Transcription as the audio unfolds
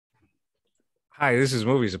Hi, this is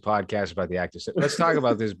Movies, a podcast about the actors. Let's talk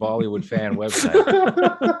about this Bollywood fan website.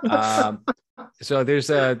 So there's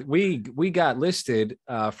we got listed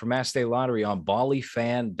for Mass State Lottery on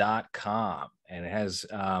bollyfan.com, and it has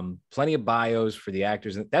plenty of bios for the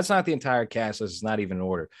actors. That's not the entire cast. So it's not even in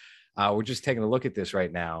order. We're just taking a look at this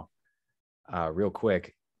right now, real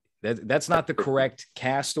quick. That's not the correct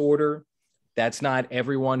cast order. That's not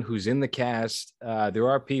everyone who's in the cast. There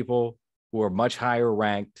are people who are much higher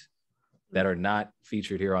ranked that are not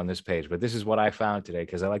featured here on this page. But this is what I found today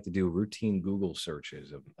because I like to do routine Google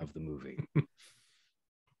searches of the movie.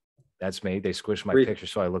 That's me. They squished my picture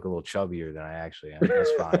so I look a little chubbier than I actually am.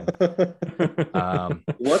 That's fine.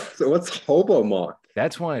 What's Hobo Mock?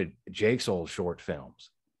 That's one of Jake's old short films.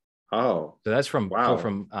 Oh. So that's from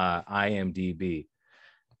IMDb.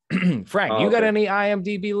 Frank, you got any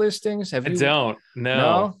IMDb listings? Have you? I don't.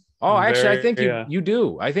 No. Oh, actually, I think you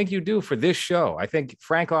do. I think you do for this show. I think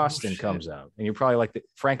Frank Austin comes out, and you're probably like the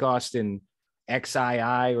Frank Austin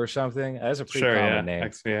XII or something. That's a pretty common name.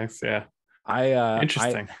 XVX, yeah.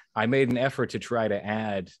 Interesting. I made an effort to try to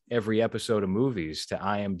add every episode of movies to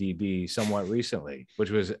IMDb somewhat recently,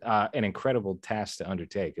 which was an incredible task to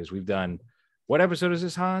undertake. As we've done, what episode is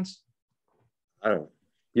this, Hans? I don't know.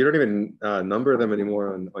 You don't even number them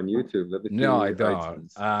anymore on YouTube. No, I don't.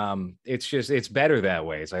 It's better that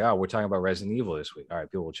way. It's like, oh, we're talking about Resident Evil this week. All right,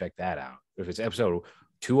 people will check that out. If it's episode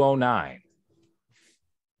 209.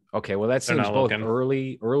 Okay, well, that seems both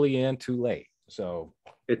early and too late. So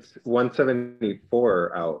it's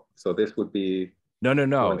 174 out. So this would be no.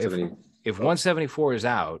 If 174 is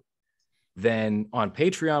out, then on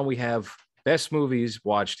Patreon we have best movies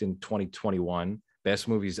watched in 2021, best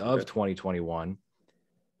movies of 2021.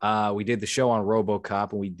 We did the show on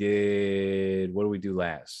RoboCop, and we did, what did we do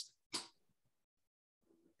last? Do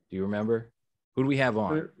you remember? Who do we have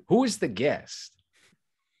on? Who is the guest?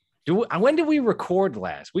 When did we record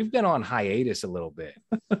last? We've been on hiatus a little bit.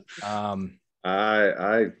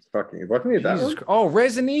 I fucking wasn't it that one? Oh,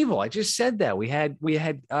 Resident Evil. I just said that. We had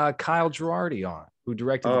Kyle Girardi on, who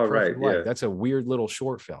directed The Perfect Life. Yeah. That's a weird little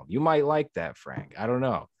short film. You might like that, Frank. I don't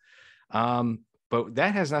know. But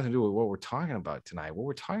that has nothing to do with what we're talking about tonight. What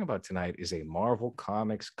we're talking about tonight is a Marvel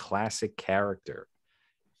Comics classic character.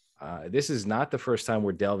 This is not the first time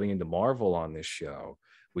we're delving into Marvel on this show.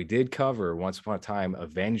 We did cover once upon a time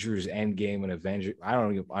Avengers Endgame and Avengers. I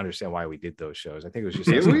don't even understand why we did those shows. I think it was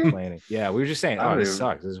just planning. Yeah, we were just saying, oh, this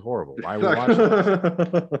sucks. This is horrible. Why are we watching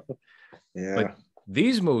this? Yeah. But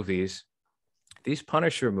these movies, these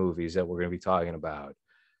Punisher movies that we're going to be talking about,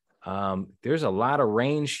 there's a lot of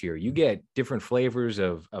range here. You get different flavors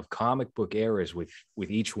of comic book eras with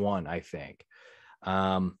each one, I think.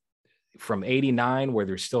 From 89, where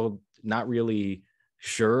they're still not really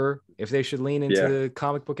sure if they should lean into the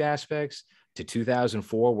comic book aspects, to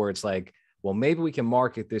 2004, where it's like, well, maybe we can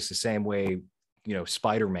market this the same way,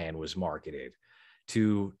 Spider-Man was marketed,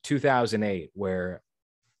 to 2008, where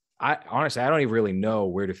I don't even really know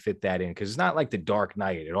where to fit that in, because it's not like The Dark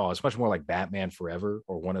Knight at all. It's much more like Batman Forever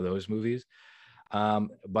or one of those movies.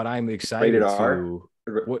 But I'm excited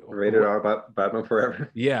Rated R about Batman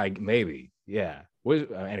Forever. Yeah, maybe. Yeah.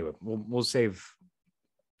 Anyway, we'll save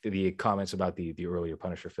the comments about the earlier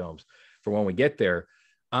Punisher films for when we get there.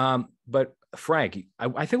 But Frank,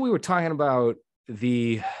 I think we were talking about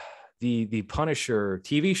the Punisher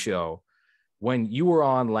TV show when you were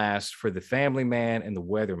on last for The Family Man and The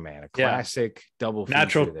Weatherman, a classic double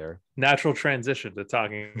feature there. Natural transition to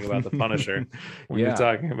talking about The Punisher when you're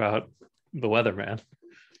talking about The Weatherman.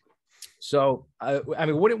 So, I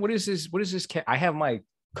mean, what is this? What is this? I have my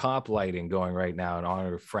cop lighting going right now in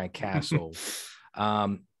honor of Frank Castle. I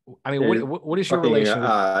mean, what is your relation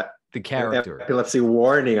with the character? Epilepsy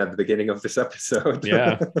warning at the beginning of this episode.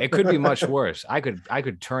 Yeah, it could be much worse. I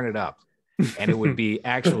could turn it up, and it would be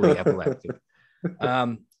actually epileptic.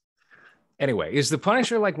 Anyway, is the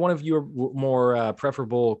Punisher like one of your more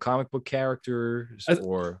preferable comic book characters,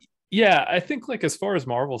 or? Yeah, I think like as far as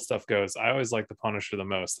Marvel stuff goes, I always like the Punisher the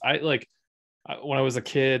most. When I was a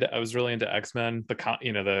kid, I was really into X-Men.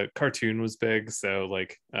 The cartoon was big, so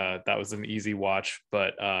that was an easy watch.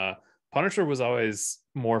 But Punisher was always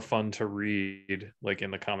more fun to read, like in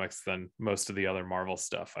the comics, than most of the other Marvel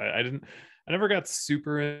stuff. I never got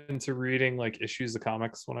super into reading like issues of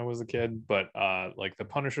comics when I was a kid, but like the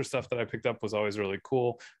Punisher stuff that I picked up was always really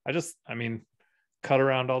cool. Cut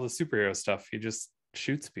around all the superhero stuff. He just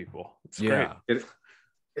shoots people. It's great.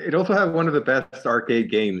 It also had one of the best arcade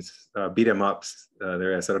games, beat 'em ups.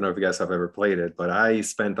 There is. I don't know if you guys have ever played it, but I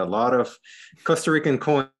spent a lot of Costa Rican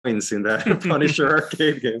coins in that Punisher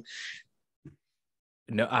arcade game.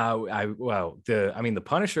 No, the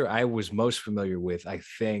Punisher I was most familiar with, I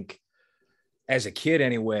think, as a kid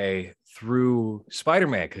anyway, through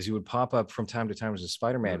Spider-Man, because he would pop up from time to time as a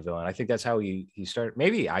Spider-Man villain. I think that's how he started.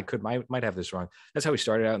 Maybe I might have this wrong. That's how he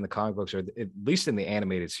started out in the comic books, or at least in the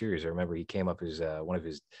animated series. I remember he came up as one of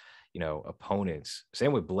his, opponents.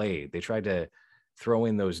 Same with Blade. They tried to throw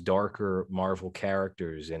in those darker Marvel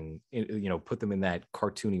characters and put them in that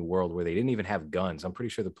cartoony world where they didn't even have guns. I'm pretty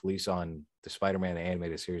sure the police on the Spider-Man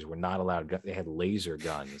animated series were not allowed. They had laser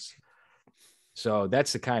guns. So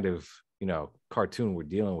that's the kind of cartoon we're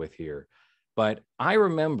dealing with here. But I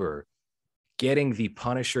remember getting the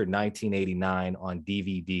Punisher 1989 on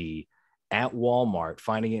DVD at Walmart,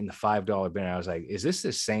 finding it in the $5 bin. I was like, is this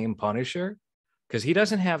the same Punisher? Because he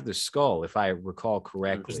doesn't have the skull, if I recall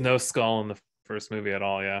correctly. There's no skull in the first movie at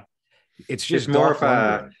all. Yeah. It's just more of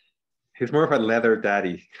a, he's more of a leather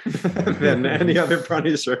daddy than any other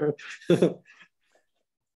Punisher.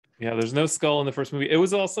 Yeah, there's no skull in the first movie. It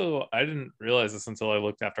was also, I didn't realize this until I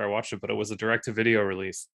looked after I watched it, but it was a direct-to-video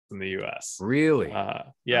release in the US. Really?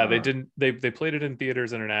 Yeah, they didn't. They played it in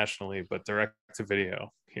theaters internationally, but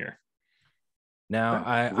direct-to-video here. Now,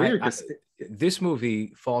 this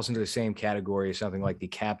movie falls into the same category as something like the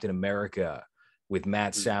Captain America with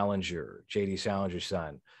Matt Salinger, J.D. Salinger's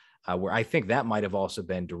son, where I think that might have also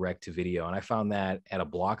been direct to video. And I found that at a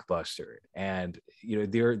Blockbuster. And,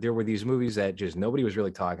 there were these movies that just nobody was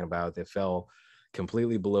really talking about that fell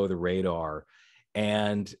completely below the radar.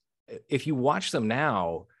 And if you watch them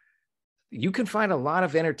now, you can find a lot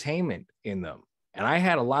of entertainment in them. And I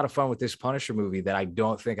had a lot of fun with this Punisher movie that I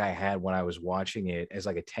don't think I had when I was watching it as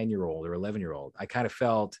like a 10-year-old or 11-year-old. I kind of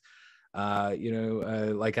felt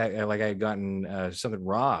like I had gotten something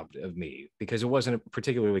robbed of me, because it wasn't a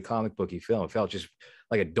particularly comic booky film. It felt just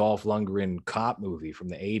like a Dolph Lundgren cop movie from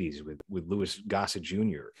the 80s with Louis Gossett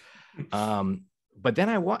Jr. But then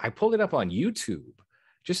I pulled it up on YouTube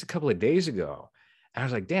just a couple of days ago, and I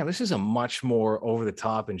was like, damn, this is a much more over the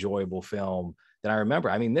top enjoyable film than I remember.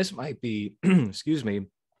 I mean, this might be, excuse me,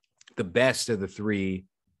 the best of the three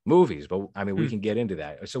movies, but I mean, we can get into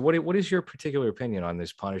that. So what is your particular opinion on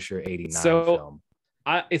this Punisher 89 film?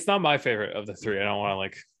 It's not my favorite of the three. I don't want to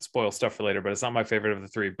like spoil stuff for later, but it's not my favorite of the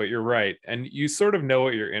three. But you're right. And you sort of know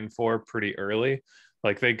what you're in for pretty early.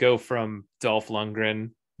 Like they go from Dolph Lundgren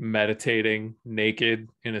meditating naked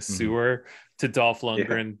in a sewer to Dolph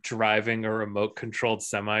Lundgren driving a remote controlled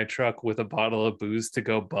semi truck with a bottle of booze to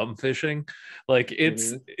go bum fishing. Like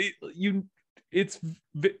it's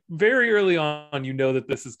very early on, that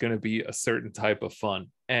this is going to be a certain type of fun.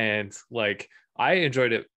 And like, I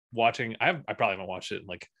enjoyed it watching. I probably haven't watched it in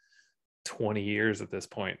like 20 years at this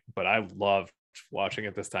point, but I loved watching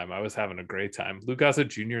it this time. I was having a great time. Lou Gossett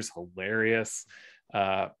Jr. is hilarious.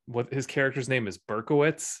 What his character's name is,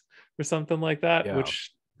 Berkowitz or something like that,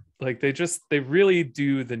 which like they really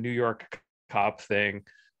do the New York cop thing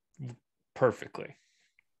perfectly.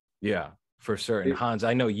 Yeah, for certain. Hans,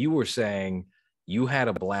 I know you were saying you had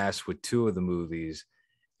a blast with two of the movies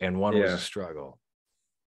and one was a struggle.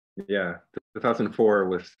 Yeah, 2004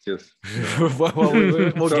 was just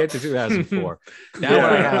we'll get to 2004.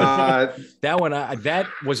 That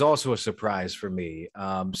was also a surprise for me,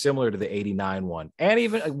 similar to the 89 one. And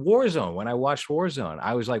even Warzone, when I watched Warzone,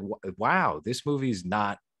 I was like, wow, this movie's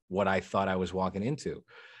not what I thought I was walking into.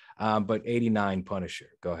 But 89 Punisher,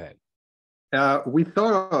 go ahead. We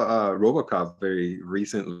saw RoboCop very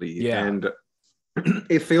recently, and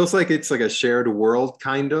it feels like it's like a shared world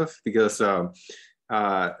kind of, because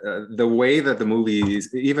the way that the movie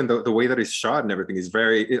is, even the way that it's shot and everything is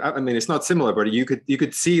very, I mean, it's not similar, but you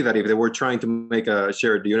could see that if they were trying to make a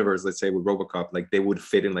shared universe, let's say with RoboCop, like they would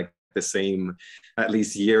fit in like the same, at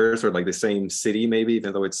least years, or like the same city, maybe,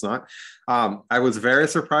 even though it's not. I was very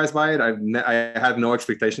surprised by it. I had no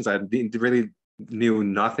expectations. I really knew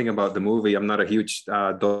nothing about the movie. I'm not a huge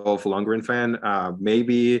Dolph Lundgren fan.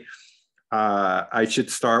 Maybe I should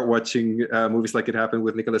start watching movies like It Happened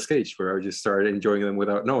with Nicolas Cage, where I just started enjoying them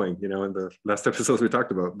without knowing, in the last episodes we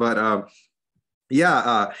talked about. But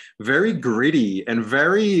very gritty and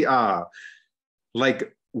very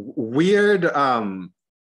like weird,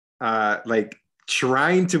 like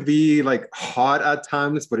trying to be like hot at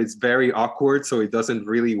times, but it's very awkward, so it doesn't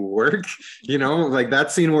really work. Like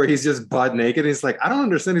that scene where he's just butt naked. He's like, I don't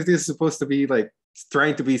understand if this is supposed to be like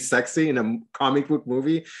trying to be sexy in a comic book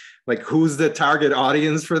movie. Like, who's the target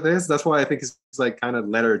audience for this? That's why I think it's like kind of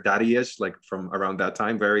letter daddy-ish, like from around that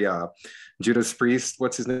time. Very Judas Priest,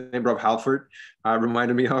 what's his name, Rob Halford,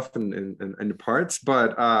 reminded me of in parts.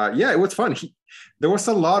 But it was fun. There was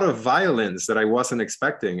a lot of violence that I wasn't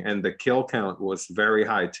expecting, and the kill count was very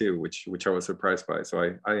high too, which I was surprised by.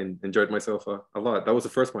 So I enjoyed myself a lot. That was the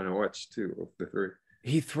first one I watched too of the three.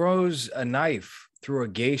 He throws a knife through a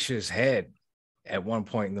geisha's head at one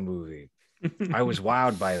point in the movie. I was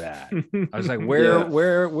wowed by that. I was like, Yeah.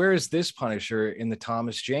 where is this Punisher in the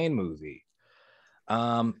Thomas Jane movie?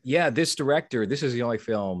 Yeah, this director, this is the only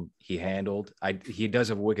film he handled. He does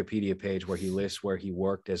have a Wikipedia page where he lists where he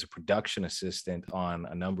worked as a production assistant on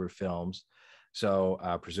a number of films. So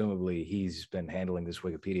presumably he's been handling this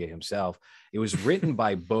Wikipedia himself. It was written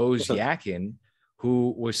by Bose Yakin,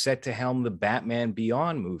 who was set to helm the Batman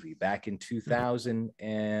Beyond movie back in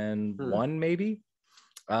 2001, maybe.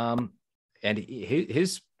 And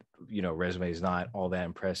his resume is not all that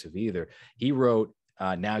impressive either. He wrote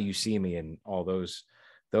Now You See Me and all those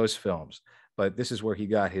films, but this is where he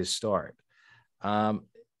got his start.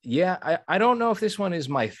 Yeah, I don't know if this one is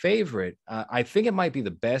my favorite. I think it might be the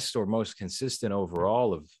best or most consistent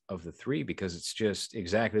overall of the three, because it's just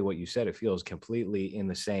exactly what you said. It feels completely in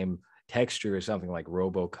the same texture as something like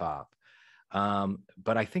RoboCop.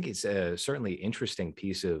 But I think it's a certainly interesting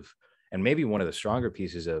piece of, and maybe one of the stronger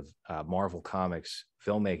pieces of Marvel Comics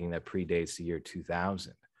filmmaking that predates the year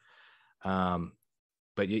 2000.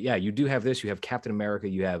 But yeah, you do have this. You have Captain America.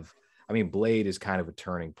 You have, Blade is kind of a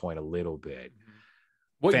turning point a little bit.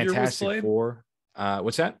 What Fantastic year was Blade? Four.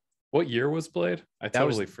 What's that? What year was Blade? I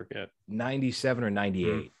totally forget. 97 or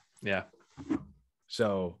 98. Yeah.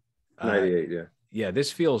 So 98, yeah. Yeah,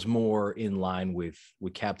 this feels more in line with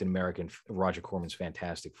Captain America and Roger Corman's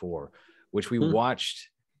Fantastic Four, which we watched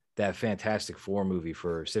that Fantastic Four movie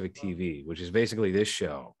for Civic TV, which is basically this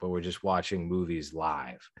show, but we're just watching movies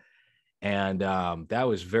live. And that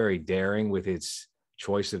was very daring with its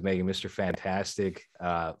choice of making Mr. Fantastic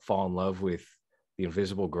fall in love with the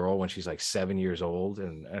Invisible Girl when she's like 7 years old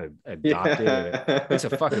and adopted. Yeah. It's a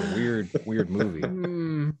fucking weird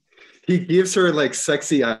movie. He gives her like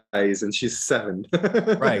sexy eyes and she's 7.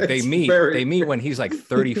 Right. They meet when he's like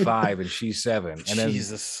 35 and she's 7. And then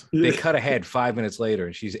they cut ahead 5 minutes later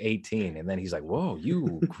and she's 18. And then he's like, whoa,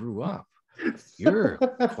 you grew up. You're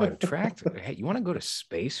quite attractive. Hey, you want to go to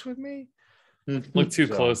space with me? Look too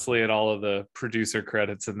closely at all of the producer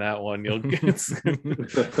credits in that one. You'll get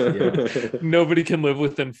Nobody can live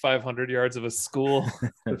within 500 yards of a school.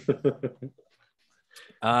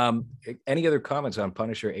 Any other comments on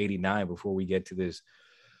Punisher 89 before we get to this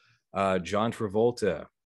John Travolta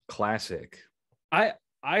classic? I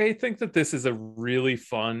think that this is a really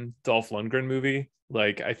fun Dolph Lundgren movie.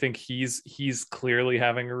 Like, I think he's clearly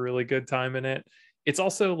having a really good time in it. It's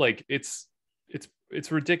also like it's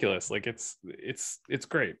ridiculous. Like it's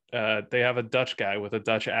great. They have a Dutch guy with a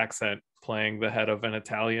Dutch accent playing the head of an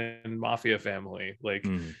Italian mafia family. Like,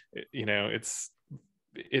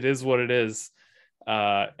 it is what it is.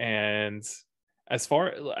 And as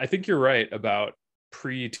far, I think you're right about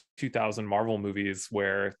pre-2000 Marvel movies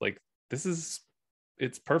where like it's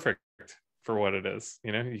perfect for what it is.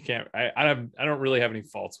 You can't, I don't really have any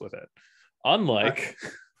faults with it. Unlike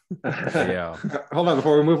yeah. Hold on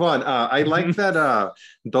before we move on. I like that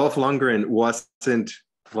Dolph Lundgren wasn't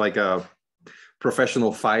like a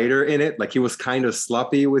professional fighter in it. Like, he was kind of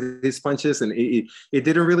sloppy with his punches, and it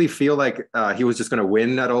didn't really feel like he was just going to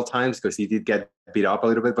win at all times, because he did get beat up a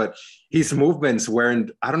little bit, but his movements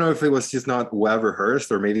weren't, I don't know if it was just not well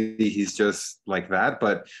rehearsed or maybe he's just like that,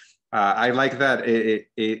 but I like that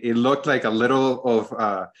it looked like a little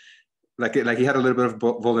of like he had a little bit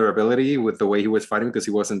of vulnerability with the way he was fighting, because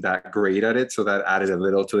he wasn't that great at it. So that added a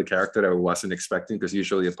little to the character that I wasn't expecting, because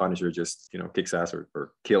usually a Punisher just, kicks ass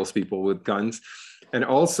or kills people with guns. And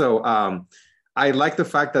also, I like the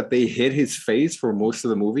fact that they hid his face for most of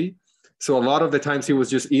the movie. So a lot of the times he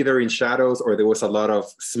was just either in shadows, or there was a lot of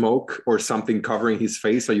smoke or something covering his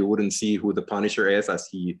face, so you wouldn't see who the Punisher is as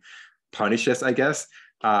he punishes, I guess.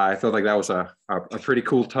 I felt like that was a pretty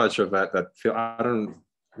cool touch of that feel. I don't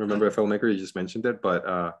remember a filmmaker, you just mentioned it, but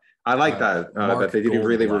I like that they didn't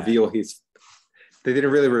really reveal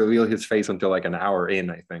his face until like an hour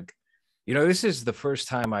in, I think. This is the first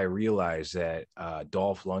time I realized that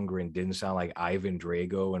Dolph Lundgren didn't sound like Ivan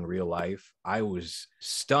Drago in real life. I was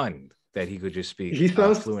stunned that he could just speak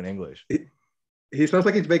fluent English. He sounds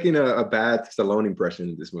like he's making a bad Stallone impression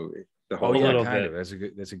in this movie. Kind of.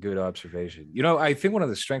 That's a good observation. I think one of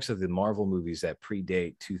the strengths of the Marvel movies that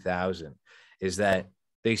predate 2000 is that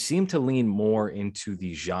they seem to lean more into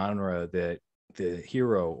the genre that the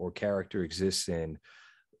hero or character exists in,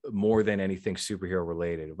 more than anything superhero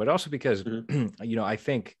related. But also because, I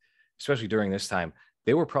think, especially during this time,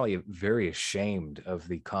 they were probably very ashamed of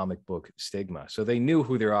the comic book stigma. So they knew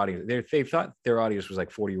who their audience, they thought their audience was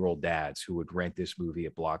like 40-year-old dads who would rent this movie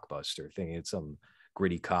at Blockbuster thinking it's some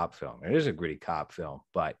gritty cop film. It is a gritty cop film,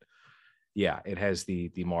 but yeah, it has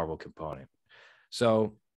the Marvel component.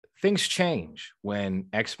 So things change when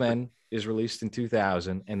X-Men is released in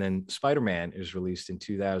 2000 and then Spider-Man is released in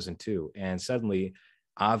 2002. And suddenly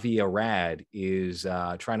Avi Arad is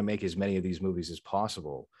trying to make as many of these movies as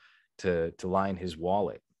possible to line his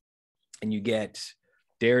wallet. And you get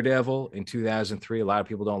Daredevil in 2003. A lot of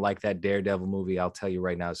people don't like that Daredevil movie. I'll tell you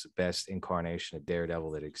right now, it's the best incarnation of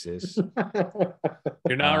Daredevil that exists.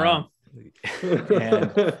 You're not wrong.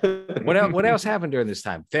 And what else happened during this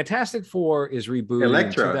time? Fantastic Four is rebooted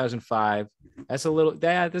Elektra. in 2005. That's a little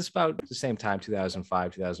that's about the same time,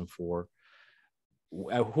 2005, 2004.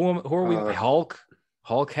 Who are we?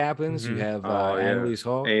 Hulk happens. You have Annalise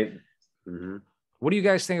Hulk. What do you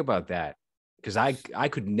guys think about that? Because I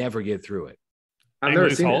could never get through it. I've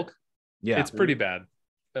never seen Hulk. it. Yeah, It's pretty bad.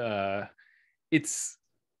 It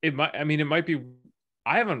might be.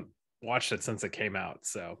 I haven't watched it since it came out,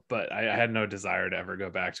 so but I had no desire to ever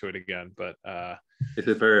go back to it again. But is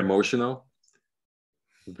it very emotional?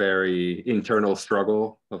 Very internal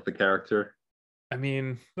struggle of the character. I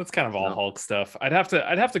mean, that's kind of all Hulk stuff. I'd have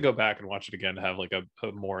to go back and watch it again to have like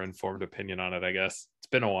a more informed opinion on it, I guess. It's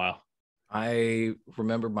been a while. I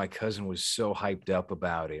remember my cousin was so hyped up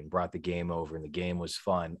about it and brought the game over, and the game was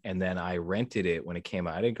fun. And then I rented it when it came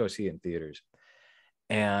out. I didn't go see it in theaters.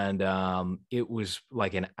 And it was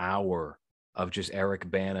like an hour of just Eric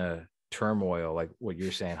Bana turmoil, like what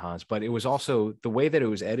you're saying, Hans. But it was also the way that it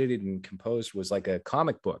was edited and composed was like a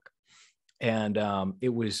comic book. And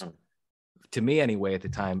it was, to me anyway, at the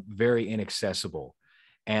time, very inaccessible.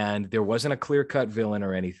 And there wasn't a clear-cut villain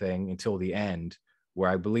or anything until the end, where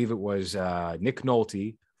I believe it was Nick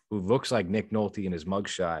Nolte, who looks like Nick Nolte in his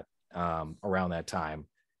mugshot around that time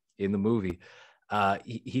in the movie.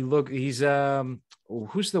 He's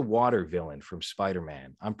who's the water villain from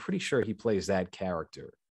Spider-Man? I'm pretty sure he plays that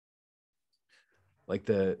character. Like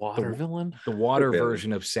the villain? The water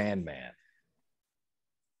version of Sandman.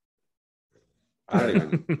 I don't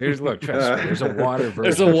even. Trust me, there's a water version.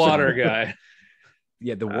 There's a water guy.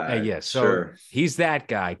 Yeah, so sure. He's that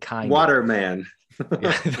guy, kind of. Waterman.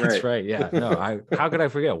 Yeah, that's right. Yeah. No, how could I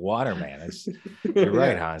forget Waterman? You're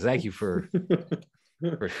right, Hans. Thank you for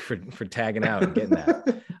tagging out and getting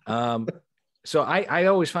that. So I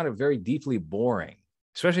always found it very deeply boring,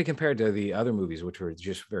 especially compared to the other movies, which were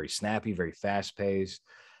just very snappy, very fast paced.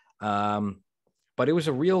 But it was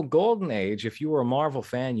a real golden age. If you were a Marvel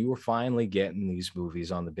fan, you were finally getting these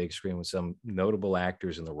movies on the big screen with some notable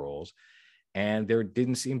actors in the roles. And there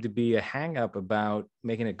didn't seem to be a hang up about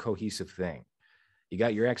making a cohesive thing. You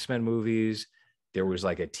got your X-Men movies. There was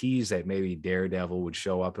like a tease that maybe Daredevil would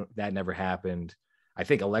show up. That never happened. I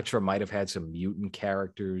think Elektra might have had some mutant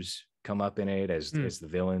characters come up in it as the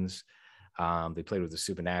villains. They played with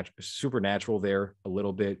the supernatural there a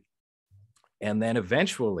little bit. And then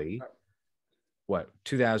eventually,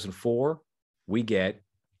 2004, we get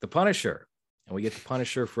The Punisher. And we get The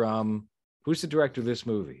Punisher from, who's the director of this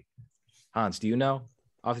movie? Hans, do you know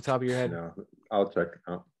off the top of your head? No, I'll check.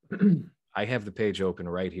 I have the page open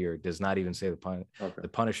right here. It does not even say the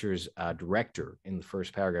Punisher's director in the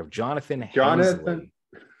first paragraph. Jonathan Hensley.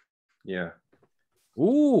 Yeah.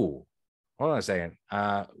 Ooh, hold on a second.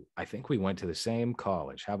 I think we went to the same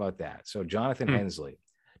college. How about that? So Jonathan Hensley,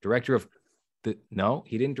 director of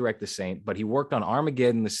he didn't direct The Saint, but he worked on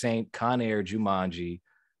Armageddon, The Saint, Con Air, Jumanji,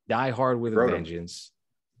 Die Hard with a Vengeance.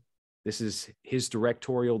 This is his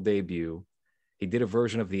directorial debut. He did a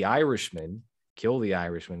version of The Irishman, Kill the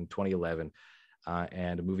Irishman, in 2011,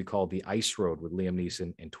 and a movie called The Ice Road with Liam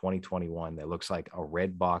Neeson in 2021 that looks like a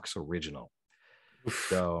red box original.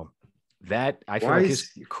 So that, I feel like his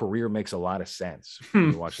career makes a lot of sense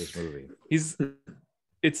when you watch this movie. He's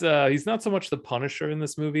not so much the Punisher in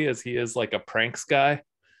this movie as he is like a pranks guy.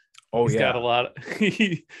 He's got a lot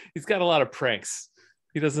of pranks.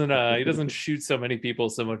 He doesn't shoot so many people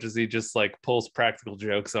so much as he just like pulls practical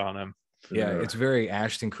jokes on him. Yeah, it's very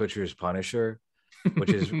Ashton Kutcher's Punisher,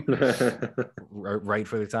 which is right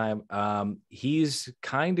for the time. He's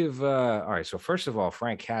kind of all right. So first of all,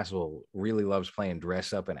 Frank Castle really loves playing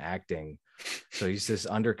dress up and acting. So he's this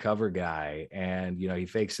undercover guy, and he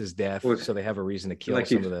fakes his death so they have a reason to kill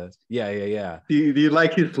some of the. Yeah. Do you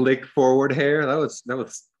like his lick forward hair? That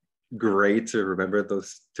was great to remember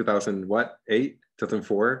those 2008,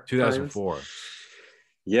 2004. 2004.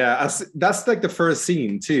 Yeah, that's like the first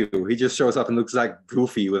scene too. He just shows up and looks like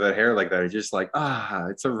Goofy with a hair like that. It's just like,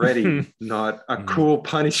 it's already not a cool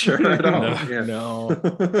Punisher at all. No.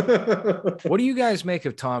 What do you guys make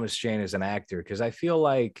of Thomas Jane as an actor? Because I feel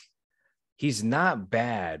like he's not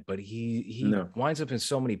bad, but he winds up in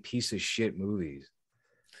so many piece of shit movies.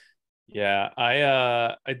 Yeah,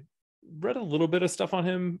 I read a little bit of stuff on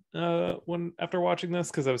him after watching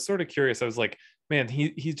this, because I was sort of curious. I was like, man,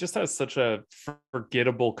 he just has such a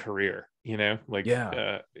forgettable career, you know, like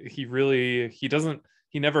he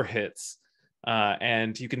never hits.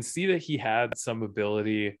 And you can see that he had some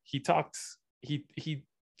ability. He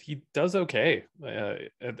does okay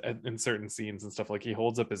in certain scenes and stuff, like he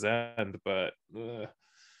holds up his end, but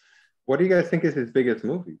what do you guys think is his biggest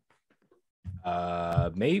movie?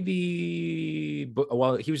 Maybe,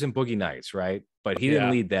 well, he was in Boogie Nights, right? But he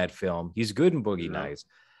didn't lead that film. He's good in Boogie Nights,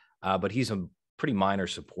 but he's a pretty minor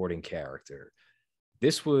supporting character.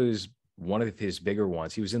 This was one of his bigger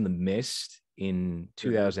ones. He was in The Mist in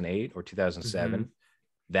 2008 or 2007.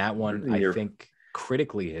 That one, I think,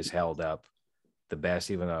 critically has held up the best,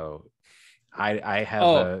 even though I have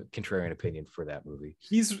a contrarian opinion for that movie.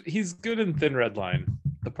 He's good in Thin Red Line.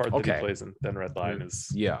 The part that he plays in Thin Red Line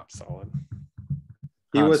is solid.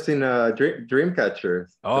 He was in Dreamcatcher.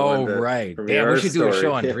 Oh, right. Damn, we should do a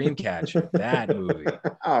show on Dreamcatcher. That movie.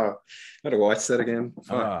 Oh, I gotta watch that again.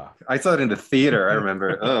 I saw it in the theater, I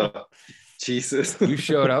remember. Oh, Jesus. You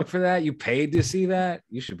showed up for that? You paid to see that?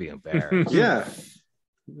 You should be embarrassed. Yeah.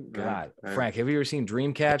 God. Frank, have you ever seen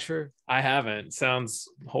Dreamcatcher? I haven't. Sounds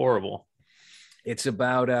horrible. It's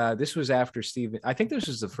about, this was after I think this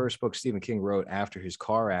was the first book Stephen King wrote after his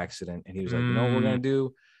car accident. And he was like, you know what we're going to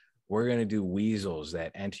do? We're going to do weasels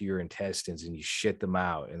that enter your intestines and you shit them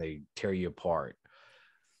out and they tear you apart.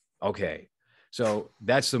 Okay. So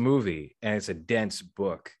that's the movie. And it's a dense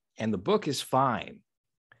book. And the book is fine.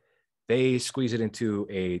 They squeeze it into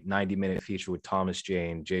a 90-minute feature with Thomas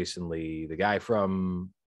Jane, Jason Lee, the guy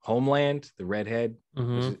from Homeland, the redhead,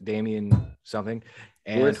 Damian something.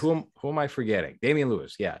 And who am I forgetting? Damian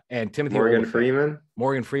Lewis, yeah. And Timothy Morgan Freeman.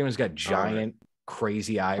 Morgan Freeman's got giant,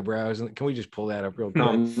 crazy eyebrows. And can we just pull that up real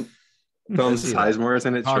quick? Tom Sizemore is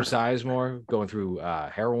in it. Tom Sizemore going through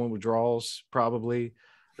heroin withdrawals, probably.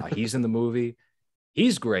 He's in the movie.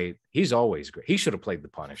 He's great. He's always great. He should have played the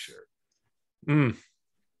Punisher.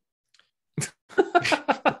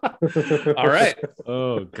 All right.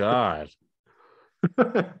 Oh, God.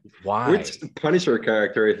 Why? Which Punisher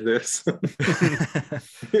character is this?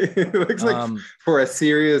 It looks like for a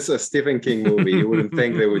serious Stephen King movie, you wouldn't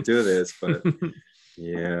think they would do this, but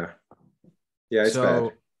yeah, it's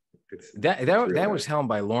bad. That was helmed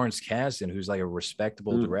by Lawrence Kasdan, who's like a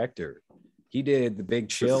respectable director. He did The Big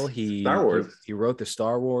Chill. He wrote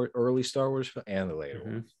the early Star Wars and the later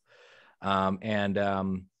ones,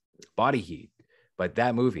 and Body Heat. But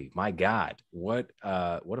that movie, my God, what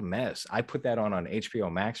a mess! I put that on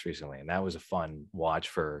HBO Max recently, and that was a fun watch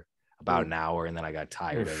for about an hour, and then I got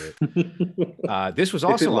tired of it. This was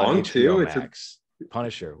also on HBO Max.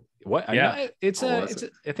 Punisher. What? Yeah, I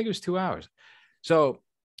think it was 2 hours. So.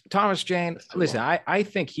 Thomas Jane, listen, I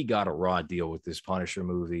think he got a raw deal with this Punisher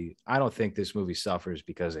movie. I don't think this movie suffers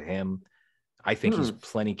because of him. I think he's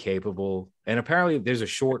plenty capable. And apparently there's a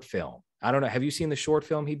short film. I don't know. Have you seen the short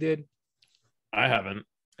film he did? I haven't.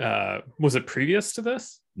 Was it previous to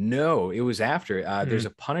this? No, it was after. There's a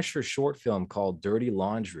Punisher short film called Dirty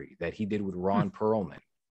Laundry that he did with Ron Perlman.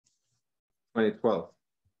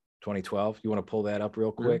 2012. You want to pull that up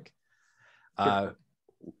real quick?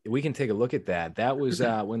 We can take a look at that. That was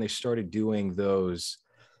when they started doing those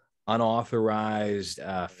unauthorized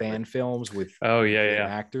fan films with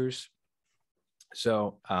actors.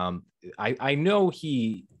 So I know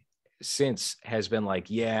he since has been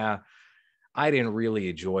like, I didn't really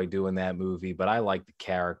enjoy doing that movie, but I liked the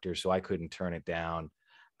character, so I couldn't turn it down.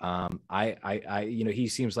 He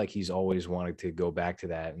seems like he's always wanted to go back to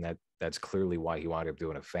that, and that's clearly why he wound up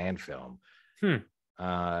doing a fan film.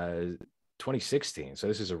 2016. So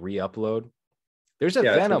this is a re-upload. There's a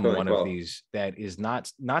Venom one of these that is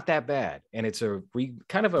not that bad, and it's a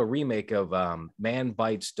kind of a remake of Man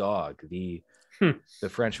Bites Dog, the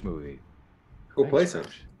French movie. Who plays him?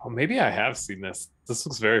 Oh, maybe I have seen this. This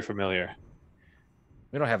looks very familiar.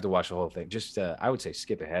 We don't have to watch the whole thing. Just I would say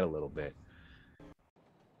skip ahead a little bit.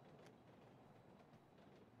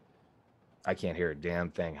 I can't hear a damn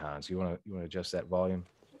thing, Hans. You want to adjust that volume?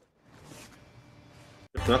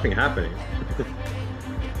 There's nothing happening.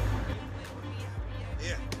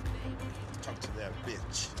 Yeah. Talk to that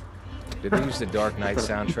bitch. Did they use the Dark Knight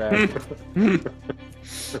soundtrack?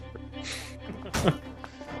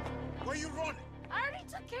 Where you running? I already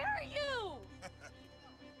took care of you.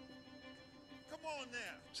 Come on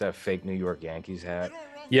now. Is that a fake New York Yankees hat?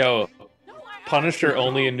 Yo, Punisher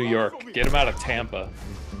only in New York. Get him out of Tampa.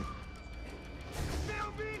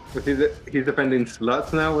 But he's defending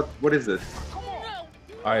sluts now? What is this?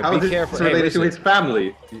 All right, How be is careful. it related to his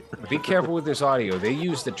family? Be careful with this audio. They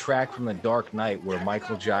use the track from The Dark Knight where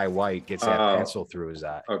Michael Jai White gets that pencil through his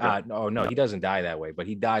eye. Okay. No, he doesn't die that way, but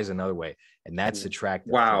he dies another way, and that's the track.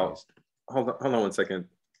 That wow. plays. hold on 1 second.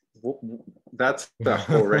 That's the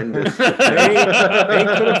horrendous. They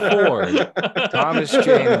could afford Thomas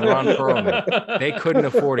Jane and Ron Perlman. They couldn't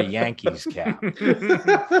afford a Yankees cap.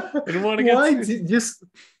 Didn't want to Why get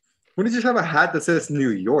why did you just have a hat that says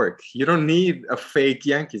New York? You don't need a fake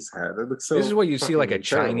Yankees hat. That looks so. This is what you see like a fucking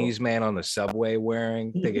terrible. Chinese man on the subway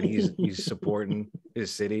wearing, thinking he's supporting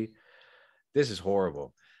his city. This is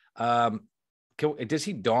horrible. Does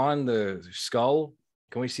he don the skull?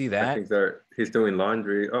 Can we see I that? think he's doing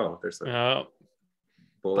laundry. Oh, there's a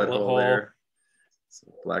bullet hole there. It's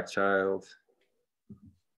a black child.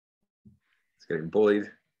 It's getting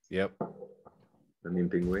bullied. Yep. I mean,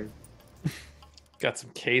 penguin. got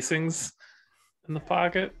some casings in the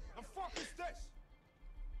pocket. The fuck is this?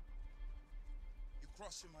 You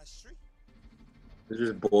crossing my street? They're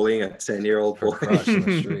just bullying a 10-year-old boy. Crossing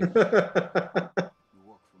the street. You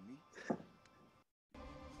work for me?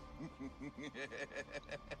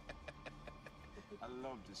 I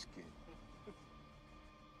love this kid.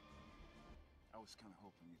 I was kind of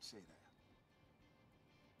hoping you'd say that.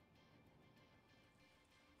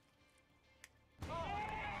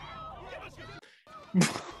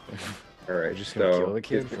 All right, You're just gonna kill the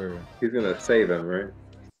kid he's gonna save him, right?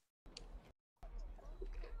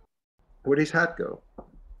 Where'd his hat go?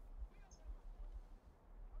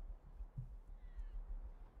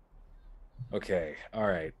 Okay, all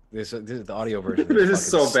right. This is the audio version. This is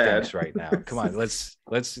so bad stinks right now. Come on, let's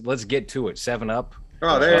get to it. 7 Up.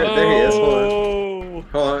 Oh, there he is. Hold on. Oh,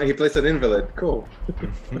 Hold on, he plays an invalid. Cool.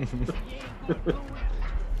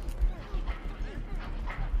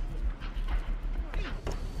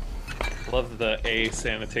 love the A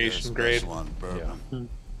sanitation grade. On bourbon. Yeah.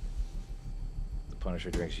 The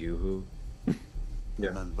Punisher drinks Yoo-hoo.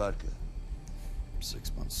 Yeah. And vodka.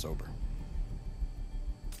 6 months sober.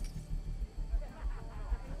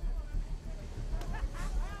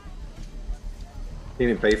 He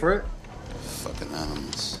didn't pay for it? Fucking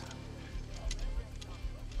animals.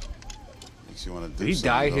 Makes you want to do Did he something,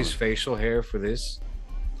 dye don't his it? facial hair for this?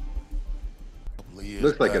 Couple of years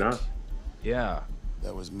Looks like it, back, huh? Yeah.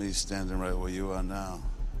 That was me standing right where you are now,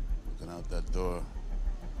 looking out that door.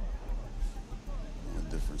 The only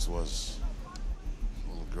difference was a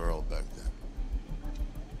little girl back then.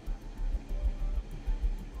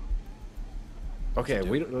 Okay,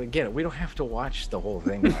 we don't have to watch the whole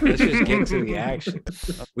thing. Let's just get to the action.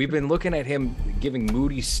 We've been looking at him giving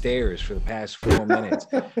moody stares for the past 4 minutes.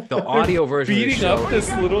 The audio version of the Beating show up this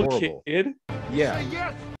is little horrible. kid.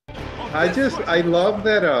 Yeah. I love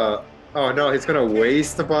that, oh no, he's gonna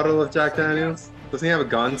waste a bottle of Jack Daniels? Doesn't he have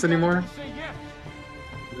guns anymore?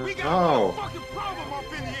 Oh.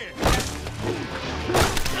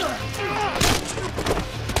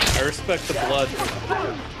 I respect the blood.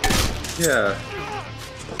 Yeah.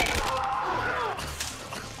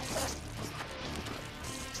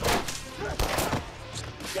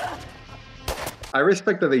 I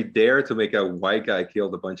respect that they dare to make a white guy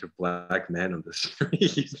kill a bunch of black men on the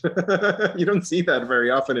street. You don't see that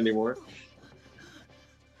very often anymore.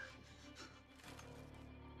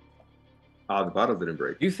 Oh, the bottle didn't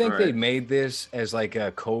break. You think All they right. made this as like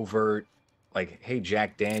a covert, like, hey,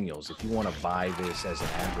 Jack Daniels, if you want to buy this as an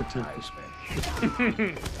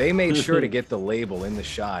advertisement? They made sure to get the label in the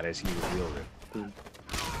shot as he revealed it.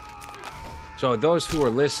 So those who are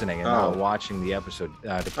listening and not watching the episode,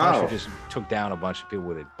 the Punisher just took down a bunch of people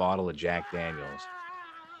with a bottle of Jack Daniels.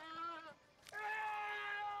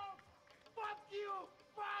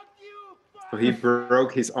 So he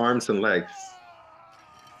broke his arms and legs.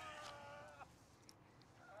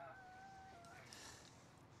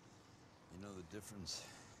 You know the difference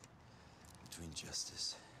between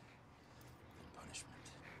justice and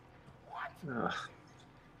punishment.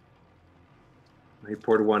 He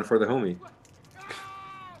poured one for the homie.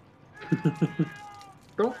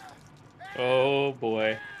 Go. Oh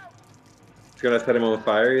boy. It's gonna set him on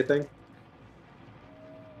fire, you think?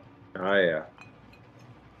 Oh yeah.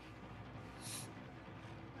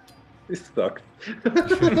 He sucks.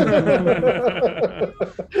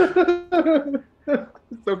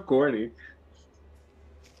 It's so corny.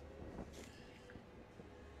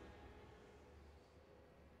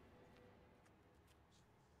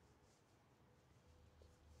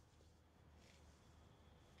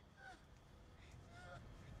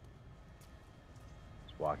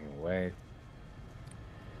 He's walking away.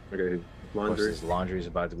 Okay, Of course, laundry. his laundry is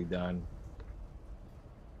about to be done.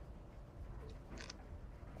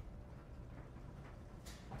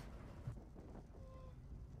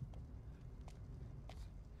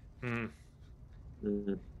 Hmm.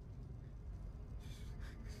 Mhm.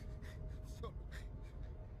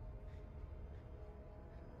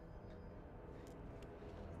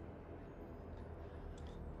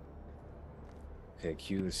 Okay,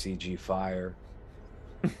 cue the CG fire.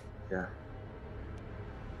 Yeah.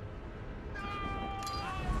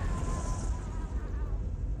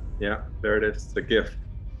 Yeah, there it is. The gift.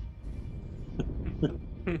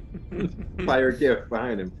 Fire gift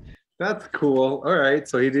behind him. That's cool. All right.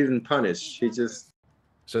 So he didn't punish. He just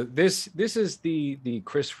So this is the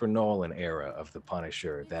Christopher Nolan era of the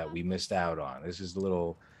Punisher that we missed out on. This is the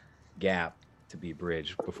little gap to be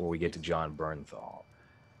bridged before we get to John Bernthal.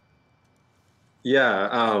 yeah.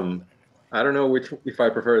 I don't know which if I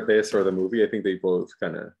prefer this or the movie. I think they both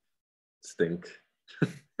kind of stink.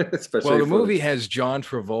 Especially Well, the for movie has John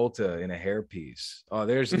Travolta in a hairpiece. Oh,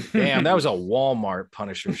 there's damn, that was a Walmart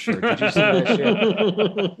Punisher shirt. Did you see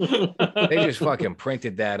that shit? They just fucking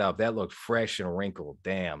printed that up. That looked fresh and wrinkled.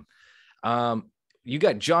 Damn. You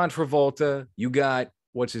got John Travolta. You got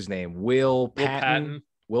what's his name? Will Patton.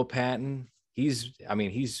 Will Patton. He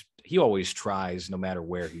always tries no matter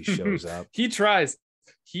where he shows up. He tries.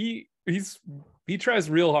 He tries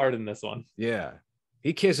real hard in this one. Yeah.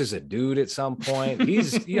 He kisses a dude at some point.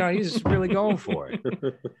 He's really going for it.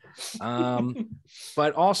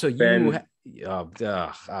 But also don't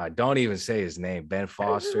even say his name, Ben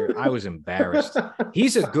Foster. I was embarrassed.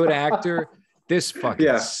 He's a good actor. This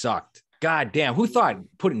fucking sucked. God damn. Who thought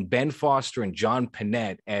putting Ben Foster and John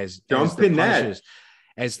Panette as the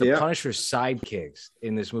Punisher's sidekicks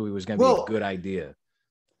in this movie was going to be a good idea?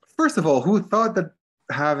 First of all, who thought that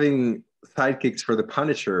having sidekicks for the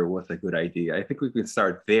Punisher was a good idea? I think we can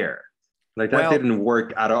start there. Like that didn't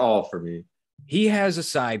work at all for me. He has a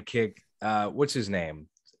sidekick. What's his name?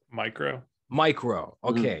 Micro.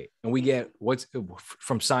 Okay. And we get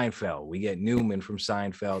from Seinfeld. We get Newman from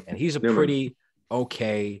Seinfeld, and he's a pretty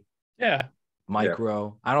okay. Yeah.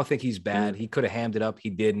 Micro. I don't think he's bad. He could have hammed it up.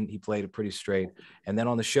 He didn't. He played it pretty straight. And then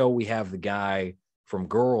on the show, we have the guy from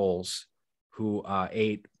Girls who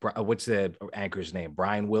ate, what's the anchor's name?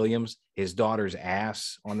 Brian Williams, his daughter's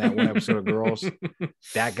ass on that one episode of Girls.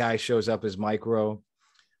 That guy shows up as Micro.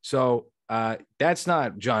 So that's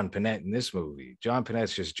not John Panette in this movie. John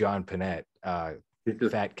Panette's just John Panette,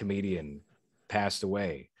 fat comedian, passed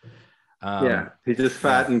away. He's just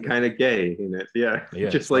fat and kind of gay in it.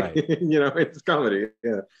 Just like it's comedy.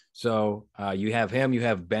 So you have him. You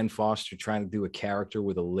have Ben Foster trying to do a character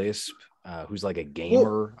with a lisp, who's like a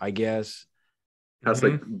gamer, I guess. Has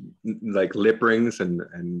like lip rings and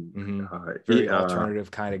very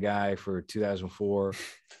alternative kind of guy for 2004.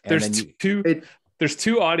 And there's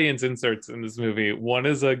two audience inserts in this movie. One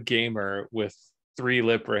is a gamer with 3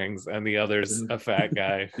 lip rings, and the other's a fat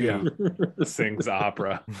guy who sings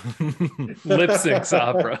opera, lip syncs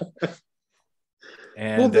opera.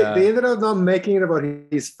 And they ended up not making it about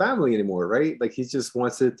his family anymore, right? Like he just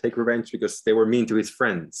wants to take revenge because they were mean to his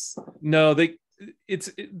friends. No, the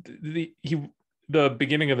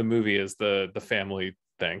beginning of the movie is the family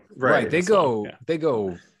thing, right? They go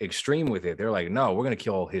extreme with it. They're like, no, we're gonna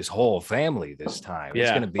kill his whole family this time.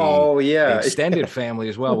 It's gonna be the extended family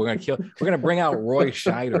as well. We're gonna bring out Roy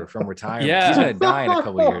Scheider from retirement. He's gonna die in a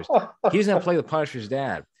couple of years. He's gonna play the Punisher's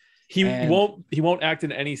dad. He won't act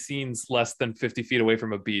in any scenes less than 50 feet away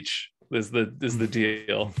from a beach. Is the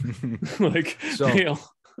deal. Like so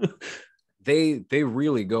they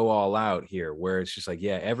really go all out here, where it's just like,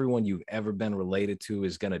 everyone you've ever been related to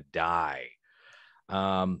is gonna die.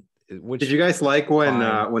 Did you guys like when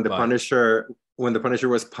the Punisher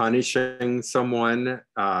was punishing someone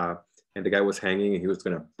and the guy was hanging and he was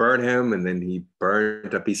gonna burn him and then he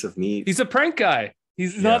burned a piece of meat? He's a prank guy.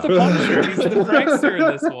 He's not the Punisher. He's the prankster in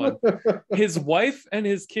this one. His wife and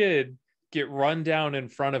his kid get run down in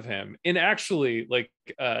front of him. And actually,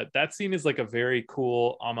 that scene is like a very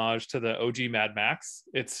cool homage to the OG Mad Max.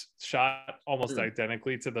 It's shot almost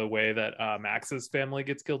identically to the way that Max's family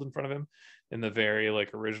gets killed in front of him in the very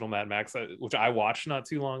original Mad Max, which I watched not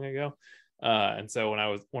too long ago. And so when I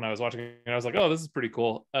was watching it, I was like, oh, this is pretty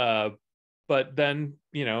cool. But then,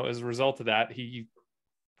 as a result of that, he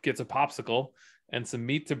gets a popsicle and some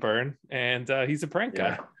meat to burn, and he's a prank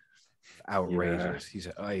guy. Outrageous.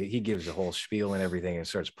 He gives a whole spiel and everything and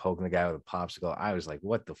starts poking the guy with a popsicle. I was like,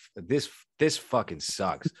 what this fucking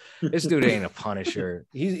sucks. This dude ain't a Punisher.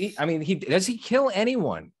 Does he kill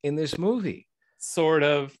anyone in this movie? Sort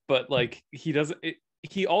of, but he doesn't.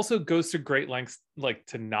 He also goes to great lengths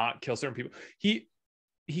to not kill certain people. He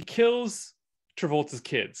kills Travolta's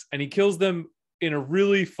kids, and he kills them in a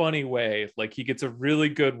really funny way. He gets a really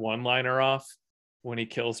good one-liner off when he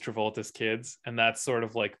kills Travolta's kids, and that's sort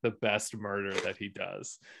of the best murder that he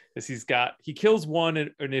does. Is he kills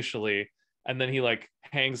one initially, and then he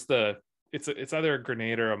hangs it's either a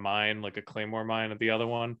grenade or a mine, a claymore mine at the other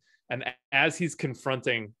one, and as he's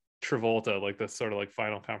confronting Travolta, like this sort of like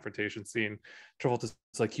final confrontation scene. Travolta's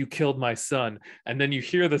like, "You killed my son," and then you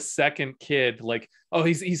hear the second kid like, "Oh,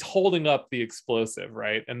 he's holding up the explosive,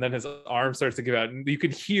 right?" And then his arm starts to give out, and you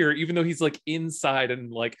can hear, even though he's like inside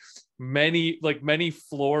and like many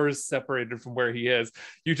floors separated from where he is,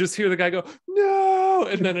 you just hear the guy go, "No!"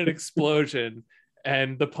 and then an explosion,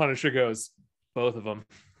 and the Punisher goes, "Both of them."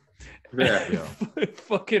 Yeah. It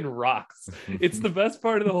fucking rocks. It's the best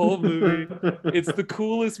part of the whole movie. It's the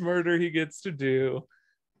coolest murder he gets to do.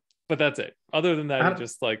 But that's it. Other than that, he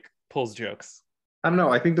just like pulls jokes. I don't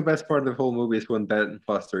know. I think the best part of the whole movie is when Ben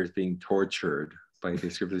Foster is being tortured by the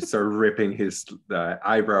script. They start ripping his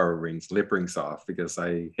eyebrow rings, lip rings off, because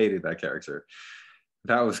I hated that character.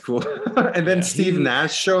 That was cool. And then Steve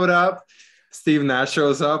Nash showed up. Steve Nash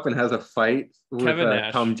shows up and has a fight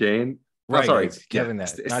with Tom Jane. Right, sorry, Kevin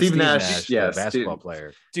Nash. Steve Nash, the basketball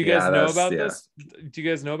player. Do you guys know about this? Do you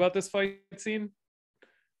guys know about this fight scene?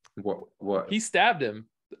 What? He stabbed him.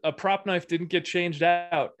 A prop knife didn't get changed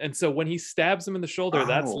out, and so when he stabs him in the shoulder,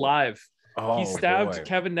 that's live. He stabbed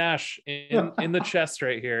Kevin Nash in the chest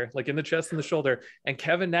right here, like in the chest and the shoulder, and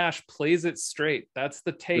Kevin Nash plays it straight. That's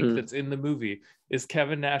the take that's in the movie, is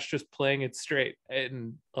Kevin Nash just playing it straight,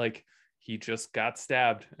 and like he just got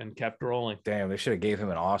stabbed and kept rolling. Damn, they should have gave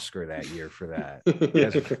him an Oscar that year for that.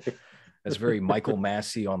 That's very Michael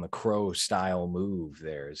Massey on the Crow style move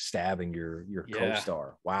there, stabbing your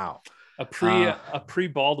co-star. Wow. A pre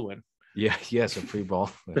Baldwin. Yeah, yes, a pre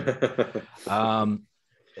Baldwin.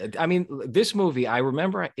 I mean, this movie, I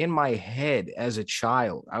remember in my head as a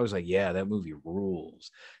child, I was like, yeah, that movie rules.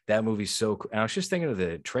 That movie's so cool. And I was just thinking of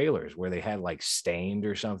the trailers where they had like Stained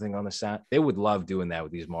or something on the sound. They would love doing that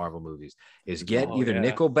with these Marvel movies, is get either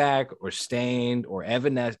Nickelback or Stained or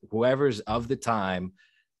Evanescence, whoever's of the time,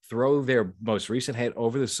 throw their most recent hit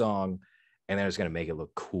over the song, and then it's going to make it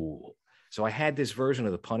look cool. So I had this version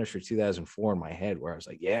of The Punisher 2004 in my head where I was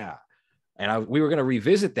like, yeah. And we were going to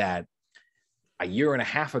revisit that a year and a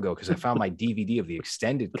half ago because I found my DVD of the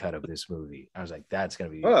extended cut of this movie. I was like, that's going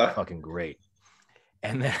to be fucking great.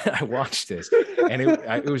 And then I watched this and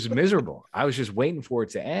it was miserable. I was just waiting for it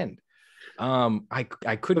to end. I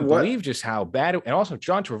couldn't believe just how bad it, and also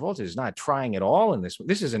John Travolta is not trying at all in this.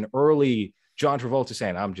 This is an early John Travolta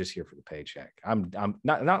saying, I'm just here for the paycheck. I'm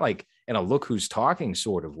not like in a look who's talking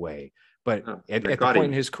sort of way, but at the point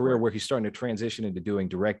in his career where he's starting to transition into doing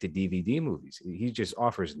direct-to-DVD movies, he just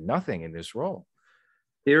offers nothing in this role.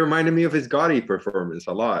 He reminded me of his Gotti performance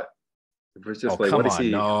a lot. It was just like, come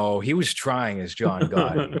on, no, he was trying as John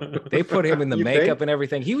Gotti. They put him in the makeup and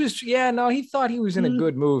everything. He was, he thought he was in a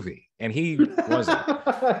good movie, and he wasn't.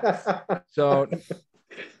 So,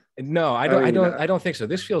 no, I don't think so.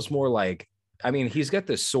 This feels more like, I mean, he's got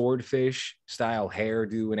the swordfish style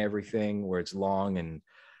hairdo and everything, where it's long, and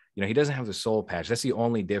he doesn't have the soul patch. That's the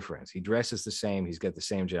only difference. He dresses the same. He's got the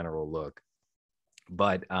same general look.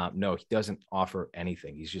 But no, he doesn't offer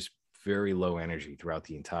anything. He's just very low energy throughout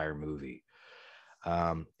the entire movie.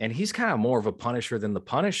 And he's kind of more of a Punisher than the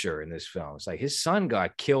Punisher in this film. It's like his son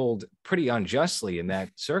got killed pretty unjustly in that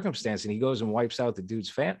circumstance, and he goes and wipes out the dude's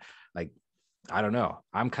fan. Like, I don't know.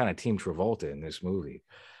 I'm kind of Team Travolta in this movie.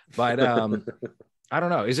 But I don't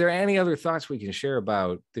know. Is there any other thoughts we can share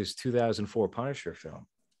about this 2004 Punisher film?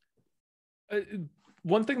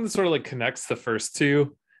 One thing that sort of like connects the first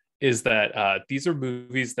two is that these are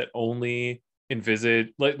movies that only envisage,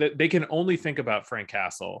 like they can only think about Frank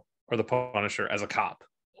Castle or the Punisher as a cop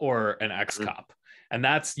or an ex-cop, and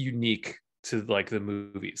that's unique to like the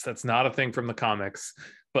movies. That's not a thing from the comics,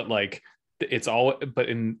 but like it's all. But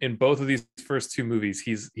in both of these first two movies,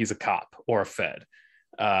 he's a cop or a Fed,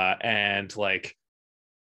 and like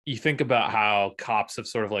you think about how cops have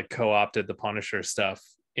sort of like co-opted the Punisher stuff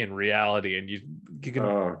in reality, and you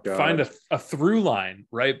can find a through line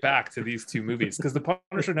right back to these two movies, because the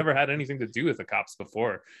Punisher never had anything to do with the cops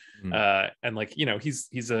before. And like,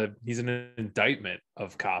 he's an indictment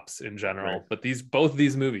of cops in general, right. But both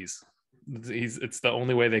these movies, it's the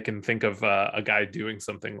only way they can think of a guy doing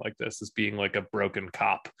something like this as being like a broken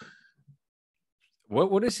cop.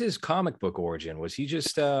 What is his comic book origin? Was he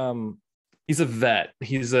just he's a vet.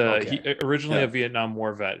 He's originally a Vietnam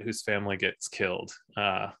War vet whose family gets killed,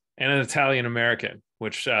 and an Italian American,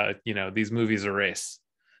 which these movies erase.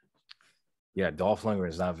 Yeah, Dolph Lundgren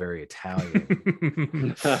is not very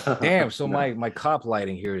Italian. Damn. So my cop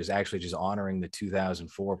lighting here is actually just honoring the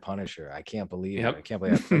 2004 Punisher. I can't believe it. I can't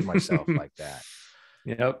believe I played myself like that.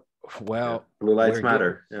 Yep. Well, blue lives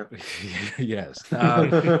matter. Yeah. Yes.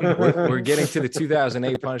 We're getting to the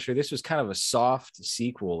 2008 Punisher. This was kind of a soft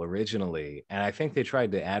sequel originally, and I think they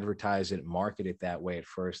tried to advertise it, market it that way at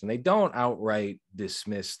first, and they don't outright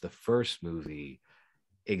dismiss the first movie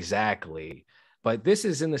Exactly. But this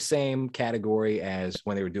is in the same category as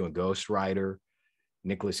when they were doing Ghost Rider,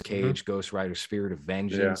 Nicolas Cage, Ghost Rider, Spirit of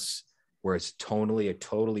Vengeance, where it's tonally a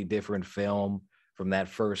totally different film from that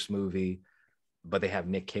first movie, but they have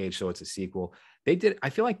Nick Cage, so it's a sequel. They did. I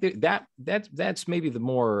feel like that's maybe the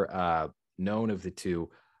more known of the two.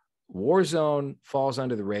 Warzone falls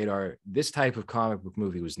under the radar. This type of comic book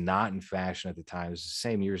movie was not in fashion at the time. It was the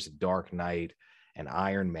same year as The Dark Knight and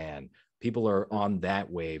Iron Man. People are on that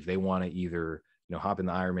wave. They want to either hop in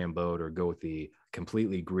the Iron Man boat or go with the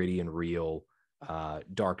completely gritty and real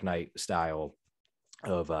Dark Knight style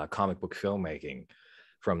of comic book filmmaking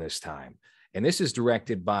from this time. And this is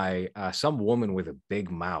directed by some woman with a big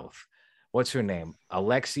mouth. What's her name?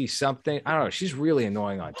 Alexi something. I don't know. She's really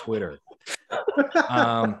annoying on Twitter.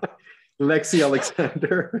 Lexi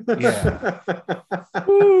Alexander. Yeah.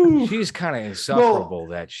 She's kind of insufferable,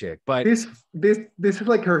 that chick. But this is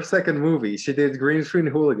like her second movie. She did Green Screen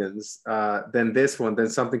Hooligans, then this one, then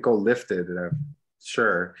something called Lifted.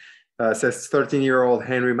 Sure. Says 13-year-old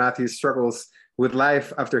Henry Matthews struggles with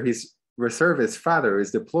life after his reservist father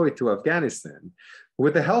is deployed to Afghanistan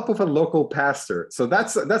with the help of a local pastor. So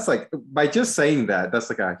that's like, by just saying that, that's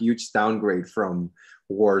like a huge downgrade from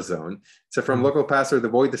Warzone. So from local pastor, the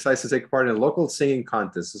boy decides to take part in a local singing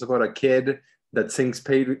contest. It's about a kid that sings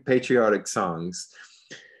patriotic songs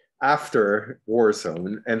after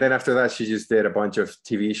Warzone. And then after that, she just did a bunch of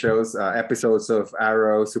TV shows, episodes of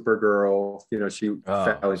Arrow, Supergirl. She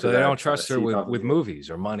fell into so they don't trust her with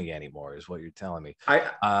movies or money anymore, is what you're telling me.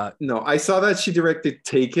 No, I saw that she directed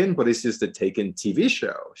Taken, but it's just a Taken TV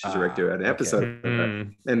show. She directed an episode of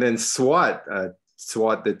that. And then SWAT, the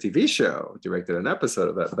TV show, directed an episode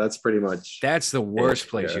of that. That's pretty much. That's the worst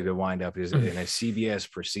place you could wind up, is in a CBS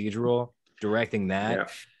procedural directing that. Yeah.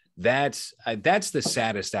 That's the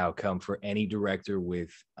saddest outcome for any director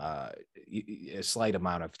with a slight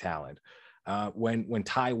amount of talent. When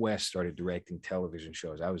Ty West started directing television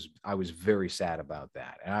shows, I was very sad about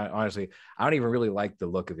that. And I don't even really like the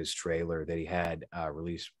look of his trailer that he had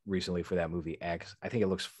released recently for that movie X. I think it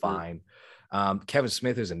looks fine. Kevin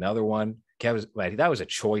Smith is another one. That was a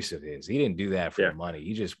choice of his. He didn't do that for money.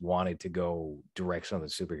 He just wanted to go direct something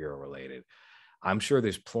superhero related. I'm sure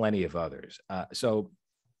there's plenty of others. So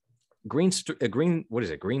Green Street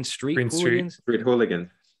Hooligans? Street Hooligans.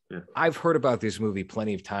 Yeah. I've heard about this movie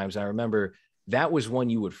plenty of times. I remember that was one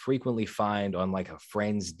you would frequently find on like a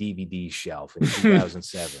friend's DVD shelf in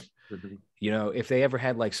 2007. If they ever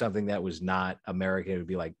had like something that was not American, it would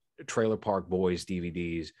be like Trailer Park Boys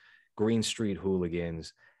DVDs, Green Street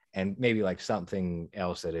Hooligans, and maybe like something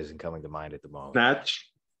else that isn't coming to mind at the moment. Snatch.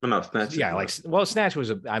 Oh, no, Snatch. Yeah, Snatch was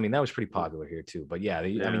that was pretty popular here too. But I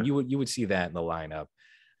mean, you would see that in the lineup.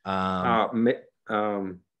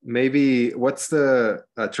 Maybe what's the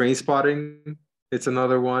Train Spotting? It's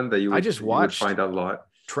another one that you would find a lot.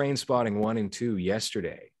 Train Spotting 1 and 2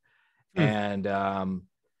 yesterday. And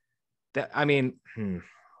did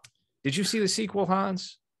you see the sequel,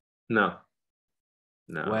 Hans? No.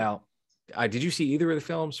 Well, did you see either of the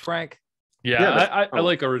films, Frank? Yeah, I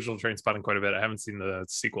like original Train Spotting quite a bit. I haven't seen the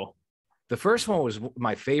sequel. The first one was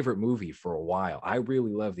my favorite movie for a while. I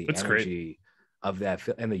really love the energy of that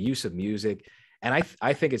film and the use of music. And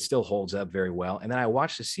I think it still holds up very well. And then I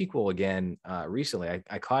watched the sequel again recently.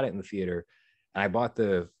 I caught it in the theater, and I bought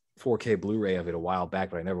the 4K Blu-ray of it a while back,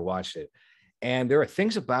 but I never watched it. And there are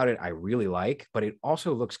things about it I really like, but it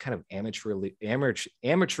also looks kind of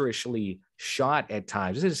amateurishly shot at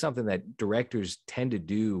times. This is something that directors tend to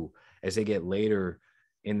do as they get later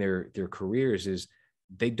in their careers, is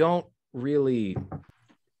they don't build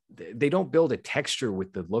a texture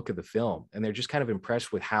with the look of the film, and they're just kind of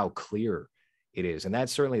impressed with how clear it is. And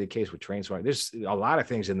that's certainly the case with Trainspotting. There's a lot of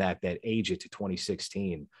things in that age it to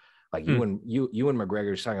 2016. Like you and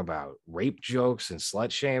McGregor talking about rape jokes and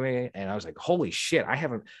slut shaming. And I was like, holy shit,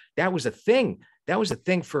 that was a thing. That was a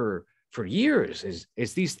thing for years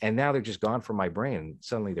is these, and now they're just gone from my brain.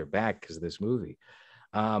 Suddenly they're back because of this movie.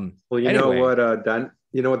 Well, know what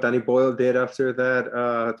Danny Boyle did after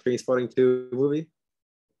that Trainspotting 2 movie?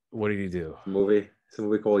 What did he do? It's a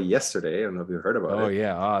movie called Yesterday. I don't know if you've heard about it. Oh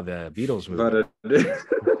yeah, the Beatles movie. But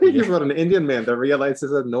he's about an Indian man that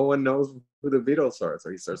realizes that no one knows who the Beatles are, so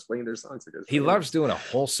he starts playing their songs. He loves doing a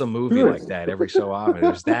wholesome movie like that every so often.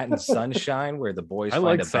 There's that in Sunshine, where the boys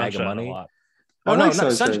find a bag of money. Oh no,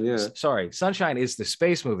 Sunshine. Sorry, Sunshine is the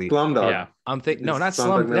space movie. Slumdog. Yeah, I'm thinking. No, not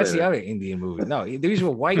Slumdog. That's the other Indian movie. No, these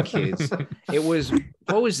were white kids. It was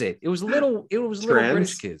what was it? It was little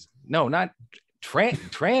British kids. No, not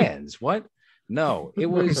trans. What? No, it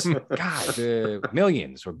was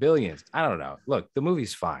millions or billions. I don't know. Look, the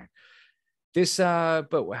movie's fine. This,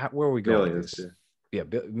 but where are we going with this? Yeah,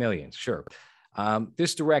 millions, sure.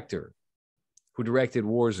 This director who directed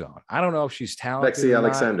Warzone, I don't know if she's talented Lexi or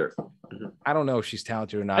Alexander. not. I don't know if she's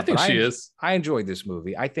talented or not. I think but she is. I enjoyed this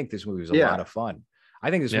movie. I think this movie was a Yeah. lot of fun. I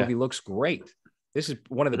think this Yeah. movie looks great. This is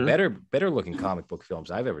one of the better looking comic book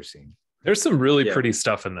films I've ever seen. There's some really Yeah. pretty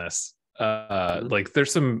stuff in this. Like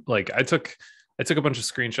there's some, like I took a bunch of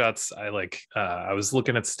screenshots. I was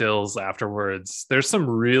looking at stills afterwards. There's some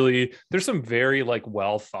very like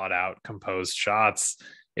well thought out, composed shots.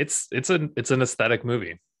 It's an aesthetic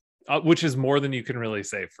movie, which is more than you can really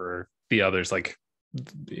say for the others. Like,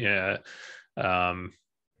 yeah,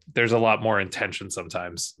 there's a lot more intention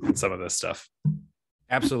sometimes in some of this stuff.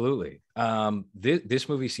 Absolutely. This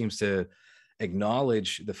movie seems to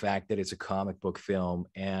acknowledge the fact that it's a comic book film,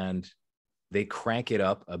 and they crank it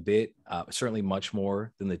up a bit, certainly much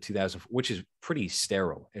more than the 2000, which is pretty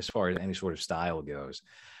sterile as far as any sort of style goes.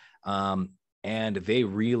 And they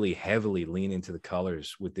really heavily lean into the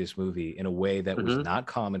colors with this movie in a way that was not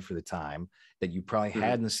common for the time, that you probably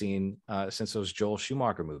hadn't seen since those Joel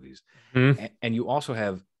Schumacher movies. And you also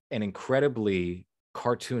have an incredibly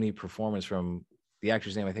cartoony performance from the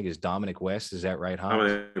actor's name, I think, is Dominic West. Is that right, Hans?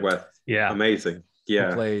 Dominic West. Yeah. Amazing. Yeah.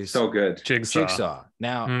 Who plays so good. Jigsaw.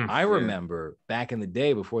 Now, I Yeah. remember back in the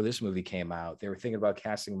day before this movie came out, they were thinking about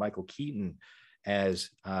casting Michael Keaton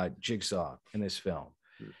as Jigsaw in this film.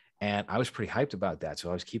 And I was pretty hyped about that.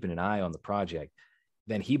 So I was keeping an eye on the project.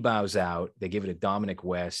 Then he bows out. They give it to Dominic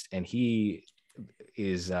West, and he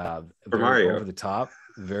is very Mario. over the top.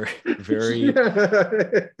 Very, very.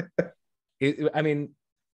 I mean,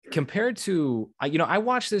 compared to, I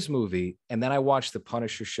watched this movie and then I watched the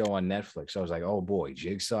Punisher show on Netflix. I was like, oh boy,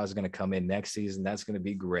 Jigsaw is going to come in next season. That's going to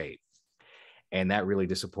be great. And that really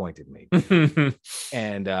disappointed me.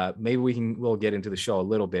 And maybe we'll get into the show a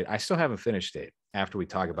little bit. I still haven't finished it after we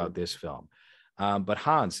talk about this film. But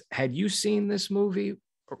Hans, had you seen this movie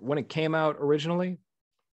when it came out originally?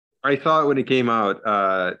 I thought when it came out,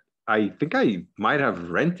 I think I might have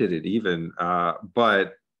rented it even,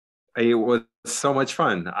 but it was so much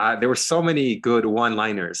fun. There were so many good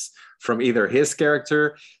one-liners from either his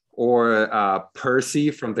character or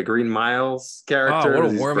Percy from the Green Miles character. Oh,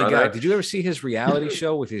 what a wormy guy. Did you ever see his reality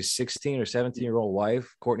show with his 16 or 17-year-old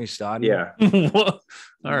wife, Courtney Stodden? Yeah.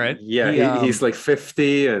 All right. Yeah, he's like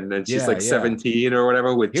 50 and she's like 17 or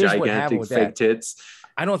whatever with gigantic fake tits.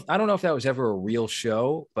 I don't know if that was ever a real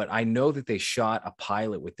show, but I know that they shot a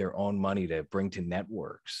pilot with their own money to bring to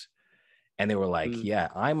networks. And they were like, yeah,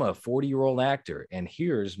 I'm a 40-year-old actor, and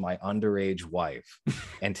here's my underage wife.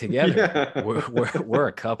 And together, we're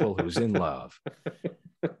a couple who's in love.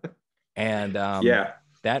 And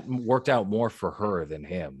that worked out more for her than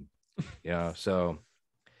him. So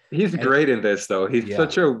he's great in this, though. He's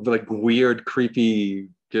such a like weird, creepy,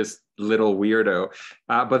 just little weirdo.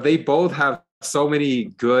 But they both have so many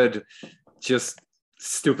good, just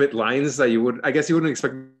stupid lines that you wouldn't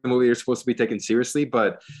expect the movie you're supposed to be taken seriously.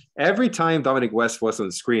 But every time Dominic West was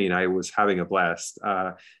on screen, I was having a blast.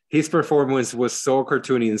 His performance was so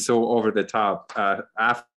cartoony and so over the top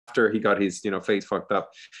after he got his face fucked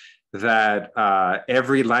up, that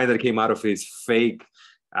every line that came out of his fake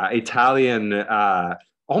Italian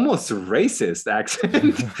almost racist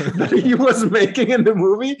accent that he was making in the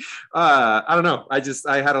movie. I don't know.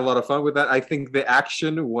 I had a lot of fun with that. I think the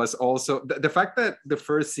action was also the fact that the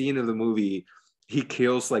first scene of the movie, he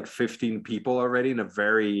kills like 15 people already in a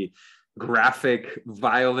very graphic,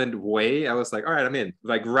 violent way. I was like, all right, I'm in,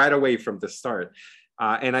 like right away from the start.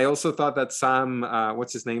 And I also thought that Sam,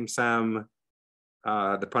 what's his name? Sam,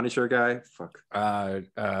 the Punisher guy.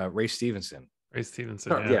 Ray Stevenson. Ray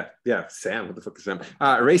Stevenson. Yeah. Sam, what the fuck is Sam?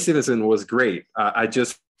 Ray Stevenson was great. I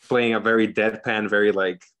just playing a very deadpan, very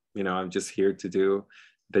like, I'm just here to do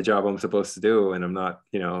the job I'm supposed to do. And I'm not,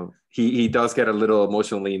 he does get a little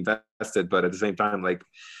emotionally invested, but at the same time, like,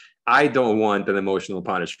 I don't want an emotional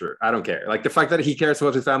Punisher. I don't care. Like the fact that he cares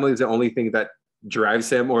about his family is the only thing that drives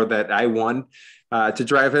him, or that I want to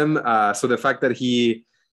drive him. So the fact that he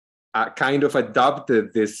kind of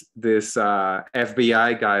adopted this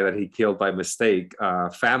FBI guy that he killed by mistake,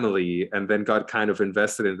 family, and then got kind of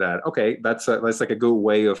invested in that. Okay, that's like a good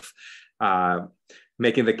way of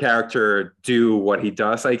making the character do what he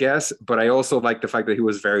does, I guess. But I also like the fact that he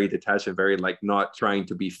was very detached and very like not trying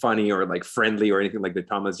to be funny or like friendly or anything like the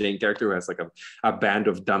Thomas Jane character, who has like a band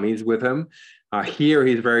of dummies with him. Here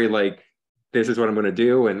he's very like, this is what I'm going to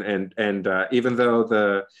do, and even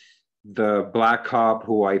though the black cop,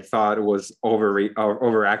 who I thought was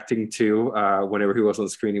overacting too, whenever he was on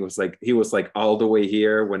screen, he was like all the way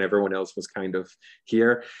here when everyone else was kind of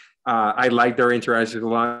here. I like their interactions a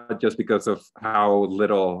lot just because of how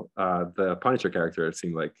little the Punisher character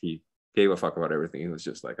seemed like he gave a fuck about everything. He was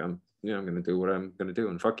just like, I'm gonna do what I'm gonna do,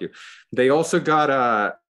 and fuck you. They also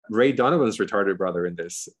got Ray Donovan's retarded brother in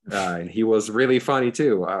this, and he was really funny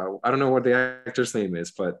too. I don't know what the actor's name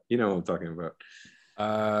is, but you know what I'm talking about.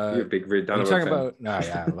 You're a big Ray Donovan talking fan. about no,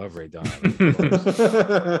 yeah, I love Ray Donovan.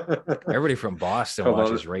 Everybody from Boston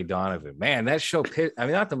watches Ray Donovan. Man, that show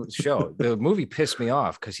not the show, the movie pissed me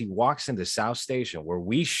off because he walks into South Station where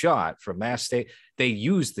we shot from Mass State. They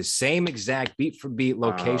used the same exact beat for beat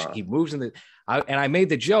location. He moves in and I made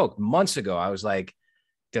the joke months ago. I was like,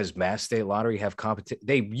 does Mass State Lottery have competition?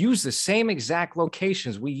 They use the same exact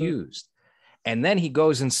locations we used. And then he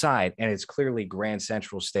goes inside and it's clearly Grand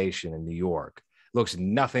Central Station in New York. Looks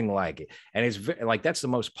nothing like it. And it's like, that's the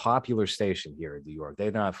most popular station here in New York.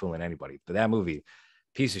 They're not fooling anybody. But that movie,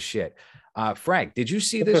 piece of shit. Frank, did you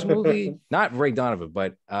see this movie? Not Ray Donovan,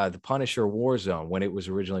 but The Punisher Warzone when it was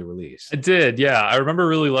originally released. I did. Yeah. I remember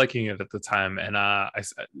really liking it at the time. And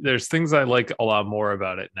there's things I like a lot more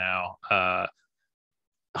about it now.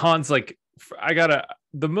 Hans, like,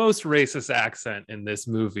 the most racist accent in this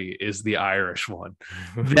movie is the Irish one.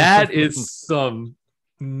 That is some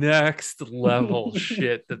next level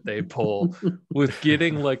shit that they pull with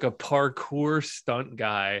getting like a parkour stunt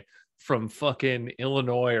guy from fucking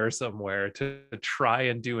Illinois or somewhere to try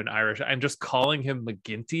and do an Irish. I'm just calling him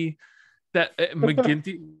McGinty. That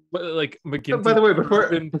McGinty, like McGinty. By the way,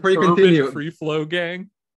 before you continue, Free Flow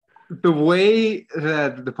Gang. The way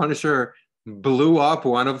that the Punisher blew up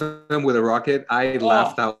one of them with a rocket, I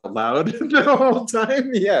laughed out loud the whole time.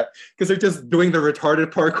 Yeah, because they're just doing the retarded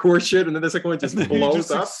parkour shit, and then the second one just blows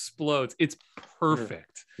up, explodes. It's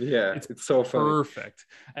perfect. Yeah, it's so funny. Perfect.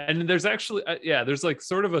 And there's actually, there's like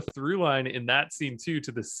sort of a through line in that scene too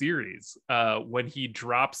to the series when he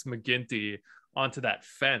drops McGinty onto that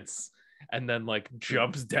fence and then like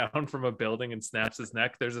jumps down from a building and snaps his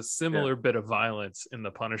neck. There's a similar bit of violence in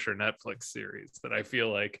the Punisher Netflix series that I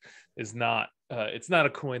feel like is not it's not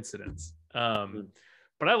a coincidence.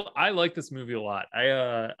 But I like this movie a lot.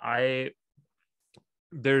 The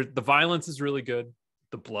violence is really good.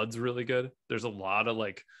 The blood's really good. There's a lot of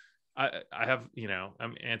like, I have,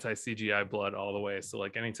 I'm anti CGI blood all the way. So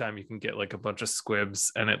like anytime you can get like a bunch of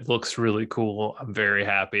squibs and it looks really cool, I'm very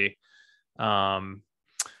happy.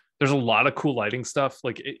 There's a lot of cool lighting stuff.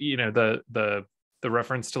 Like, the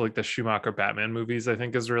reference to like the Schumacher Batman movies, I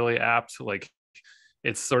think is really apt. Like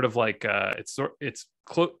it's sort of like, it's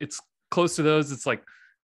close to those. It's like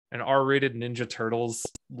an R-rated Ninja Turtles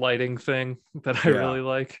lighting thing that I really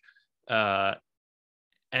like.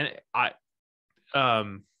 And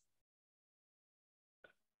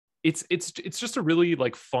it's just a really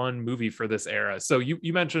like fun movie for this era. So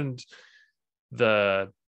you mentioned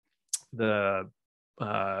the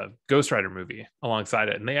Ghost Rider movie alongside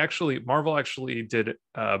it, and Marvel actually did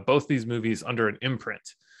both these movies under an imprint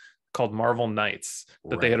called Marvel Knights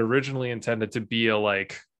that they had originally intended to be a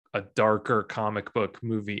darker comic book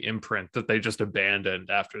movie imprint that they just abandoned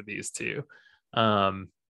after these two.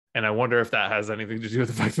 And I wonder if that has anything to do with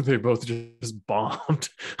the fact that they both just bombed.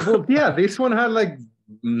 Well, yeah, this one had like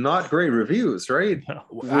not great reviews, right? No.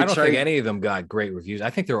 I don't think any of them got great reviews. I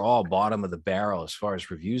think they're all bottom of the barrel as far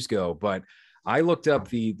as reviews go. But I looked up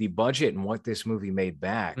the budget and what this movie made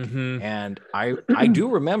back. Mm-hmm. And I do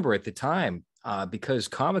remember at the time, because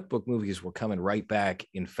comic book movies were coming right back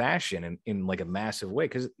in fashion and in like a massive way.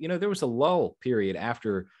 Because, there was a lull period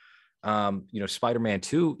after, Spider-Man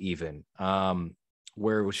 2 even,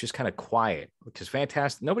 where it was just kind of quiet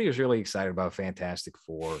because nobody was really excited about Fantastic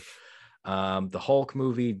Four. The Hulk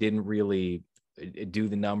movie didn't really do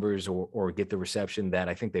the numbers or get the reception that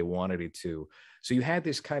I think they wanted it to. So you had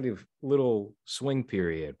this kind of little swing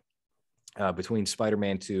period between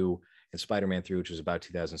Spider-Man 2 and Spider-Man 3, which was about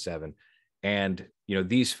 2007. And,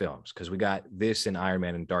 these films, because we got this and Iron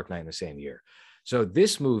Man and Dark Knight in the same year. So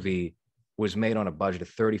this movie was made on a budget of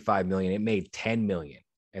 $35 million. It made $10 million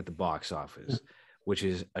at the box office, which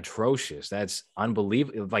is atrocious. That's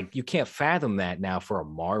unbelievable. Like, you can't fathom that now for a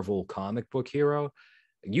Marvel comic book hero.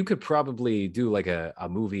 You could probably do like a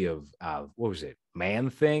movie of what was it?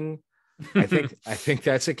 Man-Thing. I think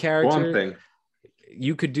that's a character. One Thing.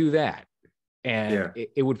 You could do that, and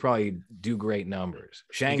it would probably do great numbers.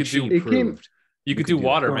 Shang-Chi proved. You could do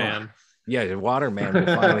Waterman. Yeah, Waterman will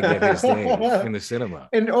finally get his day in the cinema.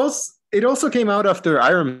 And also, it also came out after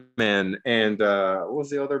Iron Man and what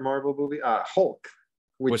was the other Marvel movie? Hulk.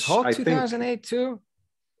 Which was Hulk 2008 too?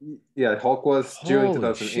 Yeah, Hulk was June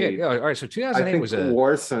 2008. Shit. Yeah, all right, so 2008 was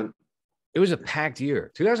it was a packed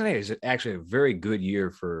year. 2008 is actually a very good year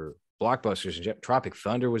for blockbusters. Tropic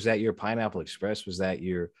Thunder was that year. Pineapple Express was that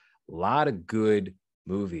year. A lot of good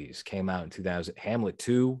movies came out in 2000. Hamlet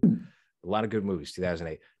 2, a lot of good movies,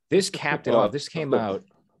 2008. This capped it Oh, off. This came out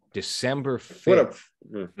December what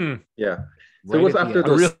 5th. yeah. So Right it was at the after end. A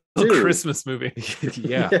those real two. Christmas movie.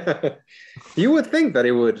 Yeah. Yeah. You would think that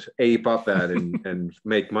it would ape up that and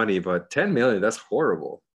make money, but 10 million, that's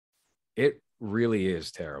horrible. It really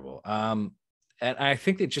is terrible. And I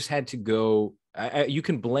think they just had to go. You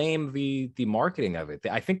can blame the marketing of it.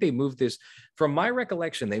 I think they moved this, from my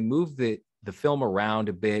recollection, they moved the film around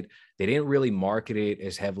a bit. They didn't really market it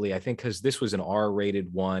as heavily. I think because this was an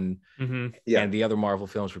R-rated one, Yeah. and the other Marvel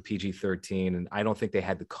films were PG-13, and I don't think they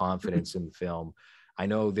had the confidence in the film. I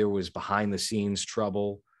know there was behind the scenes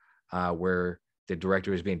trouble where the director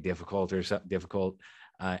was being difficult,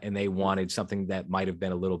 and they wanted something that might have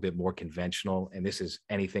been a little bit more conventional, and this is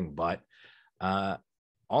anything but.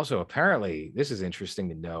 Also, apparently, this is interesting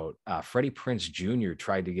to note. Freddie Prinze Jr.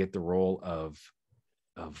 tried to get the role of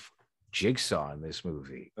Jigsaw in this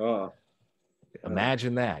movie. Oh,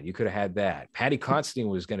 Imagine that. You could have had that. Patty Considine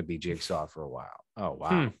was going to be Jigsaw for a while. Oh,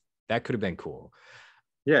 wow. That could have been cool.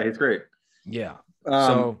 yeah, he's great. Yeah.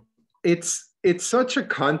 So it's such a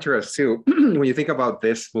contrast too when you think about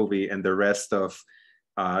this movie and the rest of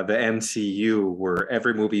the MCU, where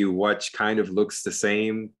every movie you watch kind of looks the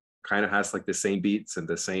same, kind of has like the same beats and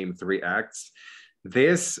the same three acts.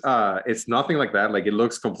 This it's nothing like that. Like it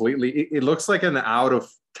looks it looks like an out of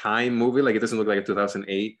time movie. Like it doesn't look like a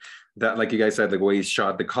 2008. That, like you guys said, the way it's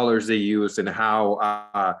shot, the colors they use, and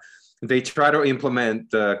how they try to implement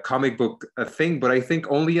the comic book thing, but I think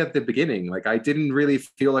only at the beginning. Like I didn't really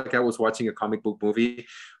feel like I was watching a comic book movie,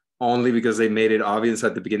 only because they made it obvious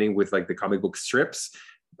at the beginning with like the comic book strips.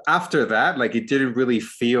 After that, like it didn't really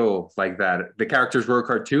feel like that. The characters were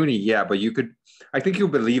cartoony, yeah, but I think you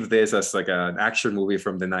believe this as like an action movie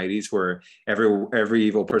from the 90s where every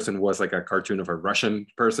evil person was like a cartoon of a Russian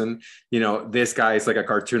person. You know, this guy is like a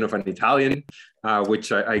cartoon of an Italian,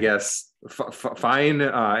 which I guess fine,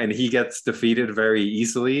 and he gets defeated very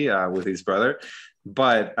easily with his brother.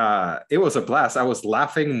 But it was a blast. I was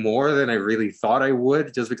laughing more than I really thought I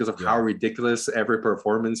would, just because of how ridiculous every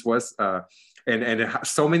performance was. And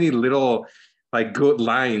so many little like good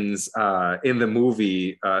lines in the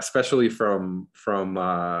movie, especially from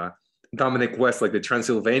Dominic West, like the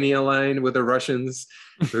Transylvania line with the Russians.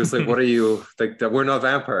 It was like, what are you, like, we're not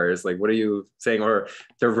vampires. Like, what are you saying? Or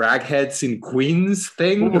the ragheads in Queens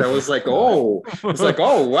thing. And I was like, oh, it's like,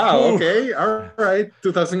 oh, wow. Okay. All right.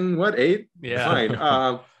 2008. Yeah.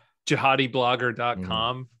 Fine.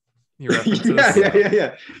 Jihadiblogger.com.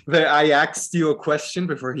 Yeah. I asked you a question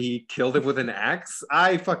before he killed him with an axe.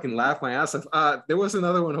 I fucking laughed my ass off. There was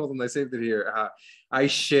another one. Hold on, I saved it here. I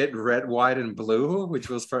shit red, white, and blue, which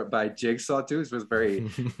was by Jigsaw too. It was a very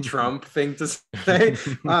Trump thing to say.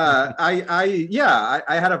 I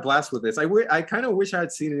had a blast with this. I kind of wish I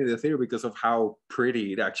had seen it in the theater because of how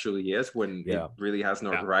pretty it actually is when it really has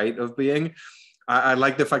no right of being. I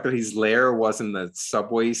like the fact that his lair was in the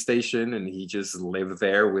subway station and he just lived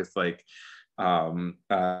there with like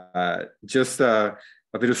just a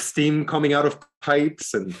bit of steam coming out of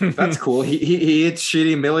pipes, and that's cool. He eats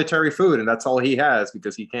shitty military food and that's all he has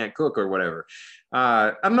because he can't cook or whatever.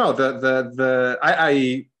 I don't know.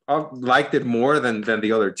 I liked it more than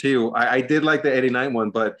the other two. I did like the 89 one,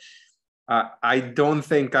 but I don't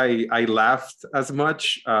think I laughed as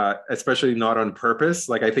much, especially not on purpose.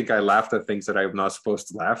 Like, I think I laughed at things that I'm not supposed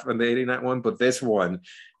to laugh on the 89 one, but this one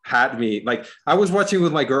had me, like, I was watching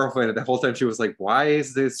with my girlfriend and the whole time she was like, why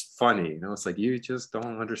is this funny? And I was like, you just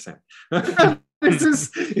don't understand.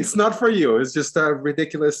 It's not for you. It's just a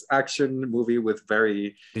ridiculous action movie with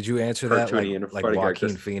very Did you answer that like Joaquin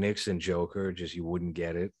characters. Phoenix and Joker? Just you wouldn't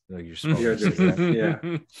get it. Like you're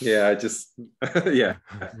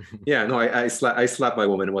No, I slapped my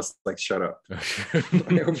woman and was like, shut up.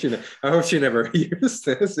 I hope she never hears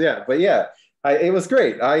this. Yeah, but yeah, it was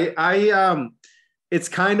great. It's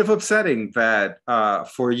kind of upsetting that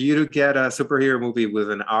for you to get a superhero movie with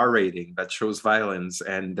an R rating that shows violence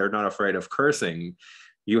and they're not afraid of cursing,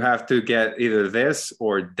 you have to get either this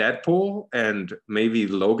or Deadpool and maybe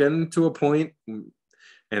Logan to a point,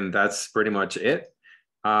 and that's pretty much it.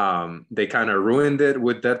 They kind of ruined it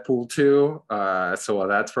with Deadpool 2, so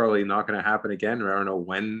that's probably not going to happen again. I don't know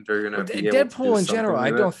when they're going to be able Deadpool to do in general,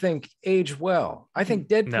 like I don't think aged well. I think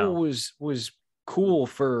Deadpool was cool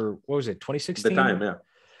for, what was it, 2016? The time, yeah.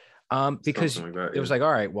 Because it was like,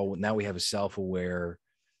 all right, well, now we have a self-aware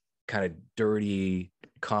kind of dirty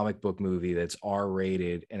comic book movie that's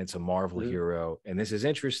R-rated and it's a Marvel hero. And this is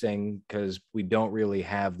interesting because we don't really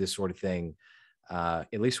have this sort of thing, at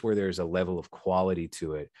least where there's a level of quality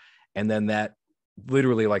to it. And then that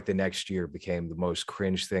literally like the next year became the most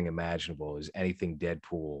cringe thing imaginable, is anything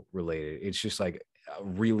Deadpool related. It's just like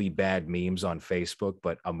really bad memes on Facebook,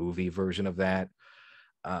 but a movie version of that.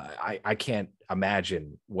 I can't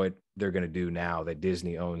imagine what they're going to do now that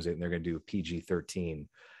Disney owns it and they're going to do PG-13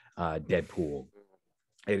 Deadpool.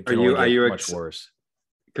 It can only get much worse.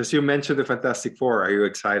 Because you mentioned the Fantastic Four, are you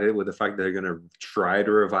excited with the fact that they're going to try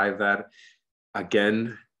to revive that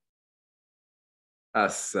again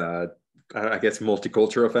as I guess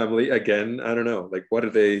multicultural family again? I don't know. Like, what are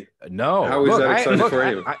they? No, how is that exciting for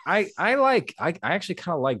anyone? I actually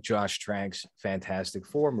kind of like Josh Trank's Fantastic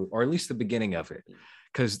Four movie, or at least the beginning of it,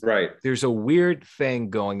 because there's a weird thing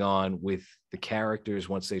going on with the characters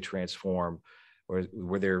once they transform, or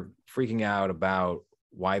where they're freaking out about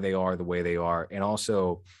why they are the way they are, and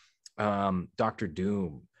also Dr.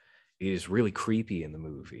 Doom is really creepy in the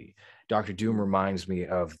movie. Dr. Doom reminds me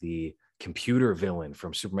of the computer villain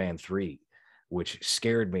from Superman 3, which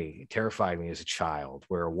scared me, terrified me as a child,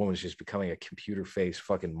 where a woman's just becoming a computer face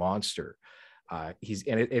fucking monster.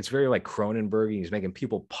 It's very like Cronenberg. He's making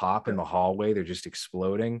people pop in the hallway. They're just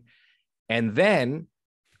exploding. And then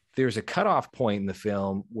there's a cutoff point in the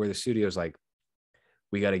film where the studio's like,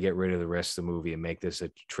 we got to get rid of the rest of the movie and make this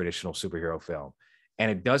a traditional superhero film.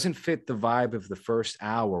 And it doesn't fit the vibe of the first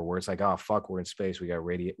hour where it's like, oh, fuck, we're in space.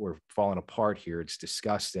 We're falling apart here. It's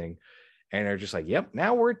disgusting. And they're just like, yep,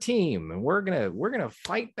 now we're a team and we're gonna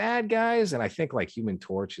fight bad guys. And I think like Human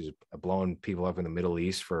Torch is blowing people up in the Middle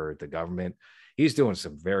East for the government. He's doing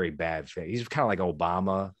some very bad things. He's kind of like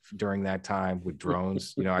Obama during that time with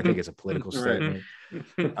drones. I think it's a political statement.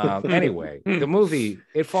 Anyway, the movie,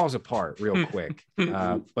 it falls apart real quick.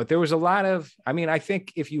 But there was a lot of, I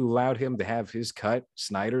think if you allowed him to have his cut,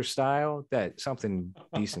 Snyder style, that something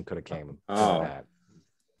decent could have came from that.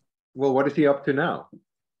 Well, what is he up to now?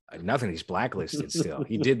 Nothing. He's blacklisted still.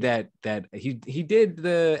 He did he did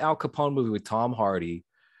the Al Capone movie with Tom Hardy,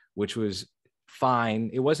 which was fine.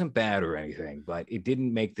 It wasn't bad or anything, but it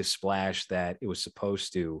didn't make the splash that it was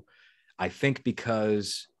supposed to. I think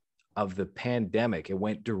because of the pandemic, it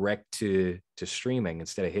went direct to streaming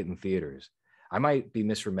instead of hitting theaters. I might be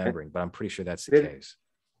misremembering, but I'm pretty sure that's the case.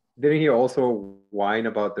 Didn't he also whine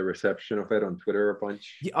about the reception of it on Twitter a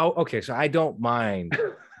bunch? Yeah, oh, okay. So I don't mind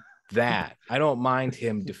that. I don't mind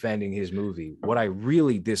him defending his movie. What I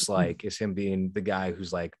really dislike is him being the guy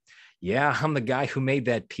who's like, yeah, I'm the guy who made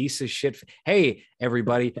that piece of shit. Hey,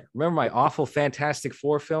 everybody, remember my awful Fantastic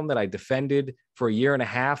Four film that I defended for a year and a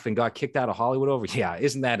half and got kicked out of Hollywood over? Yeah,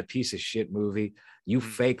 isn't that a piece of shit movie? You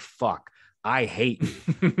fake fuck. I hate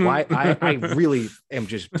you. Why? I really am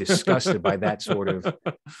just disgusted by that sort of,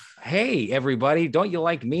 hey, everybody, don't you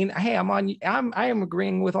like me? Hey, I am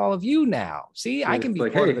agreeing with all of you now. See, I can be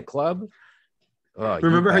like, part of the club. Oh,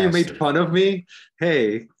 remember how you made fun of me?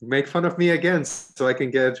 Hey, make fun of me again so I can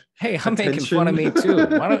get Hey, I'm attention. Making fun of me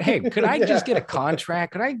too. Could I just get a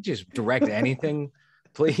contract? Could I just direct anything,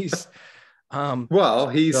 please? Well,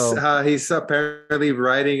 he's apparently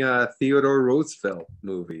writing a Theodore Roosevelt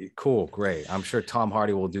movie. Cool, great. I'm sure Tom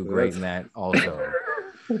Hardy will do great in that also.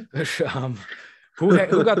 Who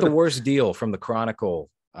got the worst deal from the Chronicle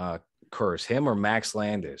curse, him or Max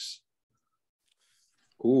Landis?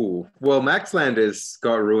 Ooh, well, Max Landis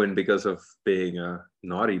got ruined because of being a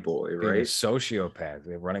naughty boy, right? Being a sociopath.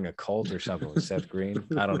 They're running a cult or something with Seth Green.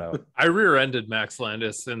 I don't know. I rear-ended Max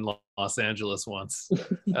Landis in Los Angeles once.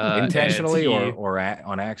 Intentionally or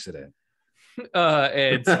on accident?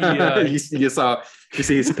 And he, you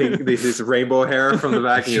see his pink, this rainbow hair from the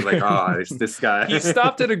back, and you're like, oh, it's this guy. He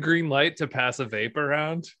stopped at a green light to pass a vape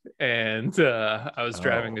around, and I was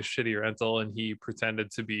driving a shitty rental, and he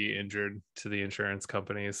pretended to be injured to the insurance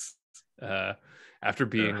companies after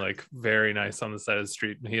being like very nice on the side of the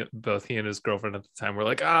street. Both he and his girlfriend at the time were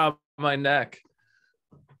like, my neck.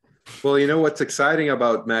 Well, you know what's exciting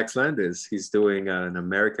about Max Landis? He's doing an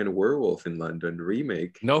American Werewolf in London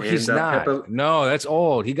remake. No, he's not. No, that's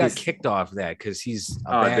old. He got kicked off that because he's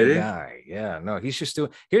a bad guy. Yeah, no, he's just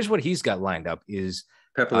doing. Here's what he's got lined up is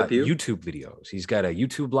YouTube videos. He's got a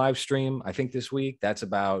YouTube live stream, I think, this week. That's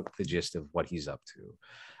about the gist of what he's up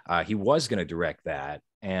to. He was going to direct that,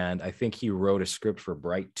 and I think he wrote a script for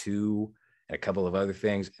Bright 2 and a couple of other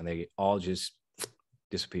things, and they all just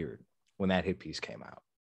disappeared when that hit piece came out.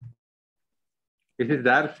 Is his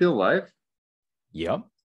dad still alive? Yep.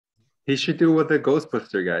 He should do what the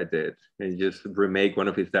Ghostbuster guy did and just remake one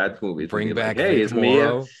of his dad's movies. Bring back, like, hey, it's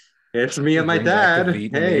me and my dad.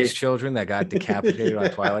 Hey, children that got decapitated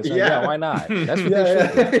on Twilight Zone. Yeah, why not? That's what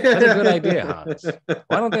they should do. That's a good idea, Hans.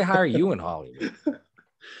 Why don't they hire you in Hollywood?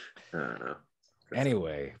 I don't know.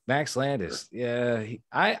 Anyway, Max Landis. Yeah,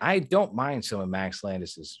 I don't mind some of Max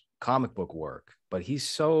Landis's comic book work, but he's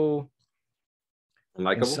so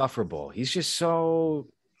unlikable? Insufferable. He's just so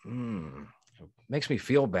makes me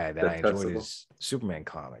feel bad that I enjoyed Detestable. his Superman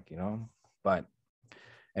comic, you know. But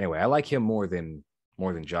anyway, I like him more than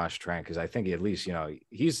Josh Trank because I think at least, you know,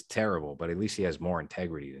 he's terrible, but at least he has more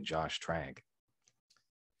integrity than Josh Trank.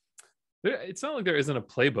 It's not like there isn't a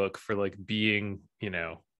playbook for like being, you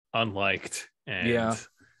know, unliked Yeah.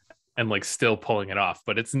 and like still pulling it off,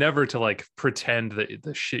 but it's never to like pretend that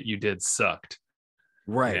the shit you did sucked.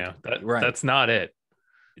 Right. You know, Right. that's not it.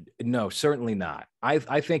 No, certainly not.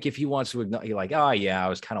 I think if he wants to acknowledge, like, oh yeah, I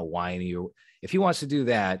was kind of whiny, or if he wants to do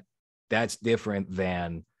that, that's different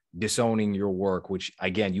than disowning your work, which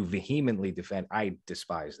again you vehemently defend. I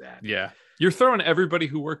despise that. Yeah. You're throwing everybody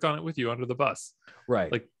who worked on it with you under the bus.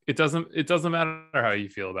 Right. Like it doesn't matter how you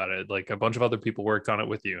feel about it. Like a bunch of other people worked on it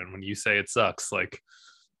with you. And when you say it sucks, like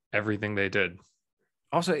everything they did.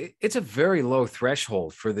 Also, it's a very low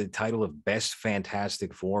threshold for the title of best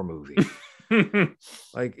Fantastic Four movie.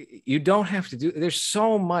 Like you don't have to do. There's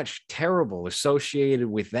so much terrible associated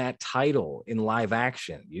with that title in live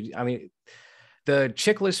action. I mean, the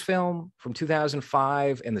Chickless film from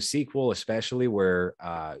 2005 and the sequel, especially, where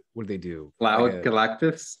what do they do? Cloud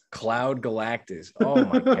Galactus. Cloud Galactus. Oh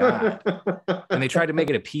my god! And they tried to make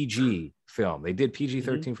it a PG film. They did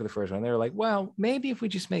PG-13 for the first one. They were like, well, maybe if we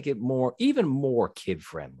just make it even more kid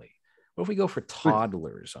friendly. What if we go for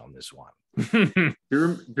toddlers on this one? Do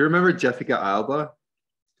you remember Jessica Alba?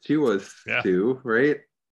 She was too, right?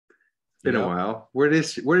 It's been a while. Where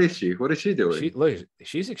is she? What is she doing?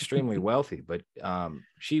 She's extremely wealthy, but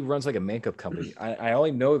she runs like a makeup company. I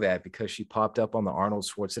only know that because she popped up on the Arnold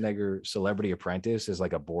Schwarzenegger Celebrity Apprentice as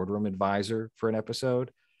like a boardroom advisor for an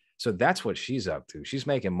episode. So that's what she's up to. She's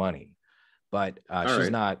making money, but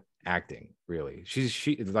she's not acting really.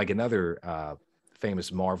 She like another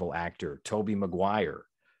famous Marvel actor, Tobey Maguire,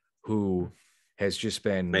 who has just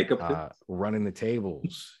been running the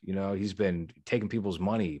tables. You know, he's been taking people's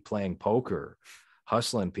money, playing poker,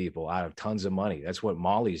 hustling people out of tons of money. That's what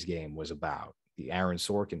Molly's Game was about, the Aaron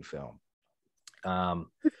Sorkin film.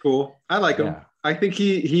 Cool. I like him. I think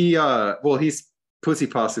he's pussy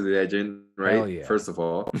posse legend, right? Yeah. First of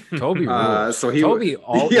all, Toby rules. If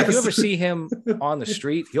you ever see him on the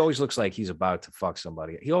street, he always looks like he's about to fuck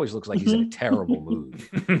somebody. He always looks like he's in a terrible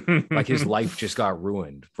mood. Like his life just got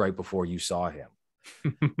ruined right before you saw him.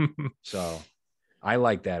 So I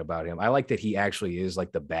like that about him. I like that he actually is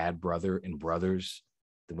like the bad brother in Brothers,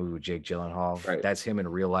 the movie with Jake Gyllenhaal. Right. That's him in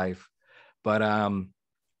real life. But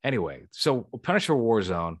anyway, so Punisher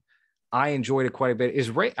Warzone, I enjoyed it quite a bit.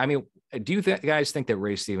 Do you guys think that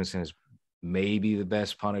Ray Stevenson is maybe the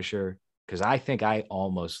best Punisher? Because I think I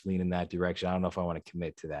almost lean in that direction. I don't know if I want to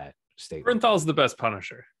commit to that statement. Bernthal's the best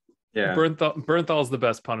Punisher. Yeah. Bernthal's the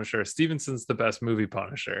best Punisher. Stevenson's the best movie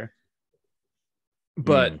Punisher.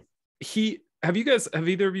 But have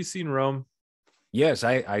either of you seen Rome? Yes,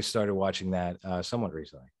 I started watching that somewhat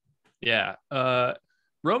recently. Yeah.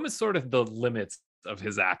 Rome is sort of the limits of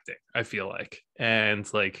his acting, I feel like. And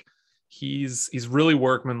like he's really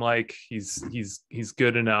workmanlike. He's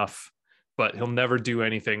good enough, but he'll never do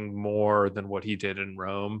anything more than what he did in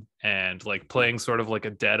Rome. And like playing sort of like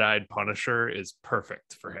a dead-eyed Punisher is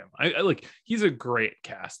perfect for him. I like he's a great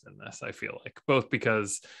cast in this, I feel like, both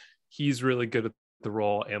because he's really good at the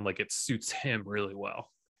role and like it suits him really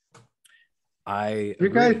well. Do you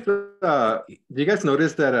guys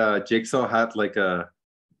notice that Jigsaw had like a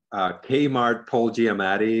Kmart Paul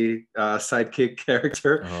Giamatti sidekick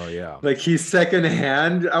character? Oh yeah, like he's second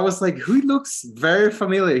hand. I was like, he looks very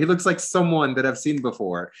familiar. He looks like someone that I've seen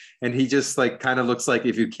before, and he just like kind of looks like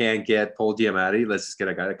if you can't get Paul Giamatti, let's just get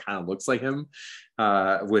a guy that kind of looks like him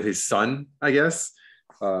with his son, I guess.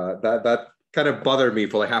 That kind of bothered me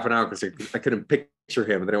for like half an hour because I couldn't picture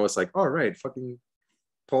him, and then I was like, all right, fucking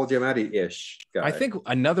Paul Giamatti-ish guy. I think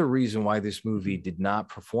another reason why this movie did not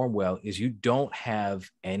perform well is you don't have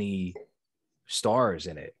any stars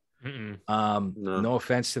in it. No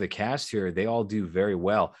offense to the cast here. They all do very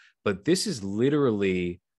well, but this is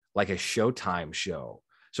literally like a Showtime show.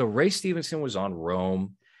 So Ray Stevenson was on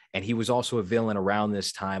Rome, and he was also a villain around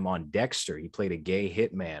this time on Dexter. He played a gay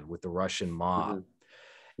hitman with the Russian mob.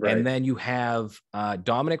 Right. And then you have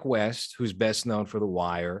Dominic West, who's best known for The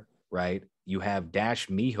Wire, right? You have Dash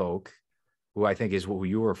Mihok, who I think is what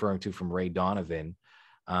you were referring to from Ray Donovan,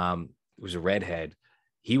 who's a redhead.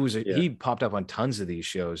 He popped up on tons of these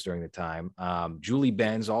shows during the time. Julie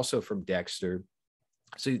Benz, also from Dexter.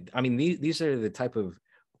 So, I mean, these are the type of,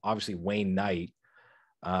 obviously, Wayne Knight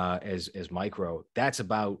as Micro. That's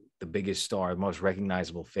about the biggest star, the most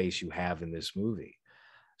recognizable face you have in this movie.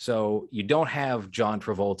 So you don't have John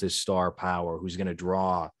Travolta's star power, who's going to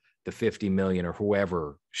draw the 50 million or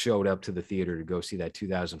whoever showed up to the theater to go see that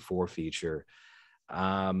 2004 feature.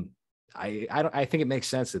 I think it makes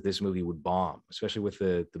sense that this movie would bomb, especially with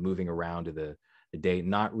the moving around to the date,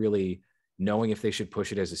 not really knowing if they should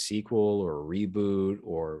push it as a sequel or a reboot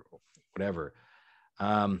or whatever.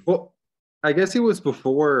 Well, I guess it was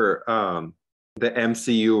before the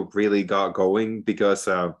MCU really got going, because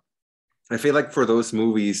I feel like for those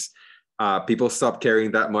movies, people stopped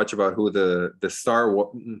caring that much about who the star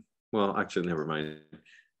was. Well, actually, never mind,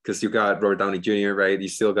 because you got Robert Downey Jr., right? You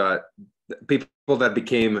still got people that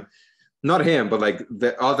became, not him, but like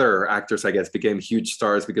the other actors, I guess, became huge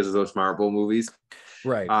stars because of those Marvel movies.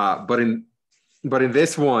 Right. But in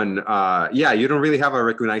this one, yeah, you don't really have a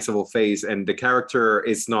recognizable face, and the character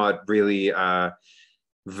is not really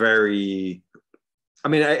very. I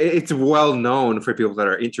mean, it's well known for people that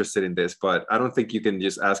are interested in this, but I don't think you can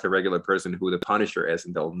just ask a regular person who the Punisher is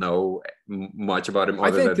and they'll know much about him. I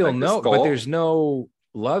think than, they'll like, know, but there's no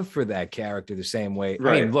love for that character the same way.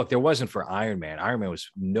 Right. I mean, look, there wasn't for Iron Man. Iron Man was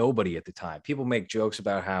nobody at the time. People make jokes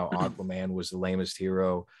about how Aquaman was the lamest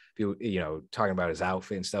hero, people, talking about his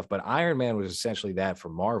outfit and stuff, but Iron Man was essentially that for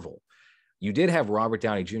Marvel. You did have Robert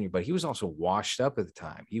Downey Jr., but he was also washed up at the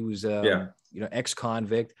time. He was,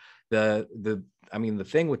 ex-convict. The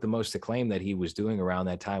thing with the most acclaim that he was doing around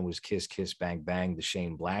that time was Kiss Kiss Bang Bang, the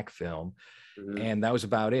Shane Black film. Mm-hmm. And that was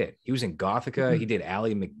about it. He was in Gothica. Mm-hmm. He did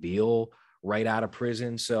Ally McBeal right out of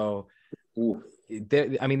prison. So,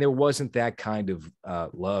 there wasn't that kind of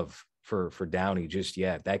love for Downey just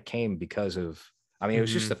yet. That came because of, it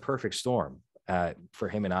was just the perfect storm for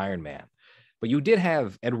him and Iron Man. But you did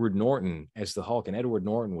have Edward Norton as the Hulk, and Edward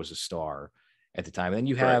Norton was a star at the time. And then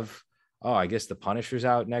you have, I guess the Punisher's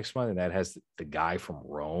out next month, and that has the guy from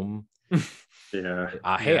Rome. Yeah.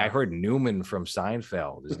 Hey, I heard Newman from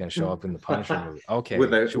Seinfeld is going to show up in the Punisher movie. Okay.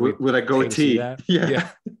 With a goatee. Yeah.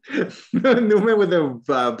 Newman with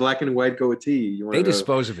a black and white goatee. They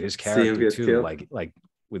dispose of his character too, killed? like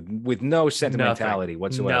with no sentimentality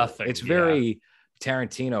whatsoever. Nothing. It's very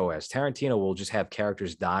Tarantino-esque. Tarantino will just have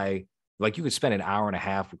characters die. Like, you could spend an hour and a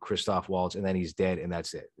half with Christoph Waltz and then he's dead and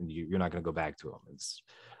that's it. And you're not going to go back to him. It's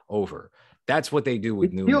over. That's what they do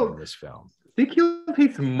with Newman in this film. They killed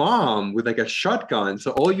his mom with like a shotgun.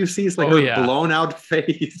 So all you see is like her blown out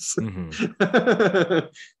face. Mm-hmm.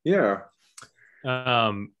 Yeah.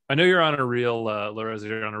 I know you're on a real, LowRes,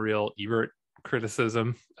 you're on a real Ebert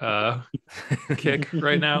criticism kick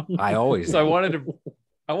right now. I always so I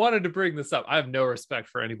wanted to bring this up. I have no respect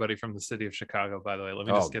for anybody from the city of Chicago, by the way. Let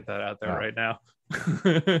me just get that out there right now.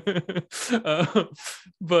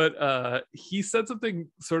 But he said something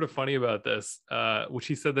sort of funny about this, which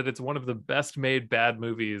he said that it's one of the best made bad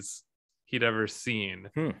movies he'd ever seen.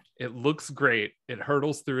 It looks great. It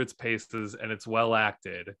hurdles through its paces and it's well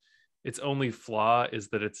acted. Its only flaw is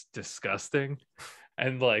that it's disgusting.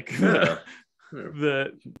 And like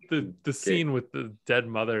the scene with the dead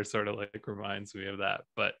mother sort of like reminds me of that.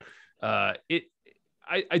 But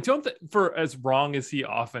I don't think, for as wrong as he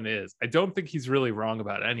often is, I don't think he's really wrong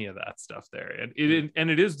about any of that stuff there. And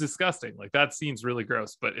it is disgusting. Like, that scene's really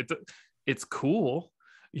gross, but it's cool.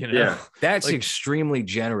 Yeah, that's like, extremely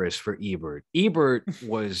generous for Ebert. Ebert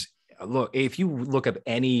was, look, if you look up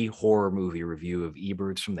any horror movie review of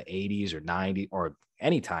Ebert's from the 80s or 90s or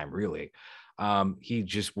any time really, he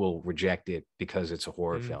just will reject it because it's a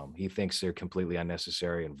horror film. He thinks they're completely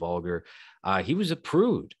unnecessary and vulgar. He was a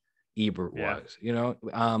prude. Ebert was,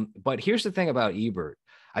 but here's the thing about Ebert.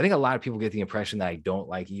 I think a lot of people get the impression that I don't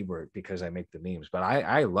like Ebert because I make the memes, but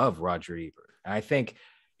I love Roger Ebert. And I think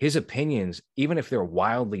his opinions, even if they're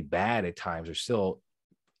wildly bad at times, are still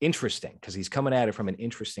interesting because he's coming at it from an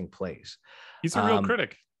interesting place. He's a real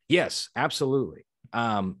critic. Yes, absolutely.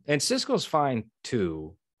 And Siskel's fine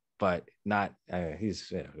too, but not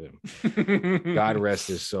he's God rest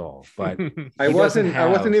his soul. But I wasn't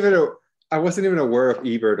even aware of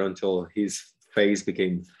Ebert until his face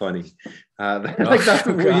became funny. Like that's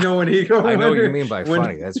when he go. I know what you mean by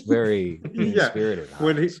funny. That's very mean-spirited.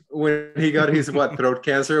 When he got his throat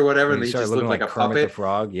cancer or whatever, and he just looked like a Kermit puppet. The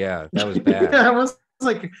Frog. Yeah, that was bad. I was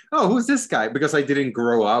like, oh, who's this guy? Because I didn't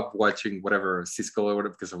grow up watching whatever Siskel or whatever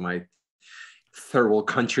because of my third world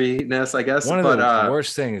countryness, I guess. One of the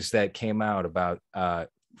worst things that came out about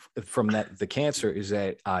from the cancer is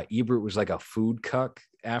that Ebert was like a food cuck.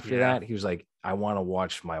 After that, he was like, I want to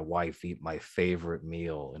watch my wife eat my favorite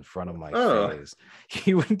meal in front of my face.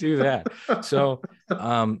 He would do that. So,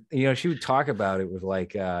 she would talk about it with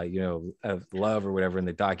like, love or whatever in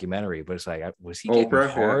the documentary. But it's like, was he getting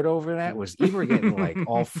hard over that? Was Ebert getting like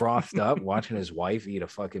all frothed up watching his wife eat a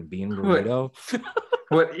fucking bean burrito?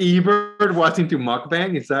 What, Ebert watching to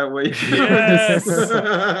mukbang? Is that what? Yes.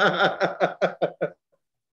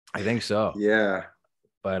 I think so. Yeah.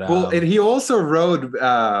 But and he also wrote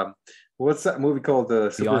what's that movie called? The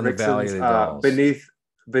Super Beyond the Valley Vixens. of the Dolls.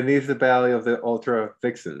 Beneath the Valley of the Ultra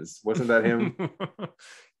Vixens. Wasn't that him?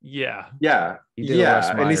 Yeah. Yeah, He did a Les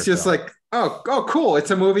and Meyer it's just film. like, oh, cool.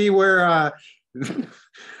 It's a movie where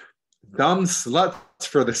dumb sluts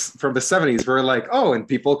from the 70s were like, oh, and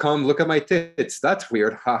people come look at my tits. That's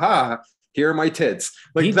weird. Haha. Here are my tits. He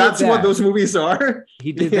Like did that's what that. those movies are.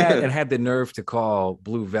 He did that and had the nerve to call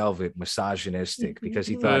Blue Velvet misogynistic because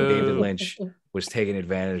he thought David Lynch was taking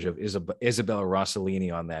advantage of Isabella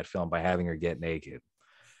Rossellini on that film by having her get naked.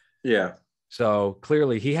 Yeah. So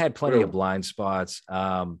clearly he had plenty of blind spots.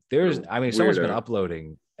 Someone's been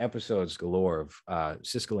uploading episodes galore of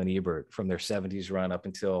Siskel and Ebert from their 70s run up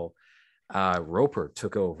until Roper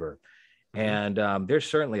took over. And there's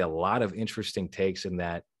certainly a lot of interesting takes in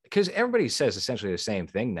that, because everybody says essentially the same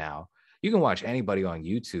thing now. You can watch anybody on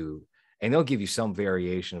YouTube and they'll give you some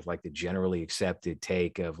variation of like the generally accepted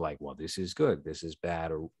take of like, well, this is good, this is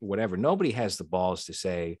bad, or whatever. Nobody has the balls to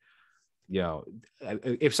say, you know,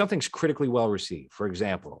 if something's critically well received. For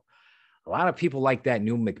example, a lot of people like that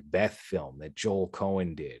new Macbeth film that Joel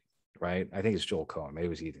Cohen did, right? I think it's Joel Cohen. Maybe it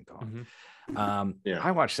was Ethan Cohen.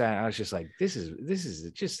 I watched that and I was just like, this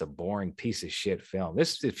is just a boring piece of shit film.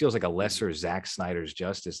 It feels like a lesser Zack Snyder's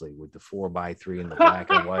Justice League with the 4:3 and the black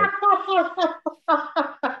and white.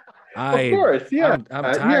 Of course, yeah.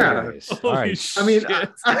 I'm tired of this. All right.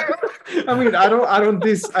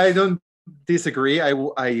 I don't disagree. I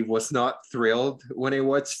was not thrilled when I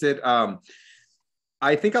watched it.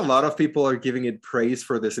 I think a lot of people are giving it praise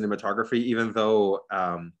for the cinematography, even though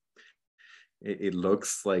it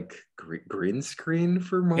looks like green screen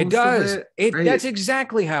for most it does. of it. Right? That's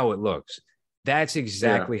exactly how it looks. That's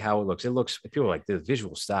exactly how it looks. It looks, people like the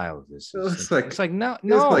visual style of this. It's like no,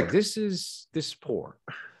 this is poor.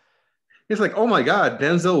 It's like, oh my God,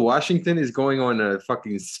 Denzel Washington is going on a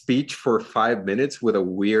fucking speech for 5 minutes with a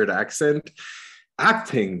weird accent.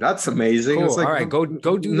 Acting, that's amazing. Cool. It's like, all right, go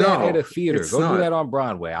do that at a theater. Go do that on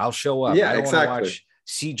Broadway. I'll show up. Yeah, I don't exactly. want to watch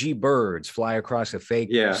CG birds fly across a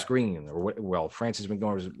fake screen. Or well, Francis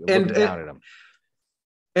McDormand was looking down at him.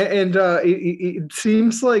 And it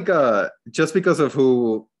seems like just because of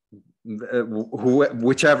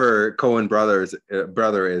whichever Coen brother is,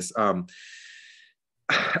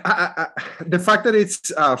 the fact that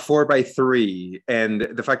it's 4:3 and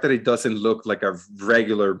the fact that it doesn't look like a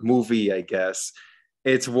regular movie, I guess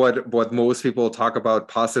it's what most people talk about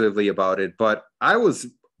positively about it. But I was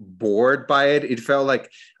bored by it. It felt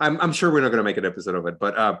like I'm sure we're not going to make an episode of it,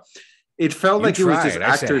 but it felt like it was just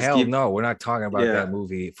actors. No, we're not talking about that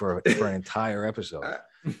movie for an entire episode.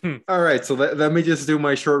 All right, so let me just do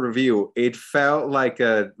my short review. It felt like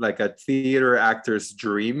a theater actor's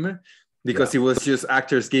dream, because it was just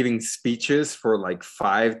actors giving speeches for like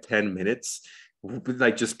 5-10 minutes,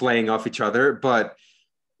 like just playing off each other. But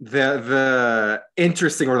the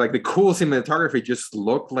interesting or like the cool cinematography just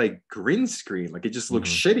looked like green screen. Like it just looked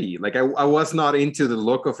shitty. Like I was not into the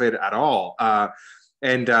look of it at all.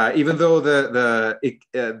 And even though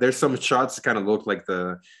there's some shots that kind of look like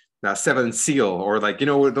the Seventh Seal, or like, you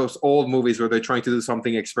know, those old movies where they're trying to do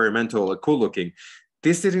something experimental or cool looking.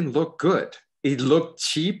 This didn't look good. It looked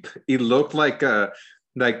cheap. It looked like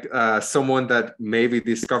someone that maybe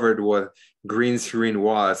discovered what green screen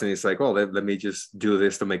was, and it's like, oh, let me just do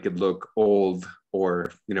this to make it look old,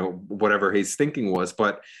 or, you know, whatever his thinking was.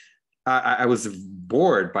 But I was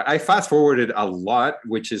bored. But I fast forwarded a lot,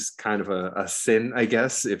 which is kind of a sin, I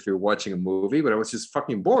guess, if you're watching a movie. But I was just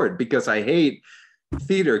fucking bored because I hate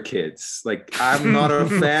theater kids. Like, I'm not a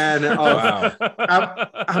fan of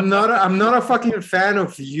I'm not a fucking fan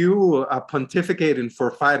of you pontificating for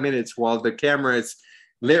 5 minutes while the camera is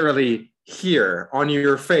literally here on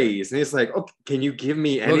your face, and it's like, okay, can you give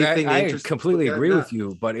me anything? Look, I completely agree with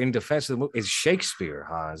you, but in defense of the movie, it's Shakespeare,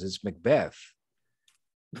 Hans. It's Macbeth.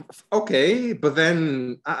 Okay, but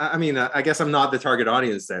then I mean, I guess I'm not the target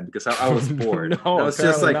audience then, because I was bored. No, I was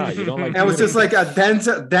just like, not. You don't like. I was just like,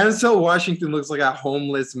 Denzel Washington looks like a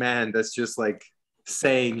homeless man that's just like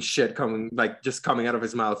saying shit coming out of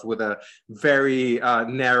his mouth with a very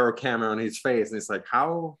narrow camera on his face, and it's like,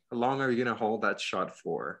 how long are you gonna hold that shot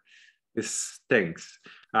for? This stinks.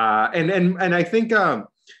 And I think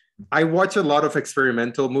I watch a lot of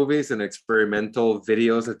experimental movies and experimental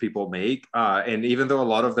videos that people make, and even though a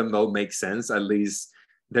lot of them don't make sense, at least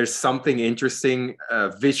there's something interesting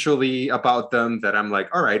visually about them that I'm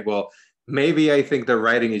like, all right, well, maybe I think the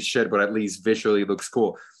writing is shit, but at least visually looks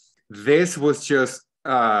cool. This was just,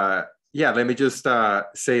 let me just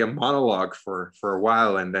say a monologue for a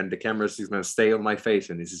while, and then the camera's just gonna stay on my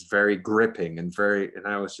face, and this is very gripping and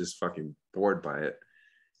I was just fucking bored by it.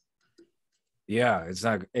 Yeah, it's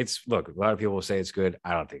not. It's look. A lot of people will say it's good.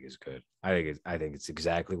 I don't think it's good. I think it's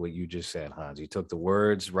exactly what you just said, Hans. You took the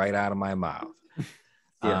words right out of my mouth.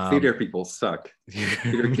 Yeah, theater people suck.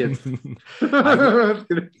 Theater kids.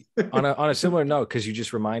 On a similar note, because you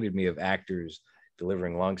just reminded me of actors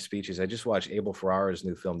delivering long speeches. I just watched Abel Ferrara's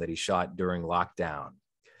new film that he shot during lockdown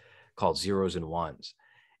called Zeros and Ones.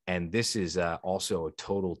 And this is also a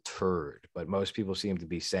total turd, but most people seem to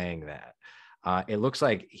be saying that. It looks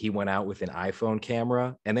like he went out with an iPhone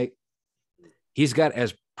camera, and he's got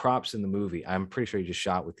as props in the movie. I'm pretty sure he just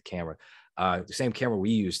shot with the camera, the same camera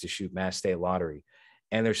we used to shoot Mass State Lottery.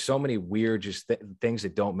 And there's so many weird things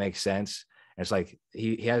that don't make sense. And it's like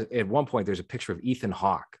he has at one point there's a picture of Ethan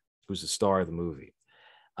Hawke, who's the star of the movie,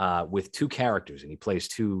 with two characters, and he plays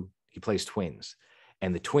twins,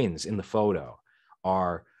 and the twins in the photo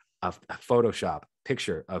are a Photoshop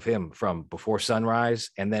picture of him from before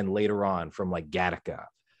sunrise, and then later on from like Gattaca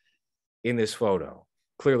in this photo,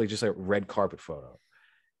 clearly just a red carpet photo.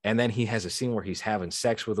 And then he has a scene where he's having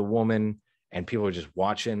sex with a woman, and people are just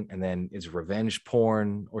watching, and then it's revenge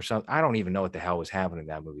porn or something. I don't even know what the hell was happening in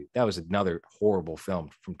that movie. That was another horrible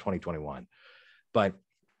film from 2021. But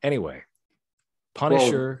anyway,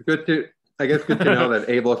 Punisher. Well, good to know that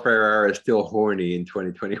Abel Ferrara is still horny in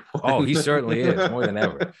 2021. Oh, he certainly is, more than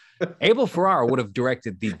ever. Abel Ferrara would have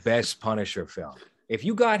directed the best Punisher film. If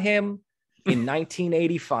you got him in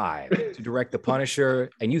 1985 to direct the Punisher,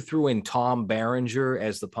 and you threw in Tom Berenger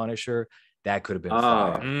as the Punisher, that could have been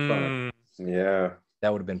fire. Yeah,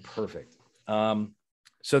 that would have been perfect.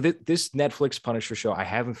 So this Netflix Punisher show, I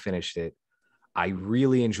haven't finished it. I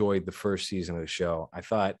really enjoyed the first season of the show. I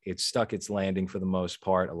thought it stuck its landing for the most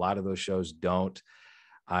part. A lot of those shows don't.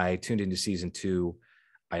 I tuned into season 2.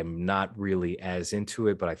 I'm not really as into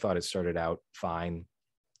it, but I thought it started out fine.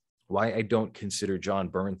 Why I don't consider John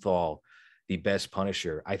Bernthal the best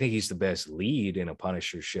Punisher. I think he's the best lead in a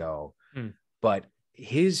Punisher show, but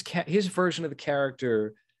his version of the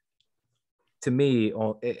character, to me,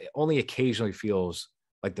 only occasionally feels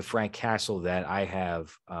like the Frank Castle that I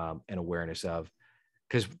have an awareness of.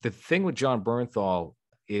 Because the thing with John Bernthal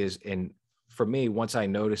is, and for me, once I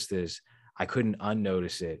noticed this, I couldn't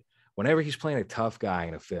unnotice it. Whenever he's playing a tough guy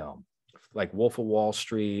in a film, like Wolf of Wall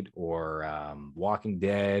Street or Walking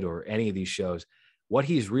Dead or any of these shows, what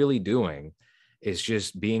he's really doing is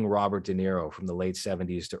just being Robert De Niro from the late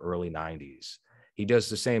 70s to early 90s. He does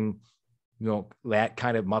the same, that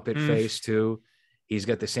kind of Muppet face too. He's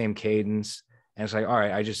got the same cadence. And it's like, all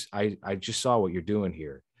right, I just saw what you're doing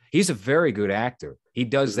here. He's a very good actor. He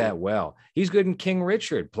does that well. He's good in King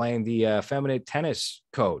Richard, playing the effeminate tennis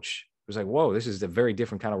coach. It was like, whoa, this is a very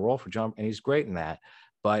different kind of role for John, and he's great in that.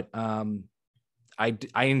 But I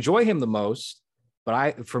enjoy him the most.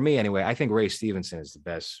 But for me anyway, I think Ray Stevenson is the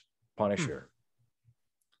best Punisher.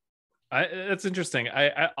 That's interesting.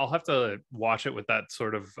 I'll have to watch it with that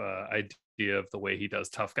sort of idea of the way he does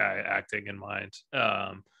tough guy acting in mind.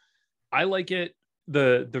 I like it.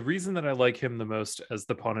 The reason that I like him the most as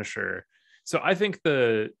the Punisher. So I think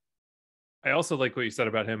I also like what you said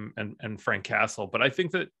about him and Frank Castle, but I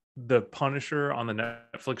think that the Punisher on the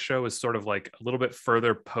Netflix show is sort of like a little bit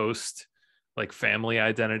further post like Family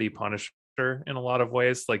Identity Punisher in a lot of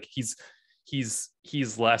ways. Like he's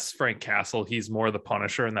less Frank Castle. He's more the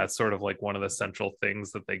Punisher. And that's sort of like one of the central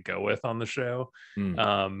things that they go with on the show.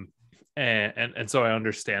 And so I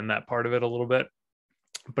understand that part of it a little bit.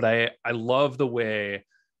 But I love the way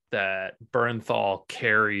that Bernthal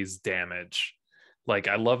carries damage. Like,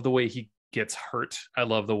 I love the way he gets hurt. I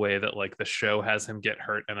love the way that like the show has him get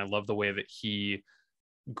hurt. And I love the way that he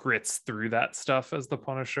grits through that stuff as the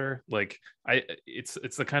Punisher. Like it's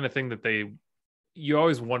the kind of thing that you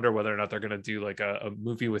always wonder whether or not they're going to do like a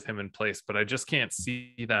movie with him in place, but I just can't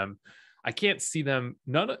see them. I can't see them.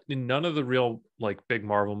 None of the real like big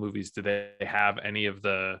Marvel movies do they have any of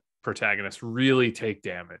the protagonists really take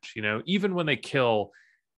damage. Even when they kill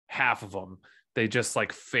half of them, they just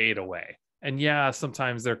like fade away. And yeah,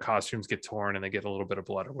 sometimes their costumes get torn and they get a little bit of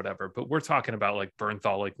blood or whatever. But we're talking about like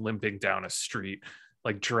Bernthal like limping down a street,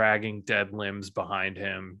 like dragging dead limbs behind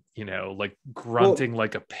him, like grunting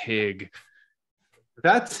like a pig.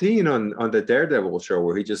 That scene on the Daredevil show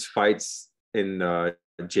where he just fights in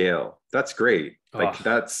jail, that's great. Like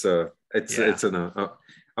that's it's an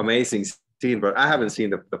amazing scene. But I haven't seen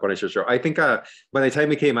the Punisher show. I think by the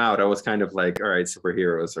time it came out, I was kind of like, all right,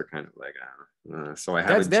 superheroes are kind of like, so I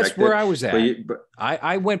haven't. That's where I was at. But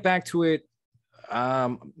I went back to it,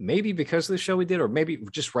 maybe because of the show we did, or maybe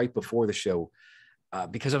just right before the show,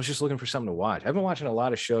 because I was just looking for something to watch. I've been watching a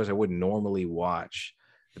lot of shows I wouldn't normally watch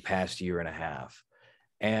the past year and a half.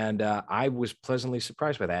 And I was pleasantly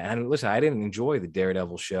surprised by that. And listen, I didn't enjoy the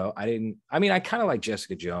Daredevil show. I kind of like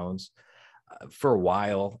Jessica Jones for a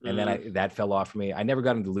while, and then that fell off for me. I never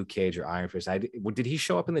got into Luke Cage or Iron Fist. Did he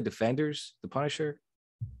show up in the Defenders, the Punisher?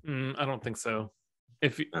 I don't think so.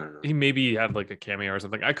 If he maybe had like a cameo or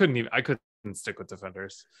something. I couldn't stick with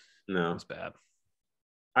Defenders. No, it was bad.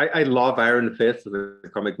 I love Iron Fist,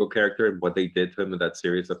 the comic book character, and what they did to him in that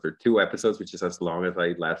series after 2 episodes, which is as long as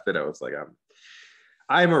I lasted. I was like,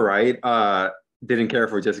 I'm all right. Didn't care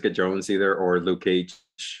for Jessica Jones either or Luke Cage.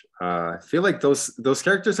 I feel like those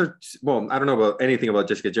characters are, well, I don't know about anything about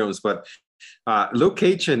Jessica Jones, but Luke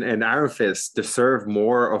Cage and Iron Fist deserve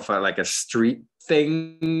more of a street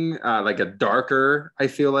thing, like a darker, I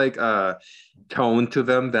feel like, tone to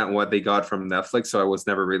them than what they got from Netflix. So I was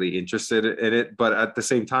never really interested in it. But at the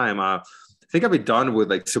same time, I think I've been done with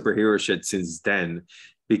like superhero shit since then.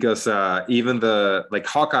 Because even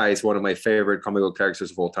Hawkeye is one of my favorite comic book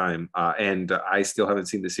characters of all time, and I still haven't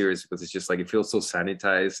seen the series because it's just like it feels so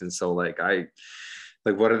sanitized and so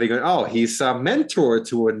what are they going? Oh, he's a mentor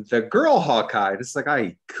to the girl Hawkeye. It's like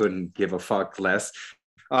I couldn't give a fuck less,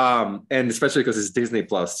 and especially because it's Disney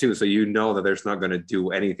Plus too, so you know that there's not going to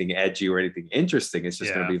do anything edgy or anything interesting. It's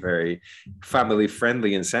just going to be very family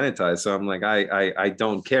friendly and sanitized. So I'm like I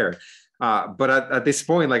don't care. But at this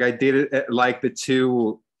point, like I did it like the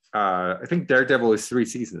 2. I think Daredevil is 3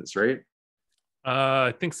 seasons, right?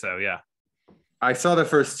 I think so. Yeah. I saw the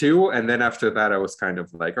first 2, and then after that, I was kind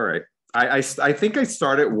of like, all right. I think I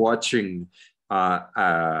started watching.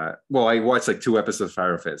 I watched like 2 episodes of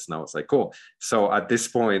Iron Fist, and I was like, cool. So at this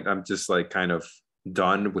point, I'm just like kind of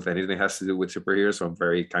done with anything that has to do with superheroes. So I'm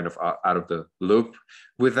very kind of out of the loop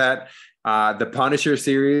with that. The Punisher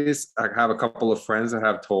series, I have a couple of friends that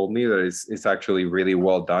have told me that it's actually really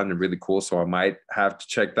well done and really cool. So I might have to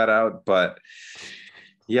check that out. But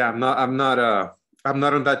yeah, I'm not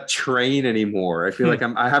on that train anymore. I feel like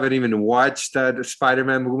I haven't even watched that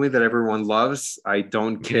Spider-Man movie that everyone loves. I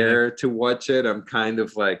don't care to watch it. I'm kind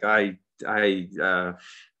of like I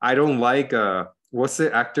don't like what's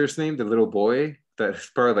the actor's name? The little boy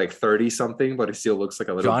that's probably like 30 something, but he still looks like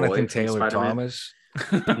a little boy. Jonathan Taylor Thomas.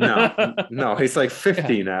 No, he's like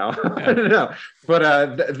 50 now. No,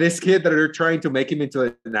 but this kid that they're trying to make him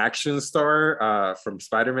into an action star from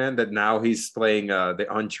Spider-Man, that now he's playing the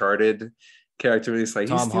Uncharted character. He's like,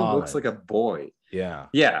 Tom he still Holland. looks like a boy.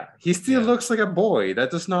 Yeah, he still looks like a boy.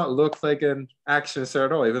 That does not look like an action star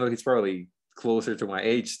at all, even though he's probably closer to my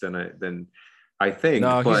age than I think.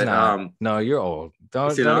 No, he's not. No, you're old.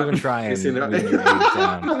 Don't even try and bring your age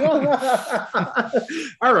down.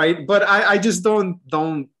 All right, but I just don't.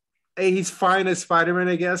 Hey, he's fine as Spider-Man,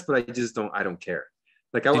 I guess, but I don't care.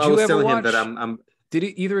 Like I was telling him that I'm. Did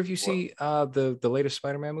either of you see the latest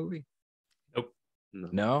Spider-Man movie? Nope.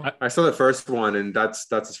 No. I saw the first one, and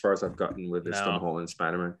that's as far as I've gotten with this Tom Holland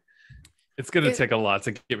Spider-Man. It's gonna take a lot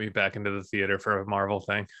to get me back into the theater for a Marvel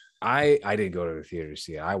thing. I didn't go to the theater to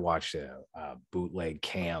see it. I watched a bootleg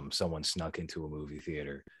cam. Someone snuck into a movie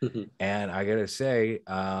theater, and I gotta say,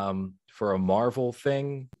 for a Marvel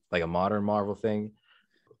thing, like a modern Marvel thing,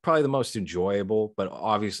 probably the most enjoyable. But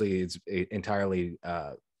obviously, it's entirely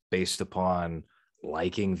based upon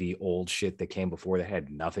liking the old shit that came before. That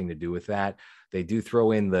had nothing to do with that. They do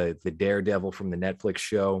throw in the Daredevil from the Netflix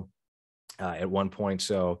show at one point.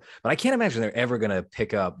 So, but I can't imagine they're ever going to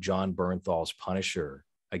pick up John Bernthal's Punisher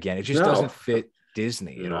again. It just doesn't fit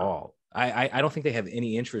Disney at all. I don't think they have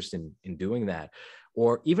any interest in doing that.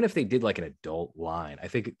 Or even if they did like an adult line, I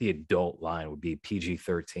think the adult line would be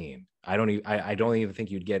PG-13. I don't even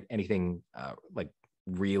think you'd get anything like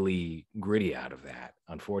really gritty out of that,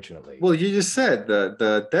 unfortunately. Well, you just said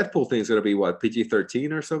the Deadpool thing is going to be what,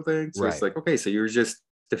 PG-13 or something? So it's like, okay, so you're just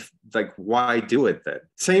like, why do it then?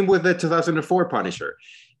 Same with the 2004 Punisher.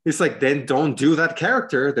 It's like, then don't do that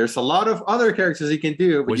character. There's a lot of other characters you can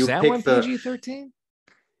do. But was you that pick one PG-13?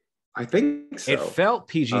 I think so. It felt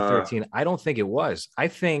PG-13. I don't think it was. I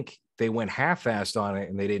think they went half-assed on it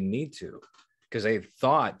and they didn't need to, because they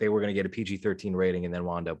thought they were going to get a PG-13 rating and then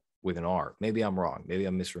wound up with an R. Maybe I'm wrong. Maybe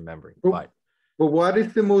I'm misremembering. But what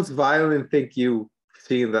is the most violent thing you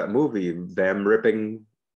see in that movie? Them ripping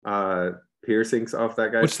piercings off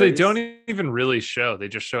that guy's Which face? they don't even really show. They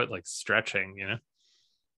just show it like stretching, you know?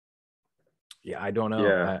 Yeah, I don't know.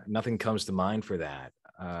 Yeah. Nothing comes to mind for that.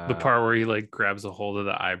 The part where he like grabs a hold of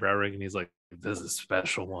the eyebrow ring and he's like, "This is a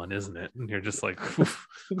special one, isn't it?" And you're just like, oof.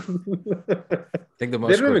 I think the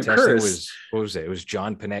most grotesque thing was, what was it? It was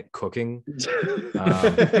John Panette cooking. Because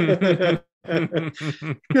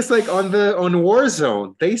like on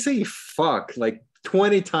Warzone, they say fuck like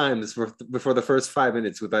 20 times before the first 5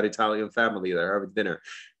 minutes with that Italian family there having dinner.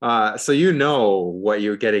 So you know what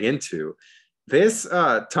you're getting into. This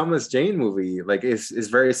Thomas Jane movie like is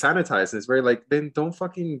very sanitized, and it's very like, then don't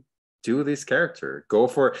fucking do this character. Go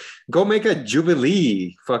make a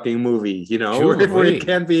Jubilee fucking movie, you know, where it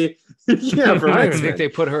can be. Yeah, from I don't even think they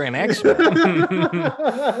put her in X-Men.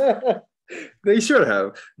 They should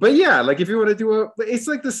have, but yeah, like if you want to do it's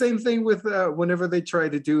like the same thing with whenever they try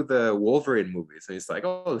to do the Wolverine movies, and it's like,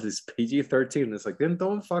 oh, this is PG-13. It's like, then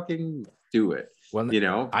don't fucking do it. Well, you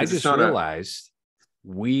know, I just realized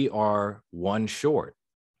we are one short.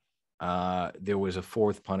 There was a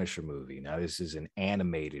fourth Punisher movie. Now this is an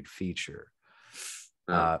animated feature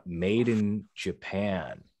made in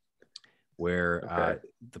Japan, where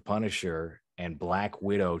the Punisher and Black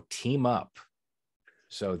Widow team up.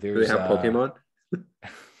 So there's do they have Pokemon?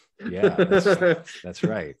 Yeah, that's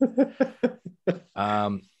right.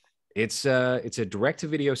 It's a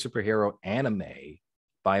direct-to-video superhero anime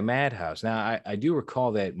by Madhouse. Now I do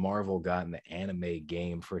recall that Marvel got in the anime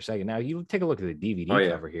game for a second. Now you take a look at the DVD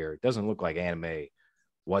cover here. It doesn't look like anime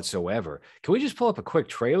whatsoever. Can we just pull up a quick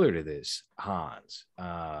trailer to this, Hans,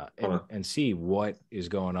 and see what is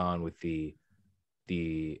going on with the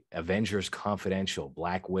Avengers Confidential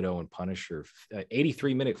Black Widow and Punisher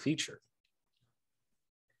 83-minute feature?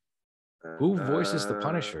 Who voices the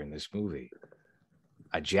Punisher in this movie?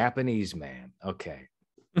 A Japanese man. Okay.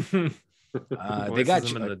 They got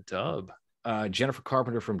him in the dub. Jennifer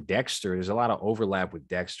Carpenter from Dexter. There's a lot of overlap with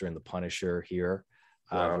Dexter and the Punisher here.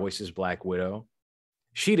 Voices Black Widow.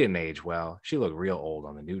 She didn't age well. She looked real old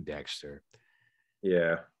on the new Dexter.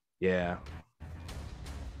 Yeah.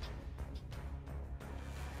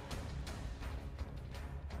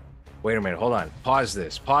 Wait a minute. Hold on. Pause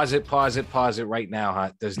this. Pause it right now.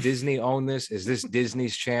 Huh? Does Disney own this? Is this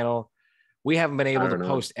Disney's channel? We haven't been able to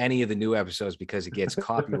post any of the new episodes because it gets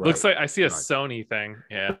copyright. Looks like I see a Sony thing.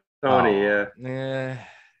 Yeah. Sony, yeah.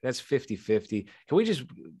 That's 50-50. Can we just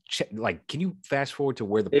check, like, can you fast forward to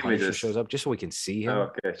where the Punisher shows up just so we can see him?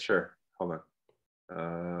 Okay, sure. Hold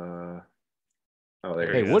on.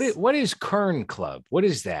 There he is. What is Kern Club? What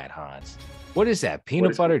is that, Hans? What is that?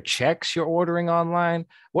 Peanut butter checks you're ordering online?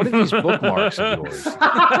 What are these bookmarks of yours?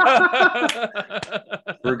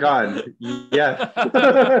 We're gone. Yeah.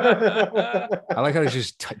 I like how it's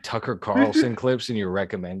just Tucker Carlson clips and you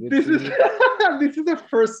recommended. This is the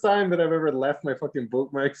first time that I've ever left my fucking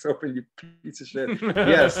bookmarks open, you piece of shit.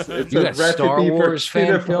 Yes. It's you got Star Wars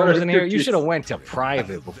fan films in here? You should have went to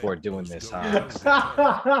private before doing this, Hans.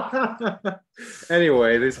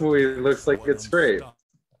 Anyway, this movie looks like it's great.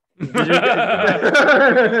 Were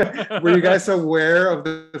you guys aware of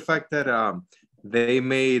the fact that they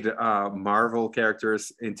made Marvel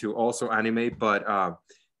characters into also anime, but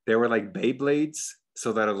they were like Beyblades,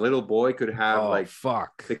 so that a little boy could have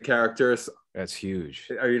the characters? That's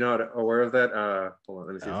huge. Are you not aware of that? Hold on,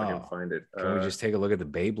 let me see if I can find it. Can we just take a look at the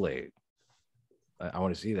Beyblade? I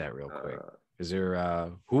want to see that real quick. Is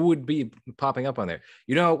there who would be popping up on there?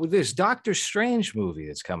 You know, with this Doctor Strange movie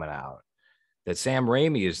that's coming out, that Sam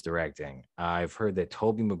Raimi is directing. I've heard that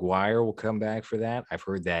Tobey Maguire will come back for that. I've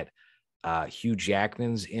heard that Hugh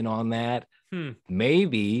Jackman's in on that.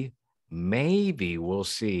 Maybe we'll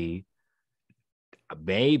see.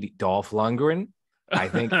 Maybe Dolph Lundgren. I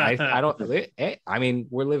think I don't. I mean,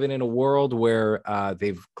 we're living in a world where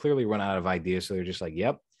they've clearly run out of ideas, so they're just like,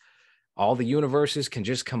 "Yep, all the universes can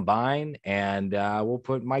just combine, and we'll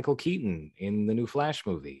put Michael Keaton in the new Flash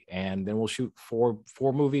movie, and then we'll shoot four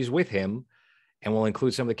movies with him." And we'll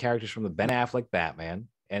include some of the characters from the Ben Affleck Batman,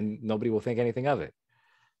 and nobody will think anything of it.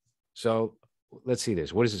 So let's see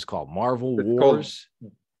this. What is this called? Marvel Wars?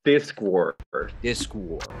 Disc War. Disc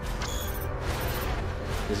War.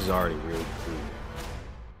 This is already really cool.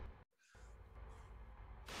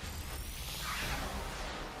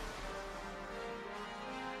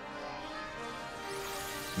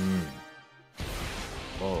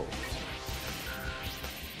 Oh.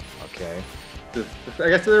 Okay. I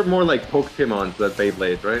guess they're more like Pokemon than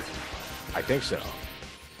Beyblade, right? I think so.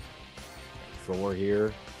 Thor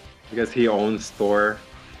here. I guess he owns Thor.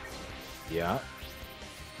 Yeah.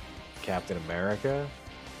 Captain America.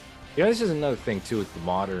 You know, this is another thing too with the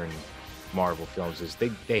modern Marvel films is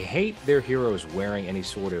they hate their heroes wearing any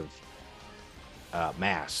sort of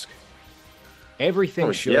mask. Everything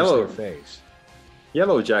shows their face.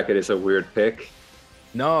 Yellow Jacket is a weird pick.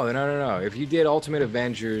 No. If you did Ultimate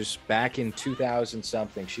Avengers back in 2000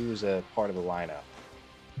 something, she was a part of the lineup.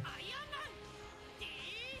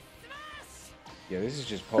 Yeah, this is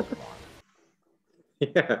just Pokemon.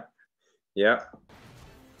 Yeah.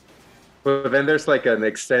 But then there's like an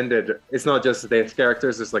extended. It's not just the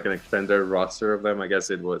characters. It's like an extended roster of them. I guess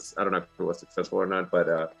it was. I don't know if it was successful or not,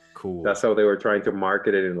 but Cool. that's how they were trying to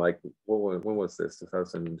market it. In like, when was this?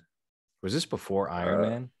 2000. Was this before Iron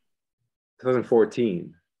Man?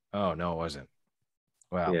 2014. Oh no, it wasn't.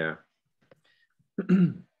 Wow. Yeah.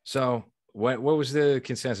 So what was the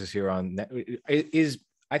consensus here on that?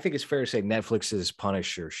 I think it's fair to say Netflix's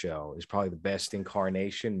Punisher show is probably the best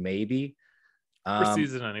incarnation, maybe. First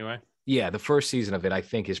season anyway. Yeah, the first season of it, I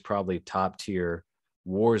think, is probably top tier.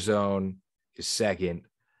 Warzone is second.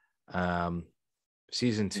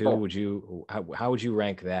 Season 2, how would you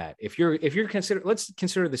rank that? If you're let's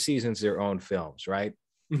consider the seasons their own films, right?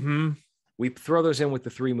 Mm-hmm. We throw those in with the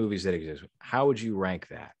 3 movies that exist. How would you rank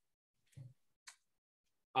that?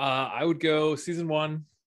 I would go season 1,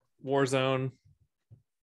 Warzone.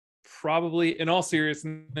 Probably, in all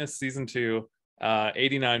seriousness, season 2,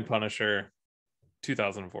 89 Punisher,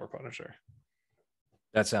 2004 Punisher.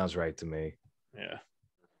 That sounds right to me. Yeah.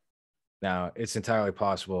 Now, it's entirely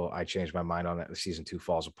possible I changed my mind on that. The season 2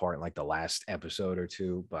 falls apart in like the last episode or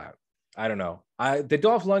 2, but I don't know. The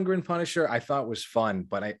Dolph Lundgren Punisher I thought was fun,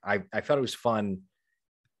 but I thought it was fun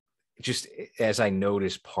just as I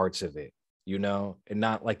noticed parts of it, and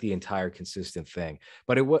not like the entire consistent thing.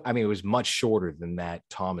 But it was much shorter than that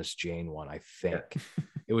Thomas Jane one, I think. Yeah.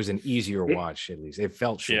 It was an easier watch, at least. It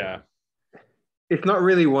felt shorter. Yeah. It's not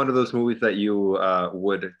really one of those movies that you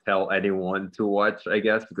would tell anyone to watch, I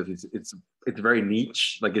guess, because it's very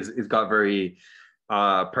niche. Like it's got very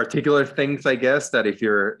particular things, I guess, that if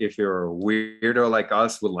you're a weirdo like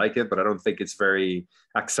us would like it, but I don't think it's very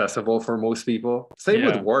accessible for most people. Same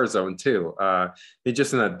with Warzone too. It's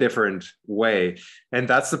just in a different way, and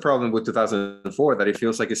that's the problem with 2004, that it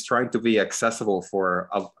feels like it's trying to be accessible for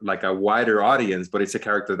a wider audience, but it's a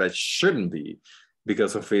character that shouldn't be,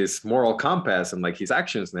 because of his moral compass and like his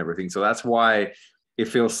actions and everything. So that's why it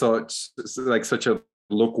feels such a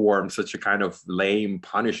lukewarm, such a kind of lame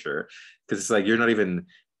Punisher, because it's like you're not even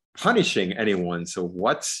punishing anyone. So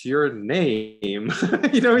what's your name?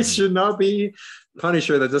 It should not be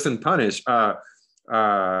Punisher that doesn't punish. But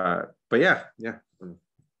yeah.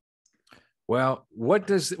 Well, what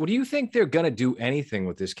do you think they're gonna do anything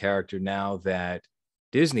with this character now that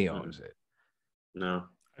Disney owns it? No.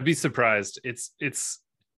 I'd be surprised.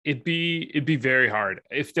 It'd be very hard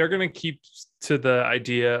if they're gonna keep to the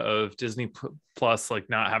idea of Disney Plus like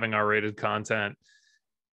not having R-rated content.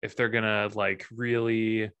 If they're gonna like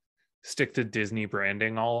really stick to Disney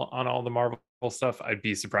branding on all the Marvel stuff, I'd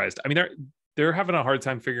be surprised. I mean, they're having a hard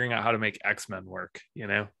time figuring out how to make X-Men work.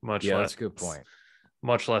 That's a good point.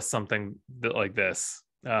 Much less something like this.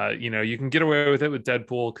 You can get away with it with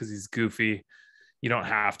Deadpool because he's goofy. You don't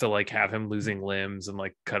have to like have him losing limbs and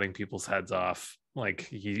like cutting people's heads off. Like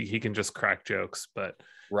he can just crack jokes, but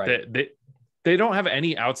right. They don't have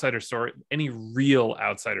any real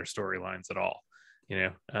outsider storylines at all.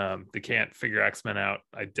 They can't figure X-Men out.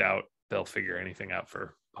 I doubt they'll figure anything out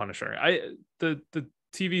for Punisher. The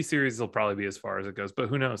TV series will probably be as far as it goes, but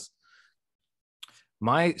who knows?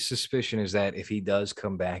 My suspicion is that if he does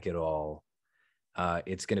come back at all,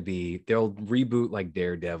 it's going to be, they'll reboot like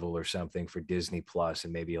Daredevil or something for Disney Plus,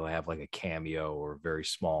 and maybe he'll have like a cameo or a very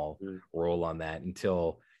small role on that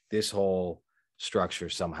until this whole structure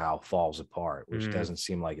somehow falls apart, which doesn't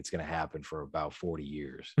seem like it's going to happen for about 40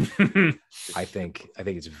 years. I think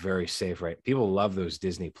it's very safe, right? People love those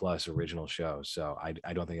Disney Plus original shows, so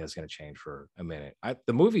I don't think that's going to change for a minute.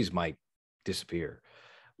 The movies might disappear.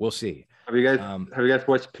 We'll see. Have you guys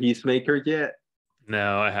watched Peacemaker yet?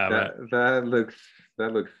 No, I haven't. That looks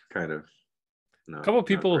kind of. No, a couple of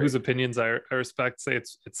people whose opinions I respect say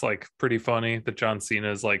it's like pretty funny that John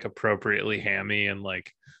Cena is like appropriately hammy and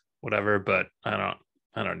like whatever, but I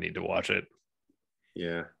don't need to watch it.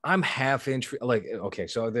 Yeah, I'm half intrigued. Like, okay,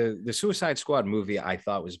 so the Suicide Squad movie I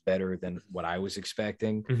thought was better than what I was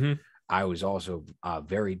expecting. Mm-hmm. I was also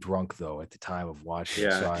very drunk though at the time of watching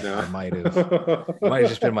it, so I might have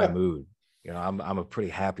just been my mood. I'm a pretty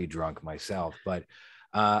happy drunk myself, but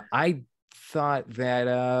I thought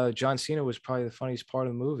that John Cena was probably the funniest part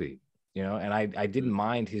of the movie, and I didn't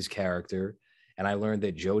mind his character. And I learned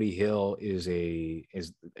that Jody Hill he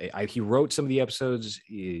wrote some of the episodes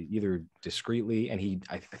either discreetly, and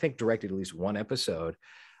I think directed at least one episode.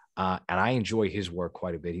 And I enjoy his work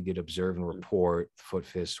quite a bit. He did Observe and Report, Foot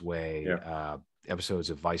Fist Way, episodes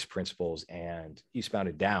of Vice Principals, and Eastbound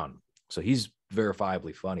and Down. So he's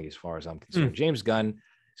verifiably funny as far as I'm concerned. James Gunn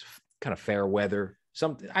is kind of fair weather.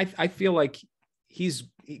 I feel like he's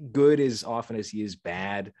good as often as he is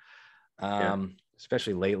bad,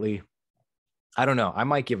 especially lately. I don't know. I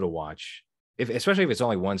might give it a watch, especially if it's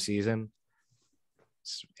only one season.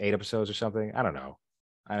 8 episodes or something. I don't know.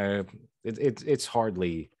 It's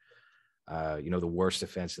hardly the worst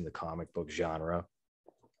offense in the comic book genre.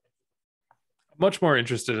 Much more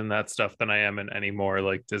interested in that stuff than I am in any more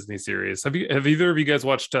like Disney series. Have either of you guys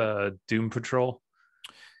watched Doom Patrol?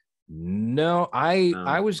 No,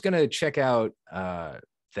 I was gonna check out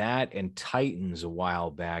that and Titans a while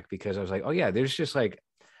back because I was like, oh yeah, there's just like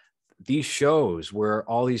these shows where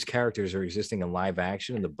all these characters are existing in live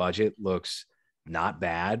action and the budget looks not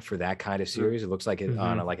bad for that kind of series. It looks like it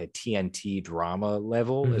on like a TNT drama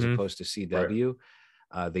level as opposed to CW.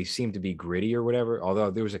 They seem to be gritty or whatever. Although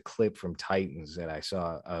there was a clip from Titans that I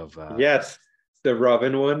saw of yes, the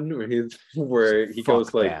Robin one where he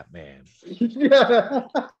goes like Batman. Yeah.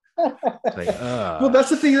 Like, well, that's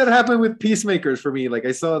the thing that happened with Peacemakers for me. Like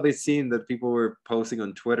I saw this scene that people were posting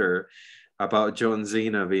on Twitter about John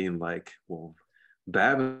Cena being like, well,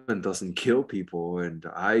 Batman doesn't kill people and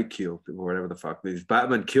I kill people, whatever the fuck. If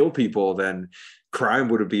Batman kill people, then crime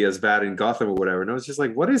would be as bad in Gotham or whatever. And I was just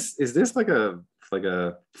like, what is this like a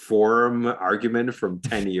forum argument from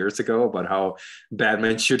 10 years ago about how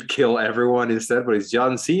Batman should kill everyone instead? But it's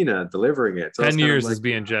John Cena delivering it. So 10 years is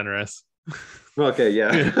being generous. Okay,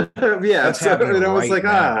 yeah. Yeah. So, and I was like,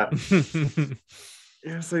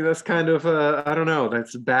 it's like that's kind of I don't know,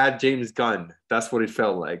 that's bad James Gunn. That's what it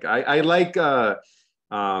felt like. I like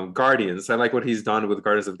Guardians. I like what he's done with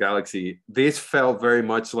Guardians of the Galaxy. This felt very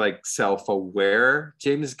much like self-aware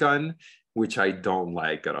James Gunn, which I don't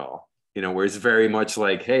like at all. Where it's very much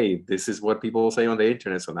like, hey, this is what people say on the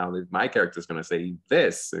internet, so now my character is going to say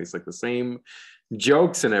this. And it's like the same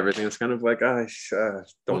jokes and everything. It's kind of like,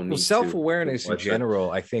 don't need self-awareness in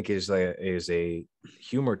general, I think is a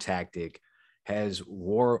humor tactic has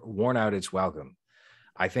worn out its welcome.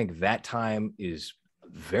 I think that time is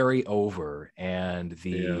very over, and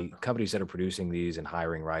the companies that are producing these and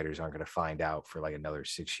hiring writers aren't going to find out for like another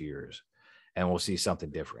 6 years, and we'll see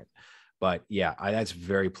something different. But yeah, that's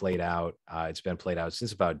very played out. It's been played out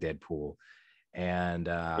since about Deadpool, and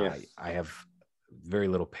I have very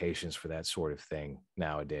little patience for that sort of thing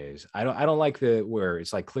nowadays. I don't like where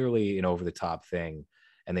it's like clearly an over the top thing,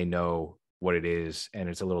 and they know what it is, and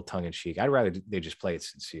it's a little tongue in cheek. I'd rather they just play it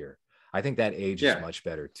sincere. I think that ages much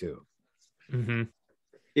better too. Mm-hmm.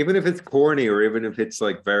 Even if it's corny or even if it's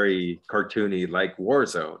like very cartoony, like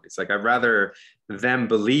Warzone, it's like I'd rather them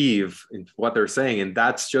believe in what they're saying, and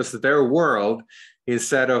that's just their world,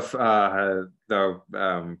 instead of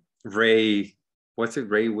the Ray. What's it?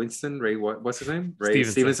 Ray Winston? Ray what's his name? Ray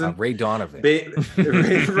Stevenson? Ray Donovan.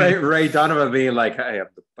 Ray Donovan being like, hey,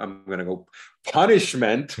 I'm gonna go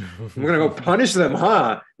punishment. I'm gonna go punish them,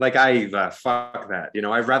 huh? Like fuck that.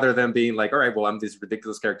 I'd rather them being like, all right, well, I'm this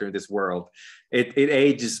ridiculous character in this world. It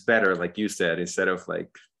ages better, like you said, instead of like,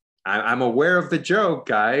 I'm aware of the joke,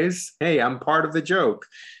 guys. Hey, I'm part of the joke.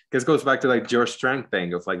 Because it goes back to like George Strang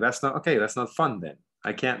thing of like, that's not fun then.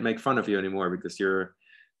 I can't make fun of you anymore because you're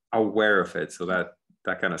aware of it, so that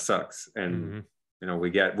kind of sucks. And we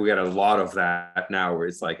get a lot of that now, where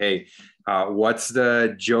it's like, hey, what's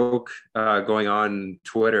the joke going on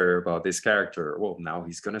Twitter about this character? Well, now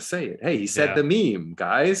he's gonna say it. Hey, he said the meme,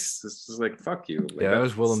 guys. This is like, fuck you. Like, that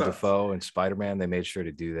was Willem Dafoe and Spider-Man. They made sure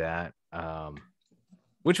to do that,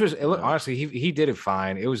 which was honestly, he did it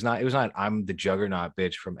fine. It was not I'm the Juggernaut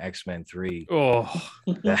bitch from X-Men 3. I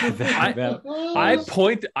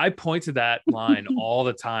point to that line all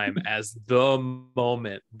the time as the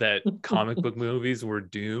moment that comic book movies were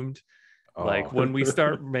doomed. Like when we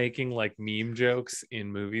start making like meme jokes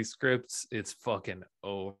in movie scripts, it's fucking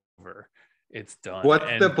over. It's done.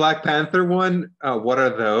 What's the Black Panther one? What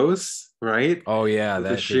are those? Right? Oh yeah,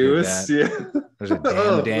 the shoes. Yeah. There's a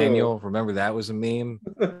damn Daniel. Remember that was a meme?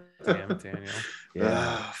 Damn Daniel.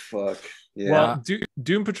 Yeah. Fuck. Yeah. Well,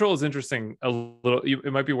 Doom Patrol is interesting. A little,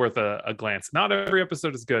 it might be worth a glance. Not every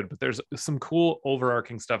episode is good, but there's some cool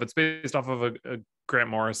overarching stuff. It's based off of a Grant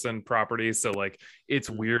Morrison property, so like it's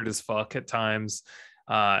weird as fuck at times.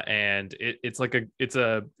 And it's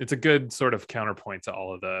a good sort of counterpoint to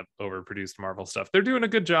all of the overproduced Marvel stuff. They're doing a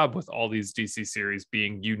good job with all these DC series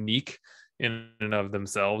being unique in and of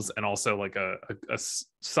themselves, and also like a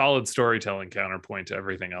solid storytelling counterpoint to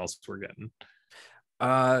everything else we're getting.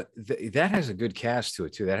 That has a good cast to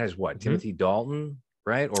it too. That has Timothy Dalton,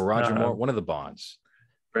 right? Or Roger Moore, one of the Bonds.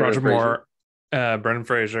 Roger Moore, Brendan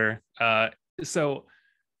Fraser. So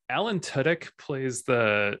Alan Tudyk plays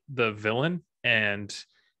the villain, and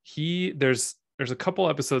there's a couple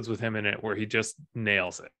episodes with him in it where he just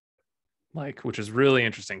nails it, like, which is really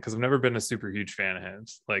interesting because I've never been a super huge fan of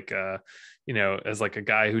his. Like, as like a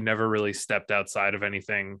guy who never really stepped outside of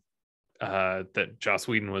anything that Joss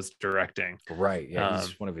Whedon was directing. Right. Yeah,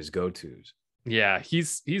 he's one of his go-tos. Yeah,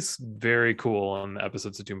 he's very cool on the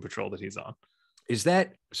episodes of Doom Patrol that he's on. Is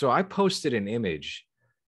that so? I posted an image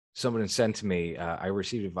someone sent to me. I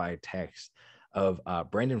received it via text of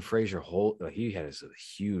Brendan Fraser. He has a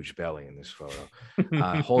huge belly in this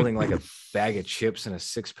photo, holding like a bag of chips and a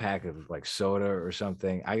 6-pack of like soda or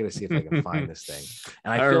something. I got to see if I can find this thing.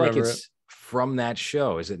 And I feel like it's from that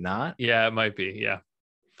show. Is it not? Yeah, it might be. Yeah.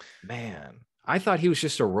 Man, I thought he was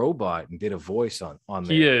just a robot and did a voice on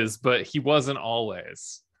there. He is, but he wasn't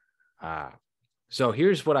always. So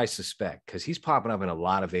here's what I suspect, because he's popping up in a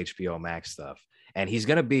lot of HBO Max stuff, and he's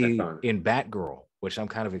going to be in Batgirl, which I'm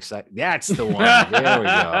kind of excited. That's the one. There we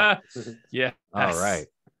go. Yeah. All right.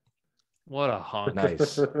 What a hunk.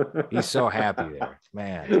 Nice. He's so happy there,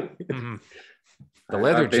 man. The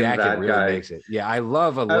leather jacket really makes it. Yeah, I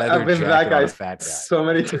love a leather jacket on a fat guy. So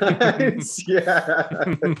many times. Yeah.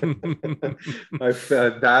 I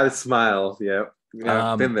felt that smile. Yeah.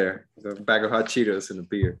 I've been there. A bag of hot Cheetos and a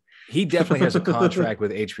beer. He definitely has a contract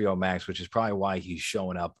with HBO Max, which is probably why he's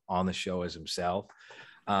showing up on the show as himself.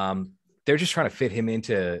 They're just trying to fit him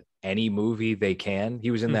into any movie they can.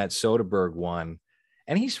 He was in that Soderbergh one,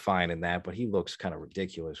 and he's fine in that, but he looks kind of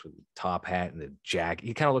ridiculous with the top hat and the jacket.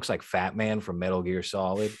 He kind of looks like Fat Man from Metal Gear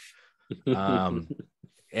Solid.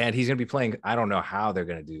 And he's going to be playing, I don't know how they're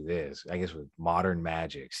going to do this, I guess with modern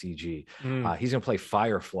magic, CG. He's going to play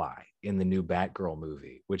Firefly in the new Batgirl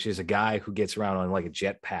movie, which is a guy who gets around on like a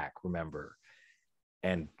jetpack, remember,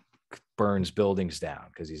 and burns buildings down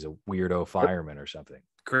because he's a weirdo fireman or something.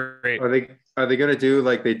 Great. Are they going to do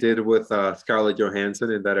like they did with Scarlett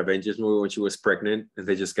Johansson in that Avengers movie when she was pregnant, and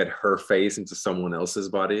they just get her face into someone else's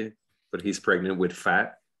body, but he's pregnant with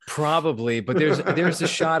fat? Probably, but there's a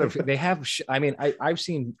shot of they have. I mean, I've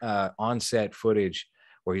seen on-set footage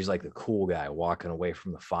where he's like the cool guy walking away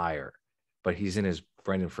from the fire, but he's in his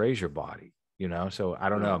Brendan Fraser body, you know. So I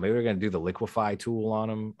don't know. Maybe we're gonna do the liquefy tool on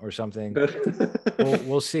him or something.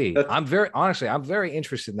 We'll see. I'm very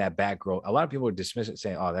interested in that Batgirl. A lot of people would dismiss it,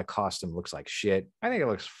 saying, "Oh, that costume looks like shit." I think it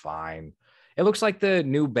looks fine. It looks like the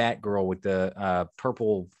new Batgirl with the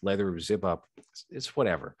purple leather zip up. It's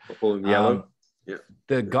whatever. Purple and yellow. Yeah.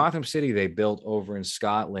 The Gotham City they built over in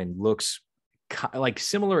Scotland looks like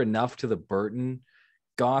similar enough to the Burton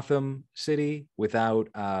Gotham City without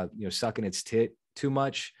sucking its tit too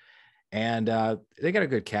much. And they got a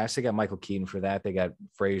good cast. They got Michael Keaton for that. They got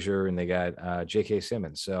Fraser and they got J.K.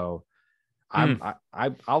 Simmons. So I'm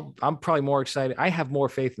probably more excited. I have more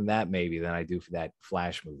faith in that maybe than I do for that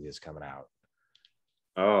Flash movie that's coming out.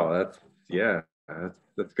 Oh,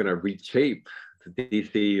 that's gonna reshape the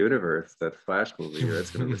DC universe. That Flash movie, that's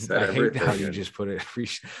gonna reset everything. How you just put it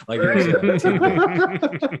like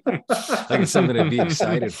it's something to be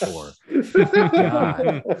excited for.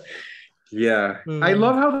 God. Yeah, I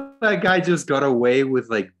love how that guy just got away with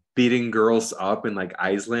like beating girls up in like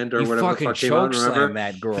Iceland or whatever. Fucking chokeslammed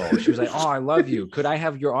that girl. She was like, "Oh, I love you. Could I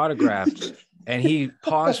have your autograph?" And he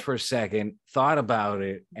paused for a second, thought about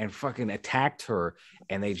it, and fucking attacked her.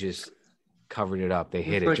 And they just covered it up. They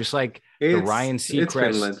hit it, just like the Ryan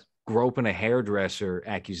Seacrest groping a hairdresser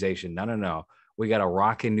accusation. No. We got a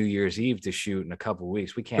rockin' New Year's Eve to shoot in a couple of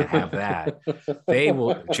weeks. We can't have that. They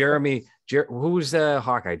will. Who's the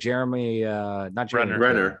Hawkeye? Jeremy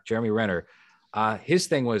Renner. Jeremy Renner. His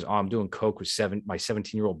thing was, I'm doing coke with my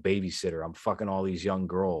 17-year-old babysitter. I'm fucking all these young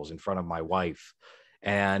girls in front of my wife.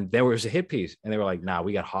 And there was a hit piece, and they were like, "Nah,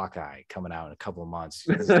 we got Hawkeye coming out in a couple of months."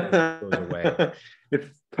 It goes away.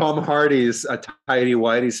 It's Tom Hardy's tidy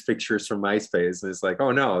whitey's pictures from MySpace, and it's like,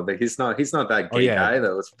 "Oh no, he's not that gay guy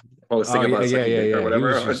that was posting about or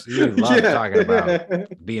whatever." He loved talking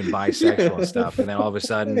about being bisexual and stuff, and then all of a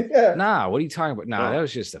sudden, nah, what are you talking about? Nah, that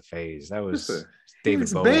was just a phase. That was David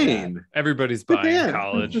Bowie. Everybody's buying in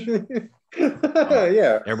college.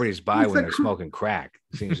 Yeah, everybody's bi when they're smoking crack.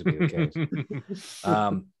 Seems to be the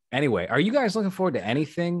case. Anyway, are you guys looking forward to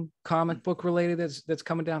anything comic book related that's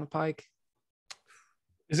coming down the pike?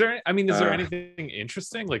 Is there anything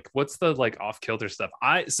interesting? Like, what's the like off kilter stuff?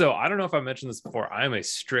 I don't know if I mentioned this before. I am a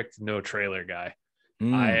strict no trailer guy.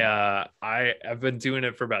 I've been doing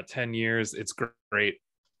it for about 10 years. It's great.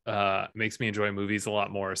 Makes me enjoy movies a lot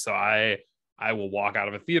more. So I will walk out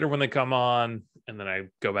of a theater when they come on, and then I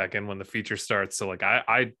go back in when the feature starts. So like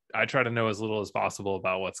I try to know as little as possible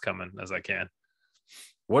about what's coming as I can.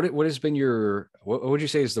 What has been what would you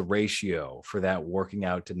say is the ratio for that working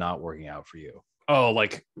out to not working out for you? Oh,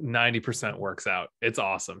 like 90% works out. It's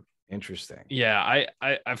awesome. Interesting. Yeah,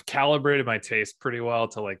 I've calibrated my taste pretty well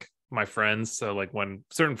to like my friends. So like when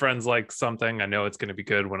certain friends like something, I know it's going to be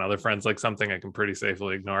good. When other friends like something, I can pretty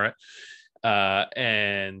safely ignore it.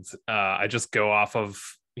 And I just go off of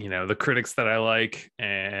the critics that I like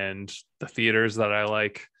and the theaters that I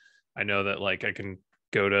like. I know that like I can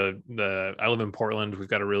go to I live in Portland. We've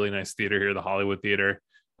got a really nice theater here, the Hollywood Theater.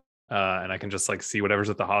 And I can just like see whatever's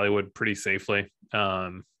at the Hollywood pretty safely.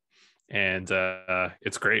 And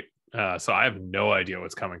it's great. So I have no idea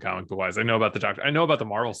what's coming comic book wise. I know about the Doctor. I know about the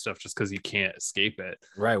Marvel stuff just because you can't escape it.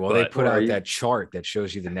 Right. Well, they put out that chart that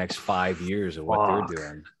shows you the next 5 years of what they're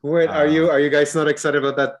doing. Wait, are you guys not excited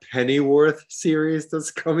about that Pennyworth series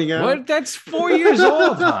that's coming out? What? That's 4 years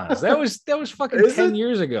old, Hans. That was fucking 10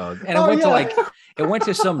 years ago. And it went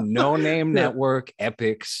to some no-name network,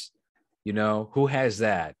 Epics. Who has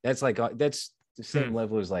that? That's like that's the same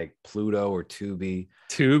level as like Pluto or Tubi.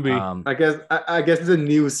 I guess it's a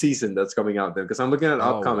new season that's coming out there because I'm looking at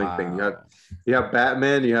upcoming things. You have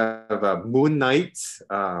Batman, you have Moon Knight,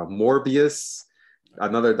 Morbius,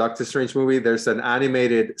 another Doctor Strange movie. There's an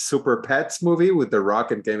animated Super Pets movie with The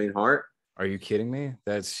Rock and Kevin Hart. Are you kidding me?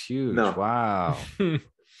 That's huge. No. Wow.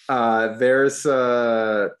 There's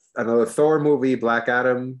another Thor movie, Black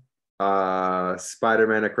Adam,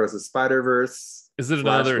 Spider-Man Across the Spider-Verse. Is it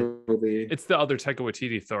another movie? It's the other Taika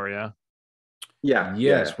Waititi Thor, yeah. Yeah.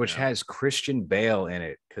 Yes, which has Christian Bale in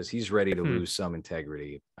it because he's ready to lose some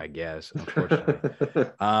integrity, I guess.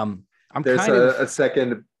 Unfortunately, There's a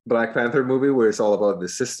second Black Panther movie where it's all about the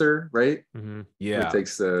sister, right? Mm-hmm. Yeah, it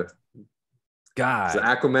takes the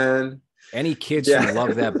Aquaman. Any kids who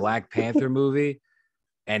love that Black Panther movie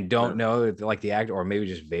and don't know that like the actor, or maybe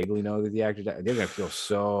just vaguely know that the actor, they're gonna feel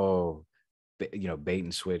so, bait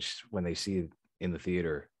and switch when they see in the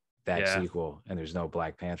theater that sequel and there's no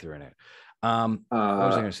Black Panther in it. What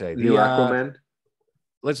was I going to say? New Aquaman.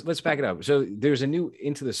 Let's back it up. So there's a new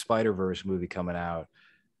Into the Spider-Verse movie coming out.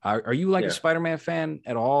 Are you like a Spider-Man fan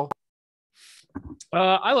at all?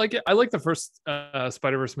 I like it. I like the first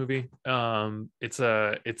Spider-Verse movie. It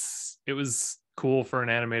was cool for an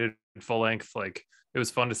animated full length. Like it was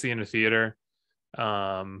fun to see in a theater.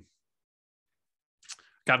 Got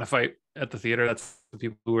in a fight at the theater. That's the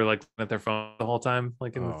people who were like at their phone the whole time,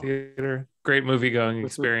 like in the theater. Great movie going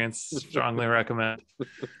experience. Strongly recommend.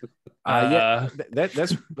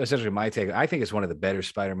 That's essentially my take. I think it's one of the better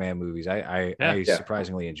Spider-Man movies. I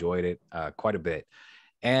surprisingly enjoyed it quite a bit.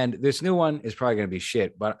 And this new one is probably going to be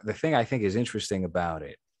shit. But the thing I think is interesting about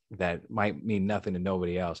it that might mean nothing to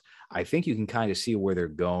nobody else, I think you can kind of see where they're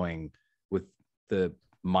going with the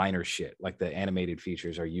minor shit. Like the animated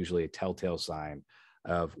features are usually a telltale sign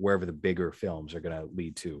of wherever the bigger films are going to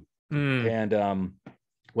lead to. And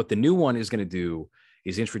what the new one is going to do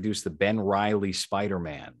is introduce the Ben Reilly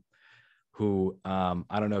Spider-Man, who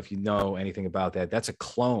I don't know if you know anything about that. That's a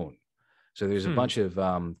clone. So there's a bunch of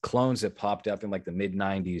clones that popped up in like the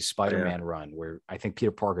mid-90s Spider-Man run where I think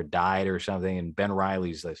Peter Parker died or something, and Ben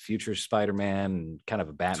Reilly's the future Spider-Man and kind of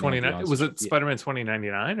a Batman. Was it Spider-Man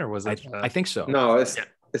 2099 or was it? I think so. No, it's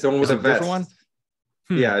the one with the vest. One?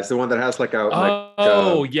 Yeah, it's the one that has like a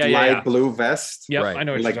light blue vest. Yeah, right. I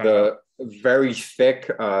know what like you're talking about. Very thick,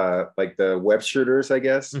 like the web shooters, I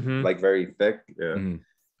guess. Like very thick. Yeah. Mm-hmm.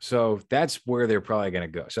 So that's where they're probably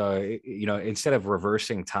going to go. So, instead of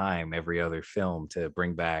reversing time every other film to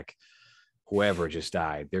bring back whoever just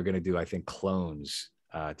died, they're going to do, I think, clones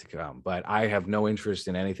to come. But I have no interest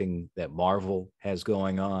in anything that Marvel has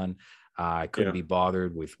going on. I couldn't be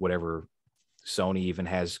bothered with whatever Sony even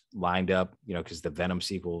has lined up, because the Venom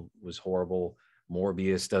sequel was horrible.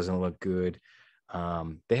 Morbius doesn't look good.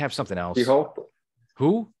 They have something else. She-Hulk?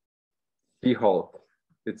 Who? She-Hulk.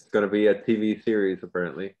 It's going to be a TV series,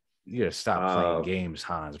 apparently. You gotta stop playing games,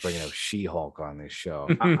 Hans, bringing up She-Hulk on this show.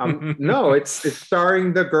 No, it's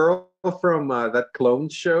starring the girl from that clone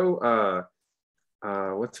show.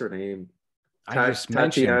 What's her name? I just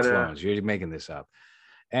mentioned clones. You're making this up.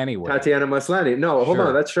 Anyway. Tatiana Maslany. No, hold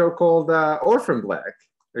on. That show called Orphan Black,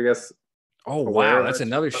 I guess. Oh, wow. That's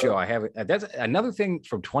another show I haven't. That's another thing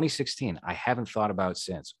from 2016 I haven't thought about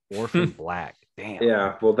since. Orphan Black. Damn.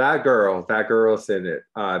 Yeah. Well, that girl's in it.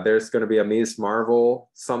 There's going to be a Ms. Marvel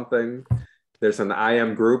something. There's an I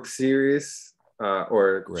Am Group series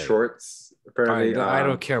or shorts, apparently. Right, I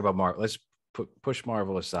don't care about Marvel. Let's push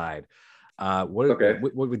Marvel aside.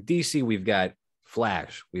 With DC, we've got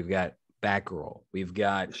Flash. We've got Batgirl. We've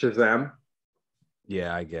got Shazam.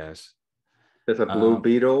 Yeah, I guess. There's a Blue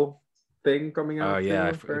Beetle thing coming out. Oh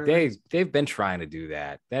yeah, they've been trying to do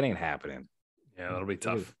that. That ain't happening. Yeah, that'll be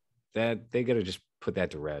tough. That they got to just put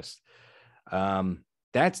that to rest.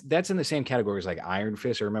 That's in the same category as like Iron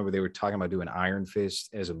Fist. I remember they were talking about doing Iron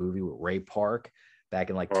Fist as a movie with Ray Park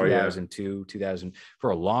back in like 2002, 2000.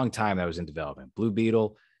 For a long time, that was in development. Blue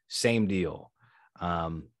Beetle, same deal.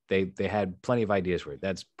 They had plenty of ideas for it.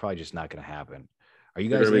 That's probably just not going to happen. Are you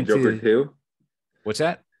guys into Joker 2? What's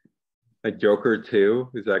that? Like Joker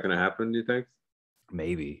 2, is that going to happen, do you think?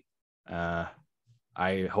 Maybe. I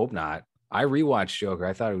hope not. I rewatched Joker.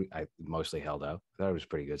 I thought I mostly held up. I thought it was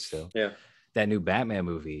pretty good still. Yeah. That new Batman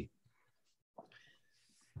movie.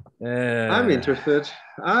 I'm interested.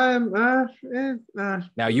 Now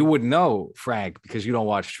you wouldn't know, Frank, because you don't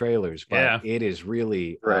watch trailers, but Yeah. it is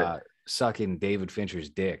really Right. sucking David Fincher's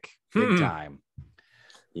dick big time.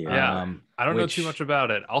 Yeah. I don't know which- too much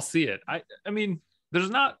about it. I'll see it. I mean, there's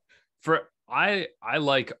not for I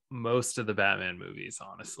like most of the Batman movies,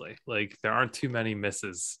 honestly. Like there aren't too many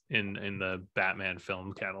misses in the Batman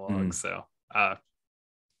film catalog. So I'll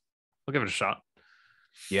give it a shot.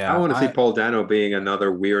 Yeah. I want to see Paul Dano being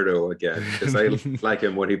another weirdo again, because I like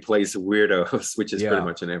him when he plays weirdos, which is pretty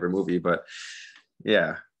much in every movie. But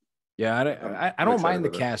yeah. Yeah, I don't mind the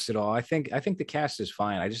cast at all. I think the cast is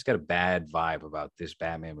fine. I just got a bad vibe about this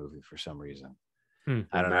Batman movie for some reason. I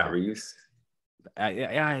don't know. Matt Reeves.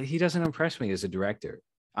 Yeah, he doesn't impress me as a director.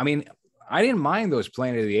 I mean, I didn't mind those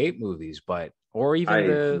Planet of the Apes movies, or even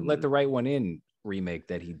the Let the Right One In remake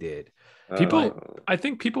that he did. I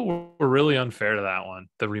think people were really unfair to that one,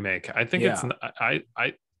 the remake. I think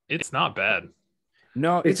it's not bad.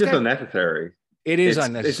 No, it's just unnecessary. It is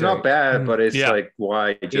unnecessary. It's not bad, but it's like,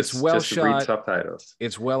 why? It's well shot. Read subtitles.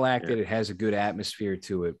 It's well acted. It has a good atmosphere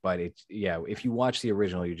to it, but if you watch the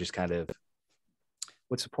original, you're just kind of,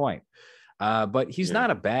 what's the point? But he's not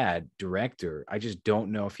a bad director. I just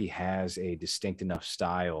don't know if he has a distinct enough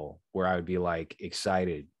style where I would be like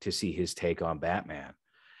excited to see his take on Batman.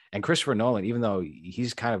 And Christopher Nolan, even though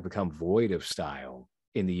he's kind of become void of style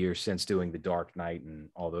in the years since doing The Dark Knight and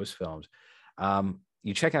all those films,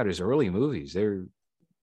 you check out his early movies, they're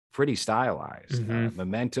pretty stylized.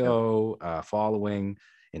 Memento, Following,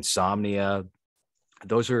 Insomnia,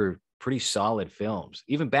 those are pretty solid films.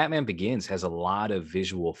 Even Batman Begins has a lot of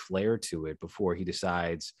visual flair to it before he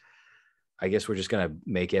decides, I guess we're just going to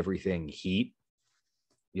make everything Heat,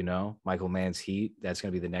 Michael Mann's Heat. That's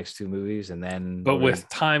going to be the next two movies. And then, but with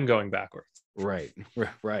time going backwards. Right.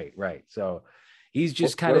 So he's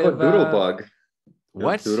just what about Doodlebug?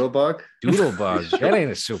 What? Doodlebug? Doodlebug. That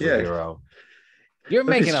ain't a superhero. You're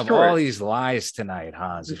making up all these lies tonight,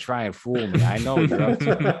 Hans, to try and fool me. I know you're up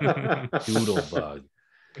to it. Doodlebug.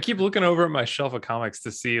 I keep looking over at my shelf of comics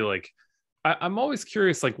to see, like, I'm always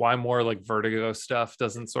curious, like, why more like Vertigo stuff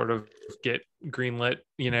doesn't sort of get greenlit,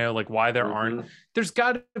 like why there aren't. There's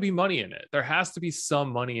got to be money in it. There has to be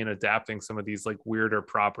some money in adapting some of these like weirder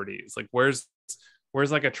properties. Like, where's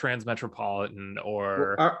like a Transmetropolitan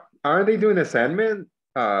or are they doing a Sandman?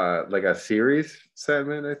 Like a series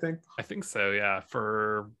Sandman, I think so, yeah,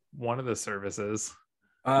 for one of the services.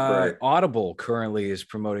 Right. Audible currently is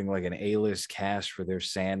promoting like an A-list cast for their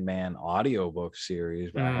Sandman audiobook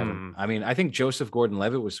series, but I think Joseph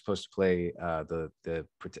Gordon-Levitt was supposed to play the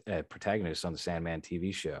protagonist on the Sandman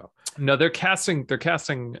TV show. No, they're casting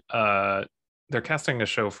a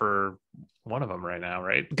show for one of them right now,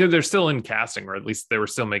 right? Because they're still in casting, or at least they were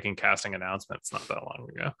still making casting announcements not that long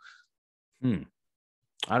ago.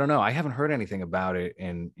 I don't know. I haven't heard anything about it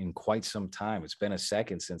in quite some time. It's been a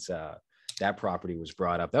second since that property was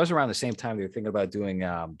brought up. That was around the same time they were thinking about doing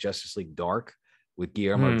Justice League Dark with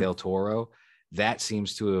Guillermo del Toro. That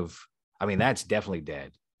seems to have, that's definitely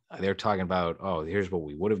dead. They're talking about, here's what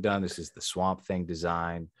we would have done. This is the Swamp Thing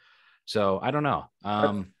design. So I don't know.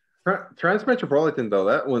 Transmetropolitan, though,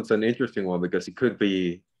 that one's an interesting one because it could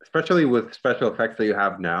be, especially with special effects that you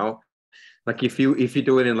have now. Like if you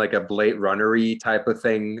do it in like a Blade Runner-y type of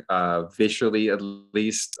thing, visually at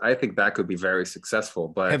least, I think that could be very successful.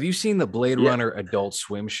 But have you seen the Blade Runner Adult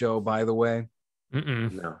Swim show, by the way?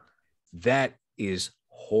 No. That is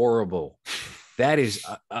horrible. That is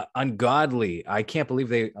ungodly. I can't believe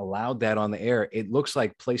they allowed that on the air. It looks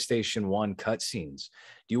like PlayStation 1 cutscenes.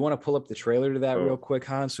 Do you want to pull up the trailer to that real quick,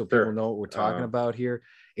 Hans, so people know what we're talking about here?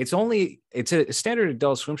 It's a standard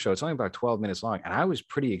Adult Swim show. It's only about 12 minutes long. And I was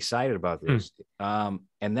pretty excited about this. And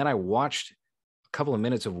then I watched a couple of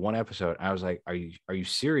minutes of one episode. I was like, are you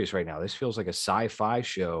serious right now? This feels like a sci-fi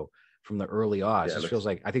show from the early aughts. This feels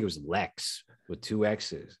like, I think it was Lex with 2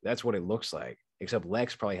 X's. That's what it looks like. Except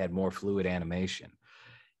Lex probably had more fluid animation.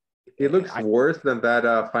 It looks worse than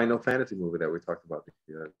that Final Fantasy movie that we talked about.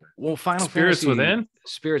 Well, Spirits Within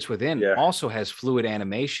also has fluid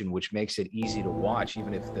animation, which makes it easy to watch,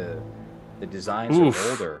 even if the designs are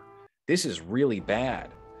older. This is really bad.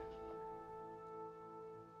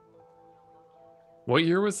 What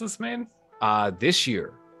year was this made? This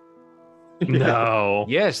year. No.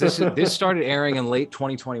 Yes, this started airing in late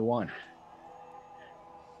 2021.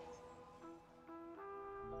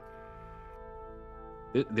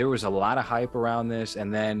 There was a lot of hype around this,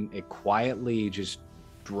 and then it quietly just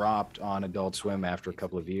dropped on Adult Swim after a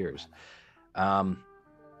couple of years. And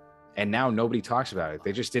now nobody talks about it.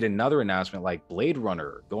 They just did another announcement like Blade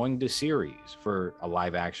Runner going to series for a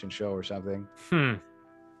live action show or something.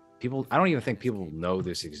 People, I don't even think people know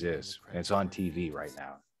this exists, and it's on TV right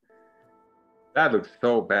now. That looks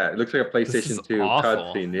so bad. It looks like a PlayStation 2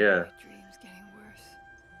 cutscene. Yeah. My dream's getting worse.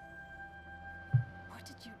 What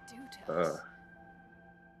did you do to us?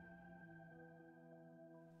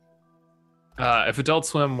 If Adult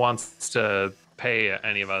Swim wants to pay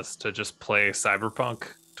any of us to just play Cyberpunk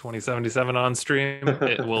 2077 on stream,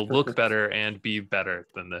 it will look better and be better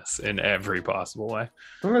than this in every possible way.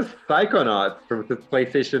 From a Psychonaut from the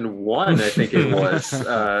PlayStation 1, I think it was.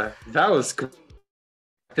 That was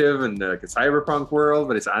in the cyberpunk world,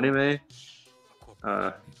 but it's anime.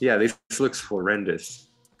 Yeah, this looks horrendous.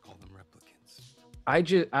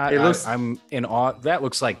 I'm in awe. That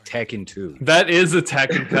looks like Tekken 2. That is a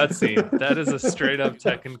Tekken cutscene. That is a straight up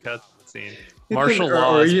Tekken cutscene. Martial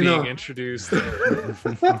law is being introduced.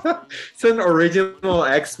 It's an original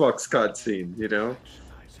Xbox cutscene, you know?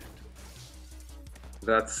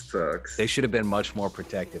 That sucks. They should have been much more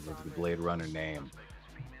protective of the Blade Runner name.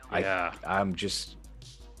 Yeah. I'm just...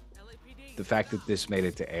 The fact that this made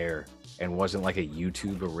it to air and wasn't like a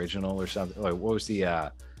YouTube original or something. Like, what was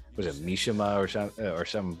the... was it Mishima or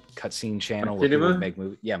some cutscene channel where people would make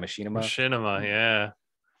movies? Yeah, Machinima. Machinima, yeah.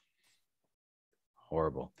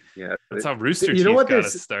 Horrible. Yeah, that's how Rooster Teeth got to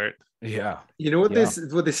start. Yeah. You know what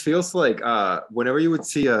this feels like? Whenever you would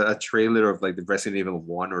see a trailer of like the Resident Evil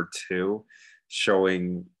 1 or 2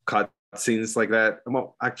 showing cutscenes like that.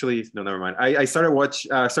 Well, actually, no, never mind. I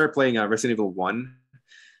started playing Resident Evil 1,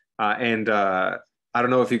 and I don't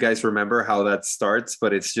know if you guys remember how that starts,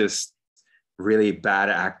 but it's just really bad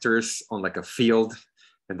actors on like a field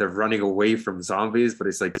and they're running away from zombies, but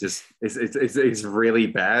it's like just it's really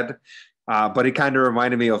bad. But it kind of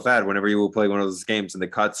reminded me of that whenever you will play one of those games and the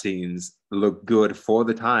cutscenes look good for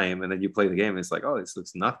the time, and then you play the game, it's like, oh, this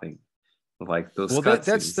looks nothing like those. Well,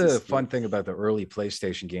 that's the fun thing about the early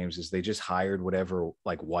PlayStation games is they just hired whatever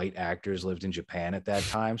like white actors lived in Japan at that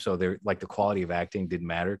time, so they're like the quality of acting didn't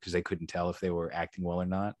matter because they couldn't tell if they were acting well or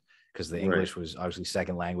not because the English was obviously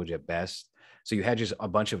second language at best. So you had just a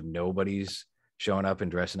bunch of nobodies showing up and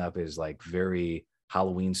dressing up as like very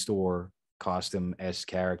Halloween store costume-esque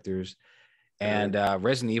characters. And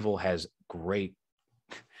Resident Evil has great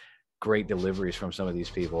deliveries from some of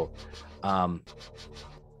these people. Also,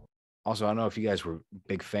 I don't know if you guys were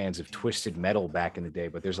big fans of Twisted Metal back in the day,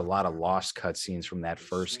 but there's a lot of lost cutscenes from that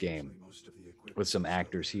first game with some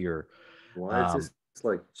actors here. Why is this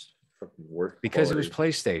like fucking worth? Because it was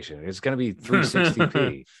PlayStation. It's going to be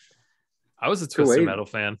 360p. I was a Twisted Metal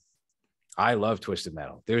fan. I love Twisted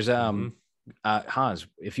Metal. There's Hans,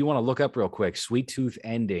 if you want to look up real quick, Sweet Tooth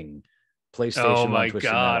Ending, PlayStation. Oh my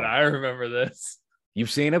God, I remember this. You've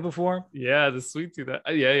seen it before? Yeah, the Sweet Tooth.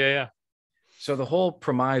 Yeah. So the whole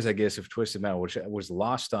premise, I guess, of Twisted Metal, which was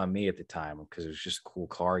lost on me at the time because it was just a cool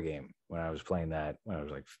car game when I was playing that when I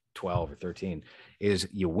was like 12 or 13, is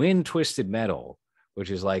you win Twisted Metal, which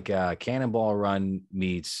is like Cannonball Run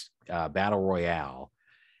meets Battle Royale.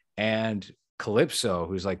 And Calypso,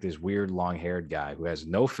 who's like this weird long-haired guy who has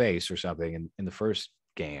no face or something in the first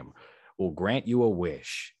game, will grant you a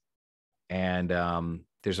wish. And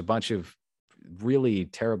there's a bunch of really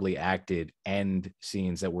terribly acted end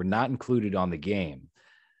scenes that were not included on the game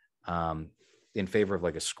in favor of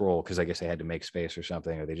like a scroll, because I guess they had to make space or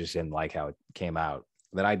something, or they just didn't like how it came out,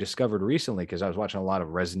 that I discovered recently because I was watching a lot of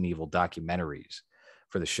Resident Evil documentaries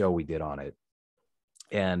for the show we did on it.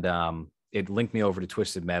 And it linked me over to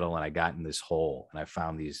Twisted Metal, and I got in this hole and I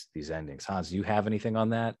found these endings. Hans, do you have anything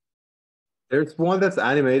on that? There's one that's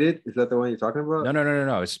animated. Is that the one you're talking about?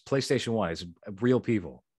 No. It's PlayStation 1. It's real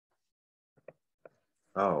people.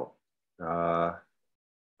 Oh.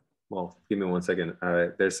 Well, give me 1 second.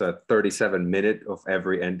 There's a 37-minute of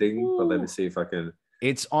every ending, but let me see if I can.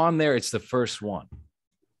 It's on there. It's the first one.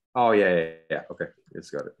 Oh, yeah. Okay. It's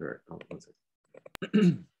got it. All right. Oh, 1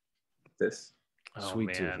 second. This.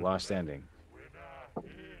 Sweet Tooth, Lost Ending.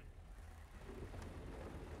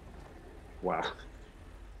 Wow.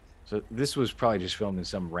 So this was probably just filmed in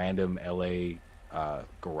some random LA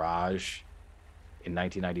garage in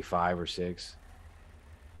 1995 or 6.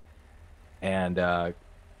 And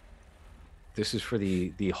this is for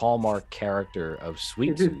the Hallmark character of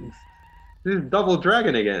Sweet Tooth. This is Double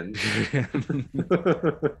Dragon again.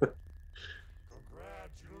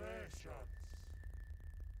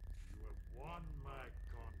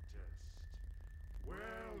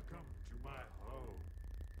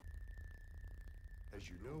 As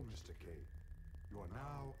you know, Mr. K, You are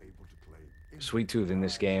now able to claim. Sweet Tooth in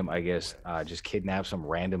this game, I guess, just kidnapped some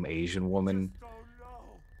random Asian woman. Don't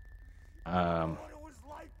know. Um, What it was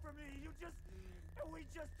like for me. We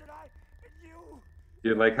just and you.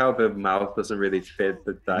 You like how the mouth doesn't really fit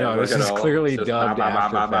the dialogue this at is all? clearly It's just dubbed bah,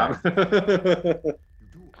 bah, bah, bah, after bah, bah. You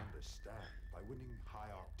do understand. By winning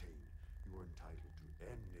high octane, you are entitled to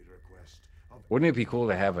any request of. wouldn't it be cool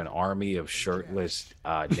to have an army of shirtless,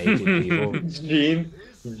 naked people?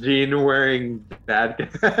 Gene wearing bad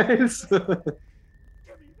guys. Give me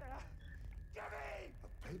that. Give me. A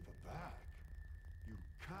paperback. You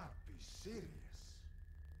can't be serious.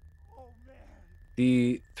 Oh man.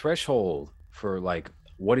 The threshold for like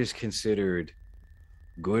what is considered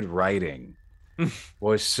good writing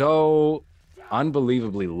was so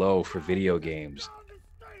unbelievably low for video games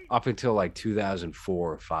up until like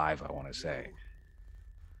 2004 or 5, I want to say.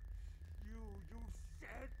 You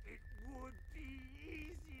said it would be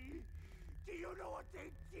easy. Do you know what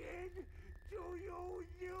they did? Do you?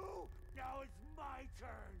 Now it's my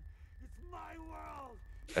turn. It's my world.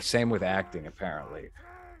 Same with acting, apparently.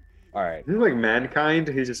 All right. This is like Mankind.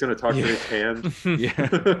 He's just gonna talk to his hand. Yeah.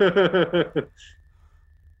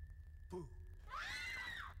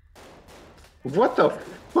 What the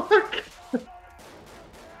fuck?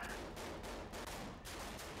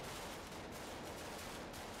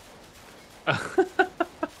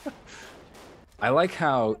 I like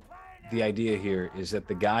how the idea here is that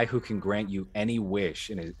the guy who can grant you any wish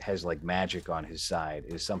and has like magic on his side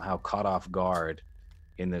is somehow caught off guard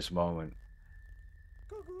in this moment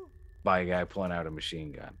by a guy pulling out a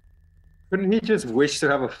machine gun. Couldn't he just wish to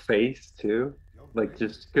have a face too? Like,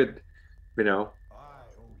 just could, you know? I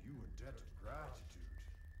owe you a debt of gratitude.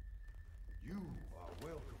 You are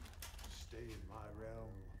welcome to stay in my realm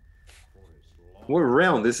for as long. What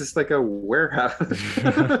realm? This is like a warehouse.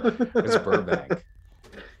 It's Burbank.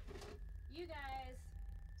 You guys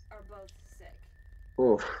are both sick.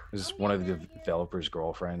 Oof. This is one of the developers'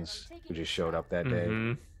 girlfriends who just showed up that day.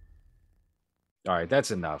 Mhm. All right,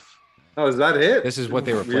 that's enough. Oh, is that it? This is what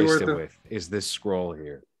they You replaced were it the- with, is this scroll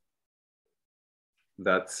here.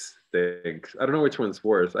 That's big. I don't know which one's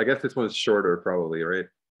worse. I guess this one's shorter, probably, right?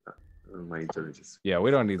 My internet just. Yeah,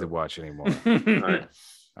 we don't need to watch anymore. All right.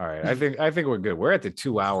 All right, I think we're good. We're at the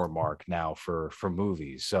 2-hour mark now for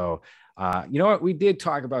movies. So, you know what? We did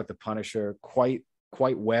talk about The Punisher quite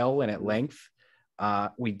well and at length.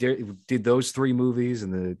 We did those 3 movies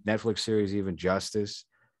and the Netflix series even justice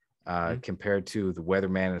compared to The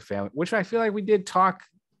Weatherman and the Family, which I feel like we did talk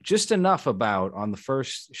just enough about on the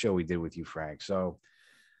first show we did with you, Frank. So,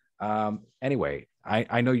 anyway,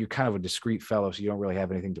 I know you're kind of a discreet fellow, so you don't really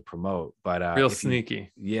have anything to promote, but Real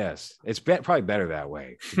sneaky. Yes, it's probably better that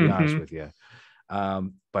way, to be honest with you.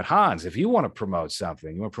 But Hans, if you want to promote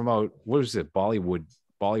something, you want to promote, what is it, Bollywood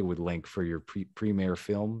link for your premiere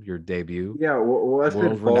film, your debut? Yeah, what's it?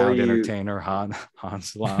 World-renowned Bolly- entertainer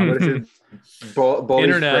Hans Lam. What is it? Bolly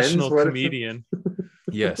International Friends? What is it? comedian.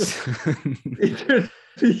 Yes.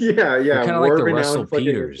 Yeah. You're kind of like the world-renowned Russell fucking-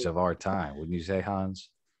 Peters of our time, wouldn't you say, Hans?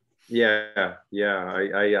 Yeah.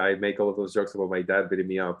 I make all of those jokes about my dad beating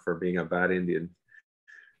me up for being a bad Indian.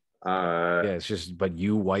 Yeah, it's just, but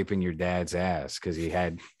you wiping your dad's ass because he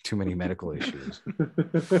had too many medical issues.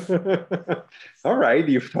 All right,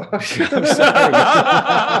 you've talked. I'm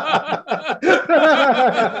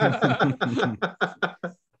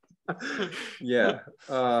Yeah.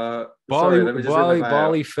 Sorry, Bolly, let me just read my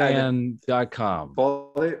bio. Bollyfan.com.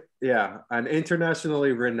 Bolly, yeah, an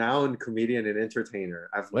internationally renowned comedian and entertainer.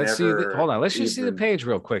 Let's see. Hold on. Let's just see the even- page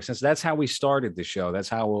real quick, since that's how we started the show. That's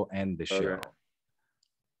how we'll end the show. Okay.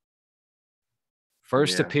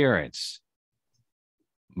 First Yeah. appearance,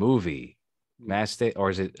 movie, or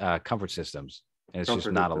is it Comfort Systems? And it's just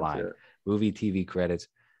Comfort not a Systems, line. yeah. Movie, TV credits.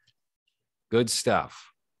 Good stuff.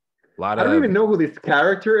 A lot I of don't even know who this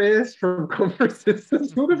character is from Comfort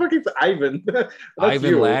Systems. Who the fuck is Ivan? That's Ivan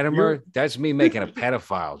you. Latimer. That's me making a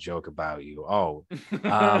pedophile joke about you. Oh,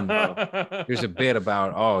 there's a bit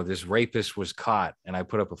about, this rapist was caught, and I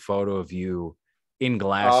put up a photo of you in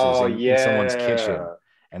glasses in someone's kitchen.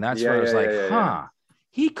 And that's where I was like,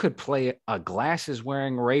 he could play a glasses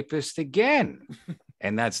wearing rapist again.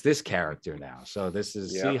 And that's this character now. So this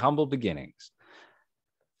is see, humble beginnings.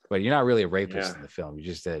 But you're not really a rapist in the film.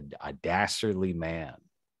 You're just a dastardly man.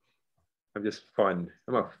 I'm just fun.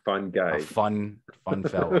 I'm a fun guy. A fun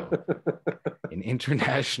fellow. An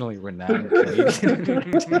internationally renowned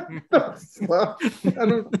comedian.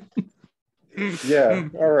 Yeah,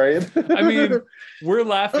 all right. I mean, we're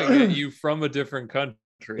laughing at you from a different country.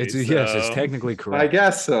 Yes, it's technically correct. I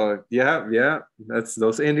guess so. Yeah. That's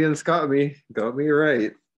those Indians got me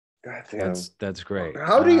right. God damn. That's great.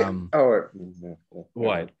 How do you?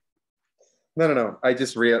 What? No. I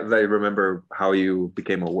just I remember how you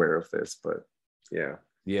became aware of this, but yeah.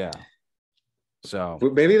 Yeah. So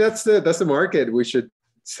But maybe that's the market we should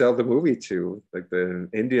sell the movie to, like the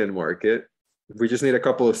Indian market. We just need a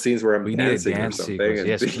couple of scenes where I'm we need a dancing or dance something. sequence. And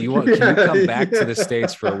Yes. Can you come back to the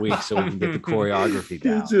States for a week so we can get the choreography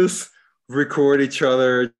down? Just record each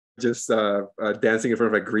other just dancing in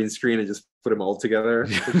front of a green screen and just put them all together.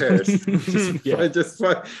 Who cares? just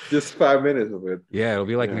 5 minutes of it. Yeah, it'll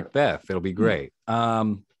be like Macbeth. It'll be great.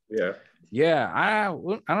 Yeah. I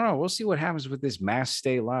don't know. We'll see what happens with this Mass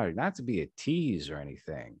State Lottery. Not to be a tease or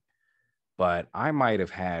anything, but I might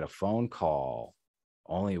have had a phone call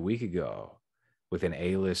only a week ago with an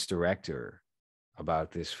A-list director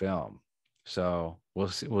about this film. So we'll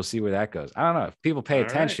see where that goes. I don't know. If people pay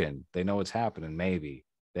attention, they know what's happening. Maybe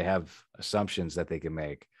they have assumptions that they can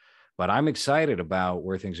make. But I'm excited about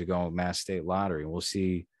where things are going with Mass State Lottery. And we'll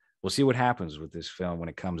see what happens with this film when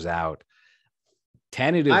it comes out.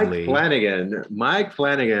 Tentatively, Mike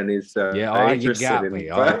Flanagan is you got me.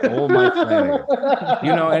 Old Mike Flanagan.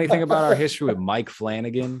 You know anything about our history with Mike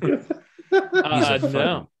Flanagan?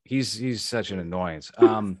 No. He's such an annoyance.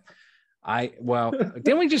 Didn't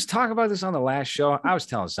we just talk about this on the last show? I was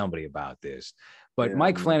telling somebody about this, but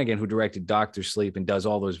Mike Flanagan, who directed Doctor Sleep and does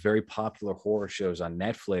all those very popular horror shows on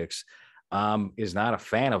Netflix, is not a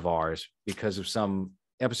fan of ours because of some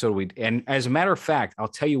episode and as a matter of fact, I'll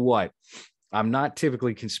tell you what, I'm not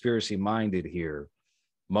typically conspiracy minded here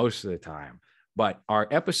most of the time, but our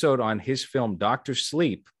episode on his film Doctor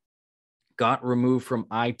Sleep got removed from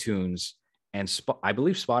iTunes and I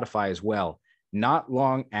believe Spotify as well, not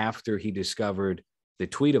long after he discovered the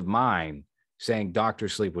tweet of mine saying Doctor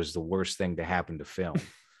Sleep was the worst thing to happen to film.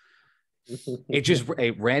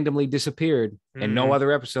 It randomly disappeared, and no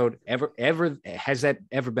other episode ever has that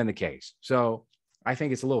ever been the case. So I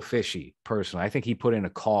think it's a little fishy, personally. I think he put in a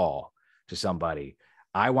call to somebody.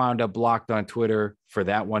 I wound up blocked on Twitter for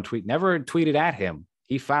that one tweet. Never tweeted at him.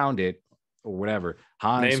 He found it or whatever.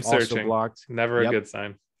 Hans Name also searching. blocked. Never a good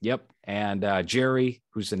sign. Yep. And Jerry,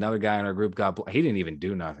 who's another guy in our group, he didn't even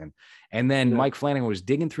do nothing. And then Mike Flanagan was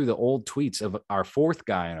digging through the old tweets of our fourth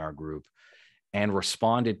guy in our group and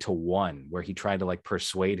responded to one where he tried to like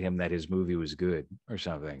persuade him that his movie was good or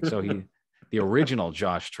something. So the original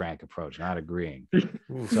Josh Trank approach, not agreeing.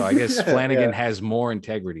 So I guess Flanagan has more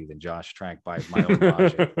integrity than Josh Trank by my own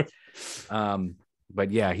logic. But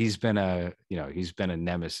yeah, he's been a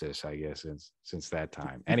nemesis, I guess, since that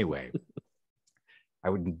time. Anyway, I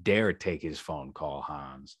wouldn't dare take his phone call,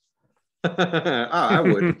 Hans. I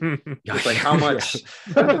would. It's like, how much?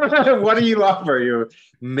 What do you offer? You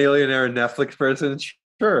millionaire Netflix person?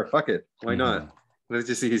 Sure, fuck it. Why not? Let's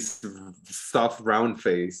just see his soft round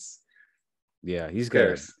face. Yeah, he's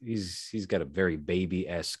got a very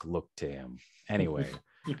baby-esque look to him. Anyway,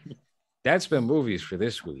 that's been movies for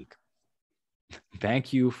this week.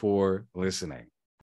 Thank you for listening.